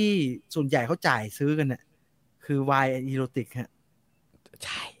างที่ส่วนใหญ่เขาจ่ายซื้อกันเนี่ย คือวายอีโรติกฮะใ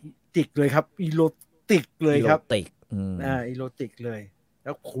ช่ ติกเลยครับอีโรติกเลยครับ ติกอีโรติกเลย แ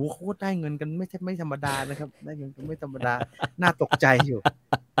ล้วโหเขาก็ได้เงินกันไม่ธรรมดานะครับ ได้เงินกันไม่ธรรมดา น่าตกใจอยู่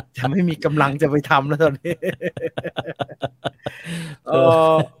แต่ไม่มีกำลังจะไปทำแล้วตอนนี้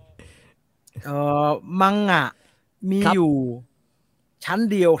มังงะมีอยู่ชั้น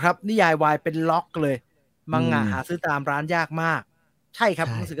เดียวครับนิยายวายเป็นล็อกเลยมังงะหาซื้อตามร้านยากมากใช่ครับ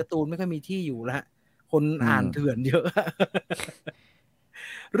หนังสือการ์ตูนไม่ค่อยมีที่อยู่แล้วฮะคนอ่านเถื่อนเยอะ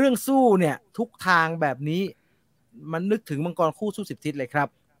เรื่องสู้เนี่ยทุกทางแบบนี้มันนึกถึงมังกรคู่สู้10 ทิศเลยครับ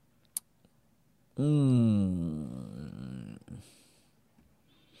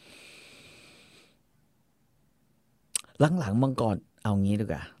หลังๆมังกรเอางี้ดี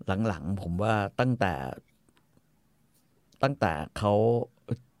กว่าหลังๆผมว่าตั้งแต่เขา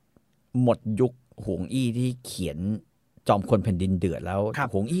หมดยุคหวงอี้ที่เขียนจอมพลแผ่นดินเดือดแล้ว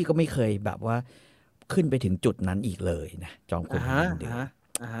หวงอี้ก็ไม่เคยแบบว่าขึ้นไปถึงจุดนั้นอีกเลยนะจอมพลแผ่นดินเดือด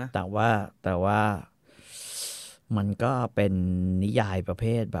แต่ว่ามันก็เป็นนิยายประเภ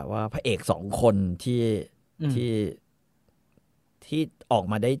ทแบบว่าพระเอก2 คนที่ออก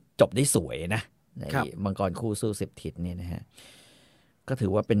มาได้จบได้สวยนะในมังกรคู่สู้10 ทิศนี่นะฮะก็ถื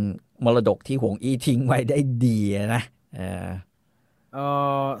อว่าเป็นมรดกที่หวงอี้ทิ้งไว้ได้ดีนะ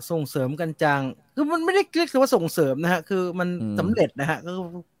ส่งเสริมกันจังคือมันไม่ได้เรียกว่าส่งเสริมนะฮะคือมันสำเร็จนะฮะก็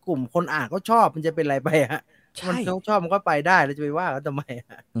กลุ่มคนอ่านเขาชอบมันจะเป็นอะไรไปฮะมันเขาชอบมันก็ไปได้แล้วจะไปว่าเขาทำไม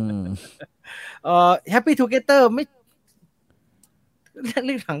ฮะHappy Together ไม่เ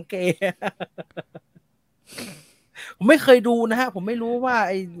รื่องถังเกย์ผมไม่เคยดูนะฮะผมไม่รู้ว่า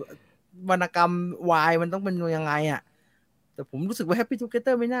ไอ้วรรณกรรมวายมันต้องเป็นยังไงอ่ะแต่ผมรู้สึกว่า Happy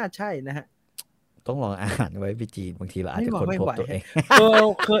Together ไม่น่าใช่นะฮะต้องลองอ่านไว้พี่จีนบางทีเราอาจจะค้นพบตัวเอง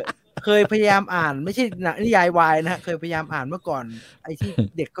เคยพยายามอ่านไม่ใช่นิยายวายนะฮะเคยพยายามอ่านเมื่อก่อนไอ้ที่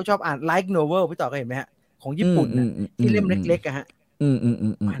เด็กเขาชอบอ่าน Light Novel พี่ต่อเคยเห็นไหมฮะของญี่ปุ่นนะที่เล่มเล็กๆอะฮะ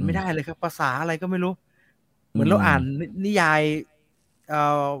อ่านไม่ได้เลยครับภาษาอะไรก็ไม่รู้เหมือนเราอ่านนิยาย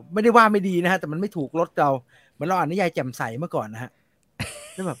ไม่ได้ว่าไม่ดีนะฮะแต่มันไม่ถูกรสเราเหมือนเราอ่านนิยายแจ่มใสเมื่อก่อนนะฮะ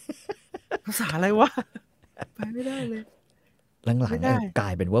แล้วแบบภาษาอะไรวะไปไม่ได้เลยหลังๆกลา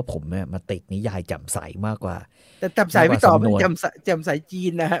ยเป็นว่าผมเนี่ยมาติดนิยายแจ่มใสมากกว่าแต่แจ่มใสพี่ต่อมันแจ่มใสจี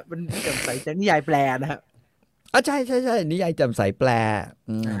นนะฮะมันแจ่มใสจากนิยายแปลนะฮะใช่นิยายแจ่มใสแปล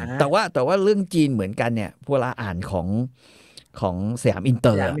แต่ว่าเรื่องจีนเหมือนกันเนี่ยเวลาอ่านของสยามอินเต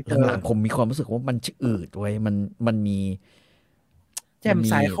อร์หลังๆผมมีความรู้สึกว่ามันอืดไว้มันมีแจ่ม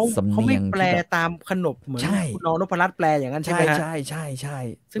ใสเขาไม่แปลตามขนบเหมือนคุณนนพรัตน์แปลอย่างนั้นใช่ไหมฮะใช่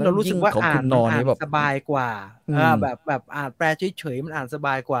ซึ่งเรารู้สึกว่าอ่านสบายกว่าแบบอ่านแปลเฉยๆมันอ่านสบ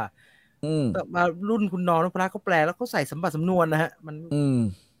ายกว่าแต่มารุ่นคุณนนพรัตน์เขาแปลแล้วเขาใส่สัมบัติสำนวนนะฮะมัน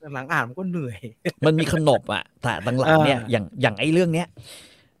หลังอ่านมันก็เหนื่อยมันมีขนบอ่ะแต่หลังเนี่ยอย่างไอ้เรื่องเนี้ย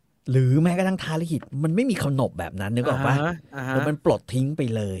หรือแม้กระทั่งทาลิหิตมันไม่มีขนบแบบนั้นนึกออกปะแล้วมันปลดทิ้งไป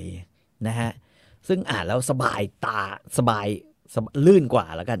เลยนะฮะซึ่งอ่านแล้วสบายตาสบายลื่นกว่า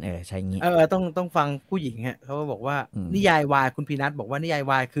แล้วกันใช่งี้ต้องฟังผู้หญิงฮะเขาบอกว่านิยายวายคุณพีนัทบอกว่านิยาย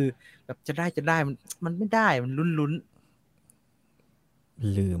วายคือแบบจะได้มันไม่ได้มันลุ้น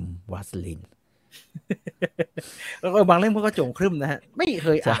ลืมวาสลินแล้วก็บางเรื่องพวกก็จงครึ่มนะฮะไม่เค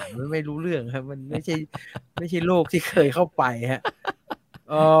ยอ่านไม่รู้เรื่องครับมันไม่ใช่โลกที่เคยเข้าไปฮะ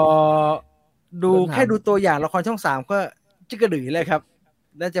ดูแค่ดูตัวอย่างละครช่อง3ก็จิกกระดือเลยครับ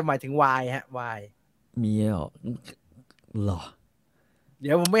น่าจะหมายถึงวายฮะวายมีหรอเ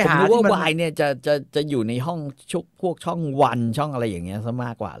ดี๋ยวผมไม่หาที่ว่าวายเนี่ยจะอยู่ในห้องพวกช่องวันช่องอะไรอย่างเงี้ยซะม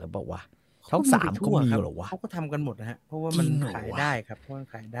ากกว่าหรือเปล่าวะช่อง3ก็มีหรอวะเขาก็ทำกันหมดนะฮะเพราะว่ามันขายได้ครับเพราะมัน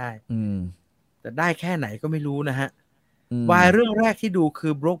ขายได้แต่ได้แค่ไหนก็ไม่รู้นะฮะวายเรื่องแรกที่ดูคื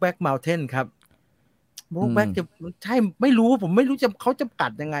อ Brokeback Mountain ครับ Brokeback จะใช่ไม่รู้ผมไม่รู้จะเขาจำกั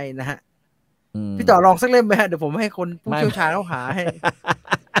ดยังไงนะฮะพี่ต่อลองสักเล่มไหมฮะเดี๋ยวผมให้คนผู้เชี่ยวชาญเขาหาให้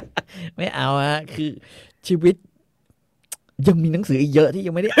ไม่เอาฮะคือชีวิตยังมีหนังสืออีกเยอะที่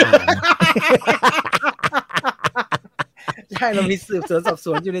ยังไม่ได้อ่าน ใช่เรามีสืบสวนสอบส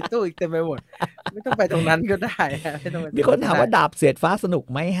วนอยู่ในตู้อีกเต็มไปหมดไม่ต้องไปตรงนั้นก็ได้มีคนถามว่าดาบเสียดฟ้าสนุก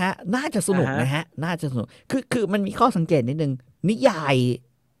ไหมฮะน่าจะสนุกนะฮะน่าจะสนุกคือมันมีข้อสังเกตนิดนึงนิยาย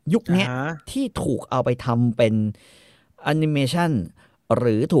ยุคนี้ที่ถูกเอาไปทำเป็นแอนิเมชันห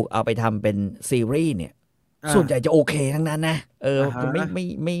รือถูกเอาไปทำเป็นซีรีส์เนี่ยส่วนใหญ่จะโอเคทั้งนั้นนะ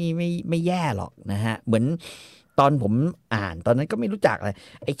ไม่แย่หรอกนะฮะเหมือนตอนผมอ่านตอนนั้นก็ไม่รู้จักอะไร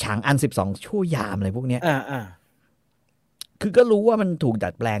ไอ้ฉางอัน12ชั่วยามอะไรพวกเนี้ยคือก็รู้ว่ามันถูกดั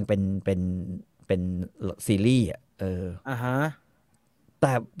ดแปลงเป็นซีรีส์แ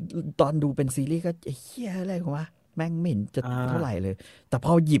ต่ตอนดูเป็นซีรีส์ก็เฮี้ยอะไรของวะแม่งไม่เห็นจะเท่าไหร่เลยแต่พ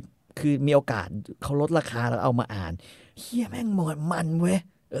อหยิบคือมีโอกาสเขาลดราคาแล้วเอามาอ่านเฮี้ยแม่งมันเว้ย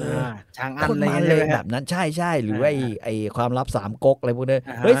เออ ช้างอันคนอะไร มา เงี้ย เล ใช่ไห ย ม แบ ฮะ บนั้นใช่หรือว่าไอ้ความลับ3ก๊กอะไรพวกนี้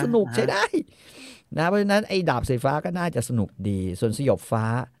อ่า เฮ้ยสนุก อ่า ใช้ได้นะเพราะฉะนั้นไอ้ดาบสายฟ้าก็น่าจะสนุกดี ส่วนสยบฟ้า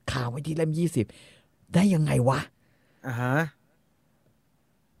ข่าวไว้ที่เล่ม20ได้ยังไงวะ ฮะ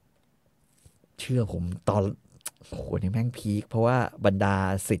เชื่อผมตอนโหนี่แม่งพีคเพราะว่าบรรดา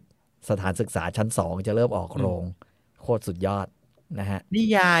สิทธิ์สถานศึกษาชั้น2จะเริ่มออกโรงโคตรสุดยอดนะฮะ นิ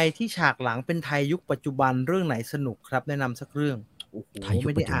ยายที่ฉากหลังเป็นไทยยุคปัจจุบันเรื่องไหนสนุกครับ แนะนำสักเรื่องโอ้โห ไทยยุค ไ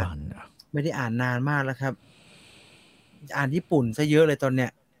ม่ ปั ได้ จจุ อ่า บั น นเหรอ ไม่ได้อ่านนานมากแล้วครับ อ่านญี่ปุ่นซะเยอะเลยตอนเนี้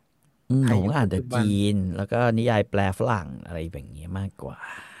ย ไทย ผม ยุค ก็อ่าน ปัจ แต่ จุบัน จีน แล้วก็นิยายแปลฝรั่งอะไรแบบนี้มากกว่า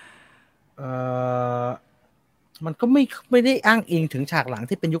มันก็ไม่ได้อ้างอิงถึงฉากหลัง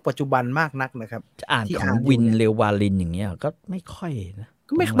ที่เป็นยุคปัจจุบันมากนักนะครับ จะอ่าน ที่ ของ อ่านอยู่ วิน เนี่ย เลวาลินอย่างเงี้ยก็ไม่ค่อยนะ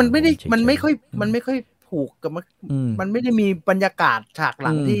ก็ไม่ หลังๆ มันไม่ได้ ผเฉยๆ มันไม่ค่อยผูกกับมัน อืม มันไม่ได้มีบรรยากาศฉากห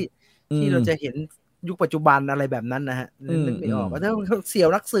ลัง อืม ที่เราจะเห็นยุคปัจจุบันอะไรแบบนั้นนะฮะนึกไม่ออกถ้าเสี่ยว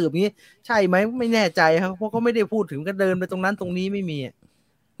นักสืบนี้ใช่ไหมไม่แน่ใจครับเพราะเขาไม่ได้พูดถึงกันเดินไปตรงนั้นตรงนี้ไม่มีอะ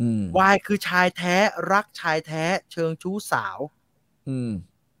วายคือชายแท้รักชายแท้เชิงชู้สาว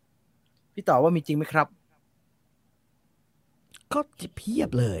พี่ต่อว่ามีจริงไหมครับ ก็เพียบ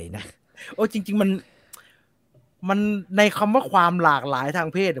เลยนะ โอ้จริง ๆ มันในคำว่าความหลากหลายทาง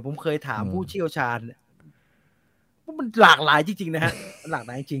เพศผมเคยถามผู้เชี่ยวชาญว่ามันหลากหลายจริงๆนะฮะ หลากห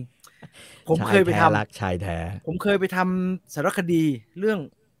ลายจริงผมเคยไปทำ รักชายแท้ ผมเคยไปทำสารคดีเรื่อง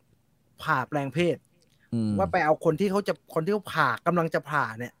ผ่าแปลงเพศว่าไปเอาคนที่เขาผ่ากำลังจะผ่า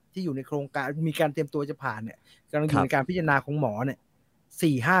เนี่ยที่อยู่ในโครงการมีการเตรียมตัวจะผ่าเนี่ยกำลังอยู่ในการพิจารณาของหมอเนี่ย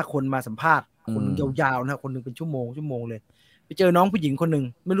4-5 คนมาสัมภาษณ์คนนึงยาวๆนะคนนึงเป็นชั่วโมงเลยไปเจอน้องผู้หญิงคนหนึ่ง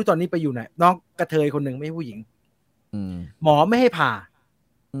ไม่รู้ตอนนี้ไปอยู่ไหนน้องกระเทยคนหนึ่งไม่ใช่ผู้หญิงหมอไม่ให้ผ่า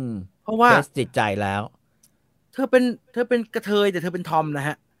เพราะว่า จิตใจแล้วเธอเป็นกระเทยแต่เธอเป็นทอมนะฮ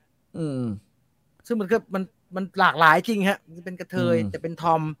ะซึ่งมันหลากหลายจริงฮะเป็นกระเทยแต่เป็นท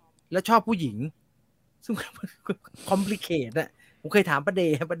อมแล้วชอบผู้หญิงซึ่งคอมพลีเคทอะผมเคยถามประเด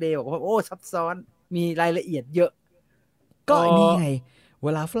ย์บอกว่าโอ้ซับซ้อนมีรายละเอียดเยอะก็นี่ไงเว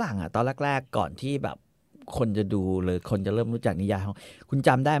ลาฝรั่งอ่ะตอนแรกๆก่อนที่แบบคนจะดูหรือคนจะเริ่มรู้จักนิยายของคุณจ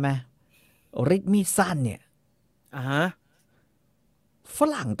ำได้ไหมริทมีสั้นเนี่ยฝ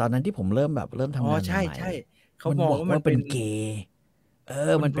รั่งตอนนั้นที่ผมเริ่มทำงานใหม่ใช่เขา มัน มอง บอก ว่า ว่าเป็นเกย์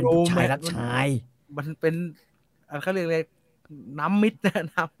มันเป็นชายรักชายมันเป็นเขาเรียกอะไรน้ำมิตรนะ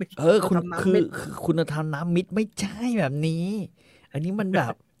น้ำมิตรคือคุณธรรมน้ำมิตรไม่ใช่แบบนี้ อันนี้มันแบ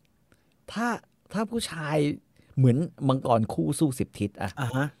บ ถ้าผู้ชายเหมือนมังกรคู่สู้10 ทิศอะ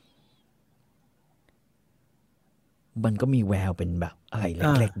มันก็มีแววเป็นแบบอะไร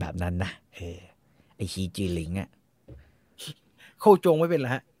เล็กๆแบบนั้นนะไอชีจีหลิงอะโคจงไม่เป็นเหร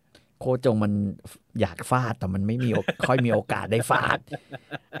อฮะโคจงมันอยากฟาดแต่มันไม่มีค่อยมีโอกาสได้ฟาด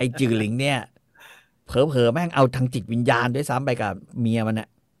ไอจือหลิงเนี่ยเผลอแม่งเอาทางจิตวิญญาณด้วยซ้ำไปกับเมียมันอะ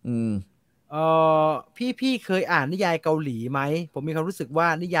พี่เคยอ่านนิยายเกาหลีไหมผมมีความรู้สึกว่า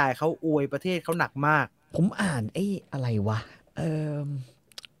นิยายเขาอวยประเทศเขาหนักมากผมอ่านอะไรวะ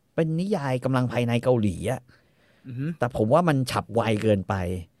เป็นนิยายกำลังภายในเกาหลีอะแต่ผมว่ามันฉับไวเกินไป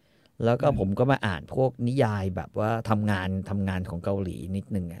แล้วก็ผมก็มาอ่านพวกนิยายแบบว่าทำงานของเกาหลีนิด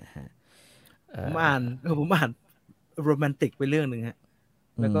นึงอะฮะผมอ่านโรแมนติกไปเรื่องนึงฮะ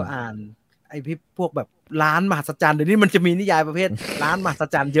แล้วก็อ่านไอ้พวกแบบร้านมหัศจรรย์เดี๋ยวนี้มันจะมีนิยายประเภทร้านมหัศ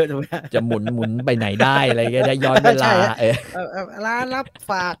จรรย์เยอะเลยจะหมุนไปไหนได้อะไรเงี้ยได้ย้อนเวลาร้านรับ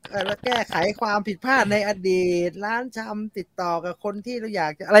ฝากแล้วแก้ไขความผิดพลาดในอดีตร้านชำติดต่อกับคนที่เราอยา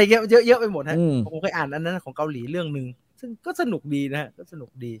กจะอะไรเยอะไปหมดฮะผมเคยอ่านอันนั้นของเกาหลีเรื่องนึงซึ่งก็สนุกดีนะฮะก็สนุ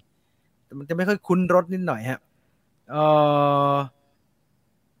กดีแต่มันจะไม่ค่อยคุ้นรสนิดหน่อยฮะ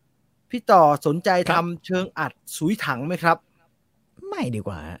พี่ต่อสนใจทำเชิงอัดสุยถังไหมครับไม่ดี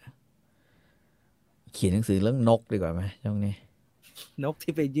กว่าเขียนหนังสือเรื่องนกดีกว่าไหมช่วงนี้นก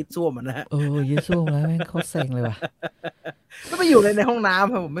ที่ไปยึดซ่วมนะฮะยึดซ่วมแล้วแม่งโคตรเซ็งเลยว่ะก็ไปอยู่ในห้องน้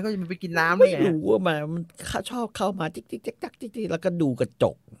ำครับผมไม่ค่อยมันไปกินน้ำไม่รู้ว่ามันชอบเข้ามาจิ๊กแล้วก็ดูกระจ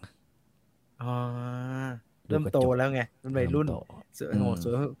กเริ่มโตแล้วไงมันวัยรุ่นส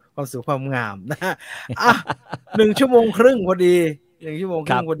วยความสวยความงามนะ1 ชั่วโมงครึ่งพอดี1 ชั่วโมงค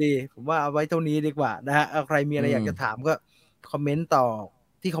รึ่งพอดีผมว่าเอาไว้เท่านี้ดีกว่านะฮะใครมีอะไรอยากจะถามก็คอมเมนต์ต่อ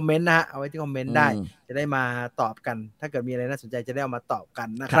ที่คอมเมนต์นะฮะเอาไว้ที่คอมเมนต์ได้จะได้มาตอบกันถ้าเกิดมีอะไรน่าสนใจจะได้เอามาตอบกัน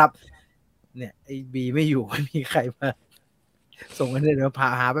นะครับเนี่ยไอ้บีไม่อยู่ไม่มีใครมาส่งกันเลยเดี๋ยวพา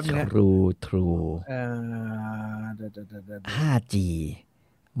หาแป๊บนึงทรู 5G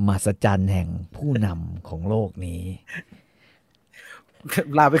มหัศจรรย์แห่งผู้นำของโลกนี้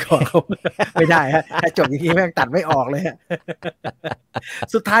ลาไปก่อนเขาไม่ได้ฮะถ้าจบอย่างนี้แม่งตัดไม่ออกเลยฮะ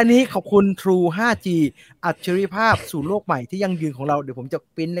สุดท้ายนี้ขอบคุณ True 5G อัจฉริภาพสู่โลกใหม่ที่ยั่งยืนของเราเดี๋ยวผมจะ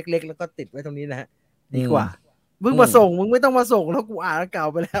ปริ้นเล็กๆแล้วก็ติดไว้ตรงนี้นะฮะดีกว่า มึงมาส่งมึงไม่ต้องมาส่งแล้วกูอ่านเก่า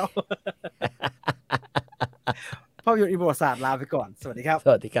ไปแล้วภาพยนตร์อินประวัติศาสตร์ลาไปก่อนสวัสดีครับส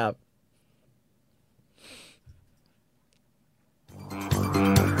วัสดีครับ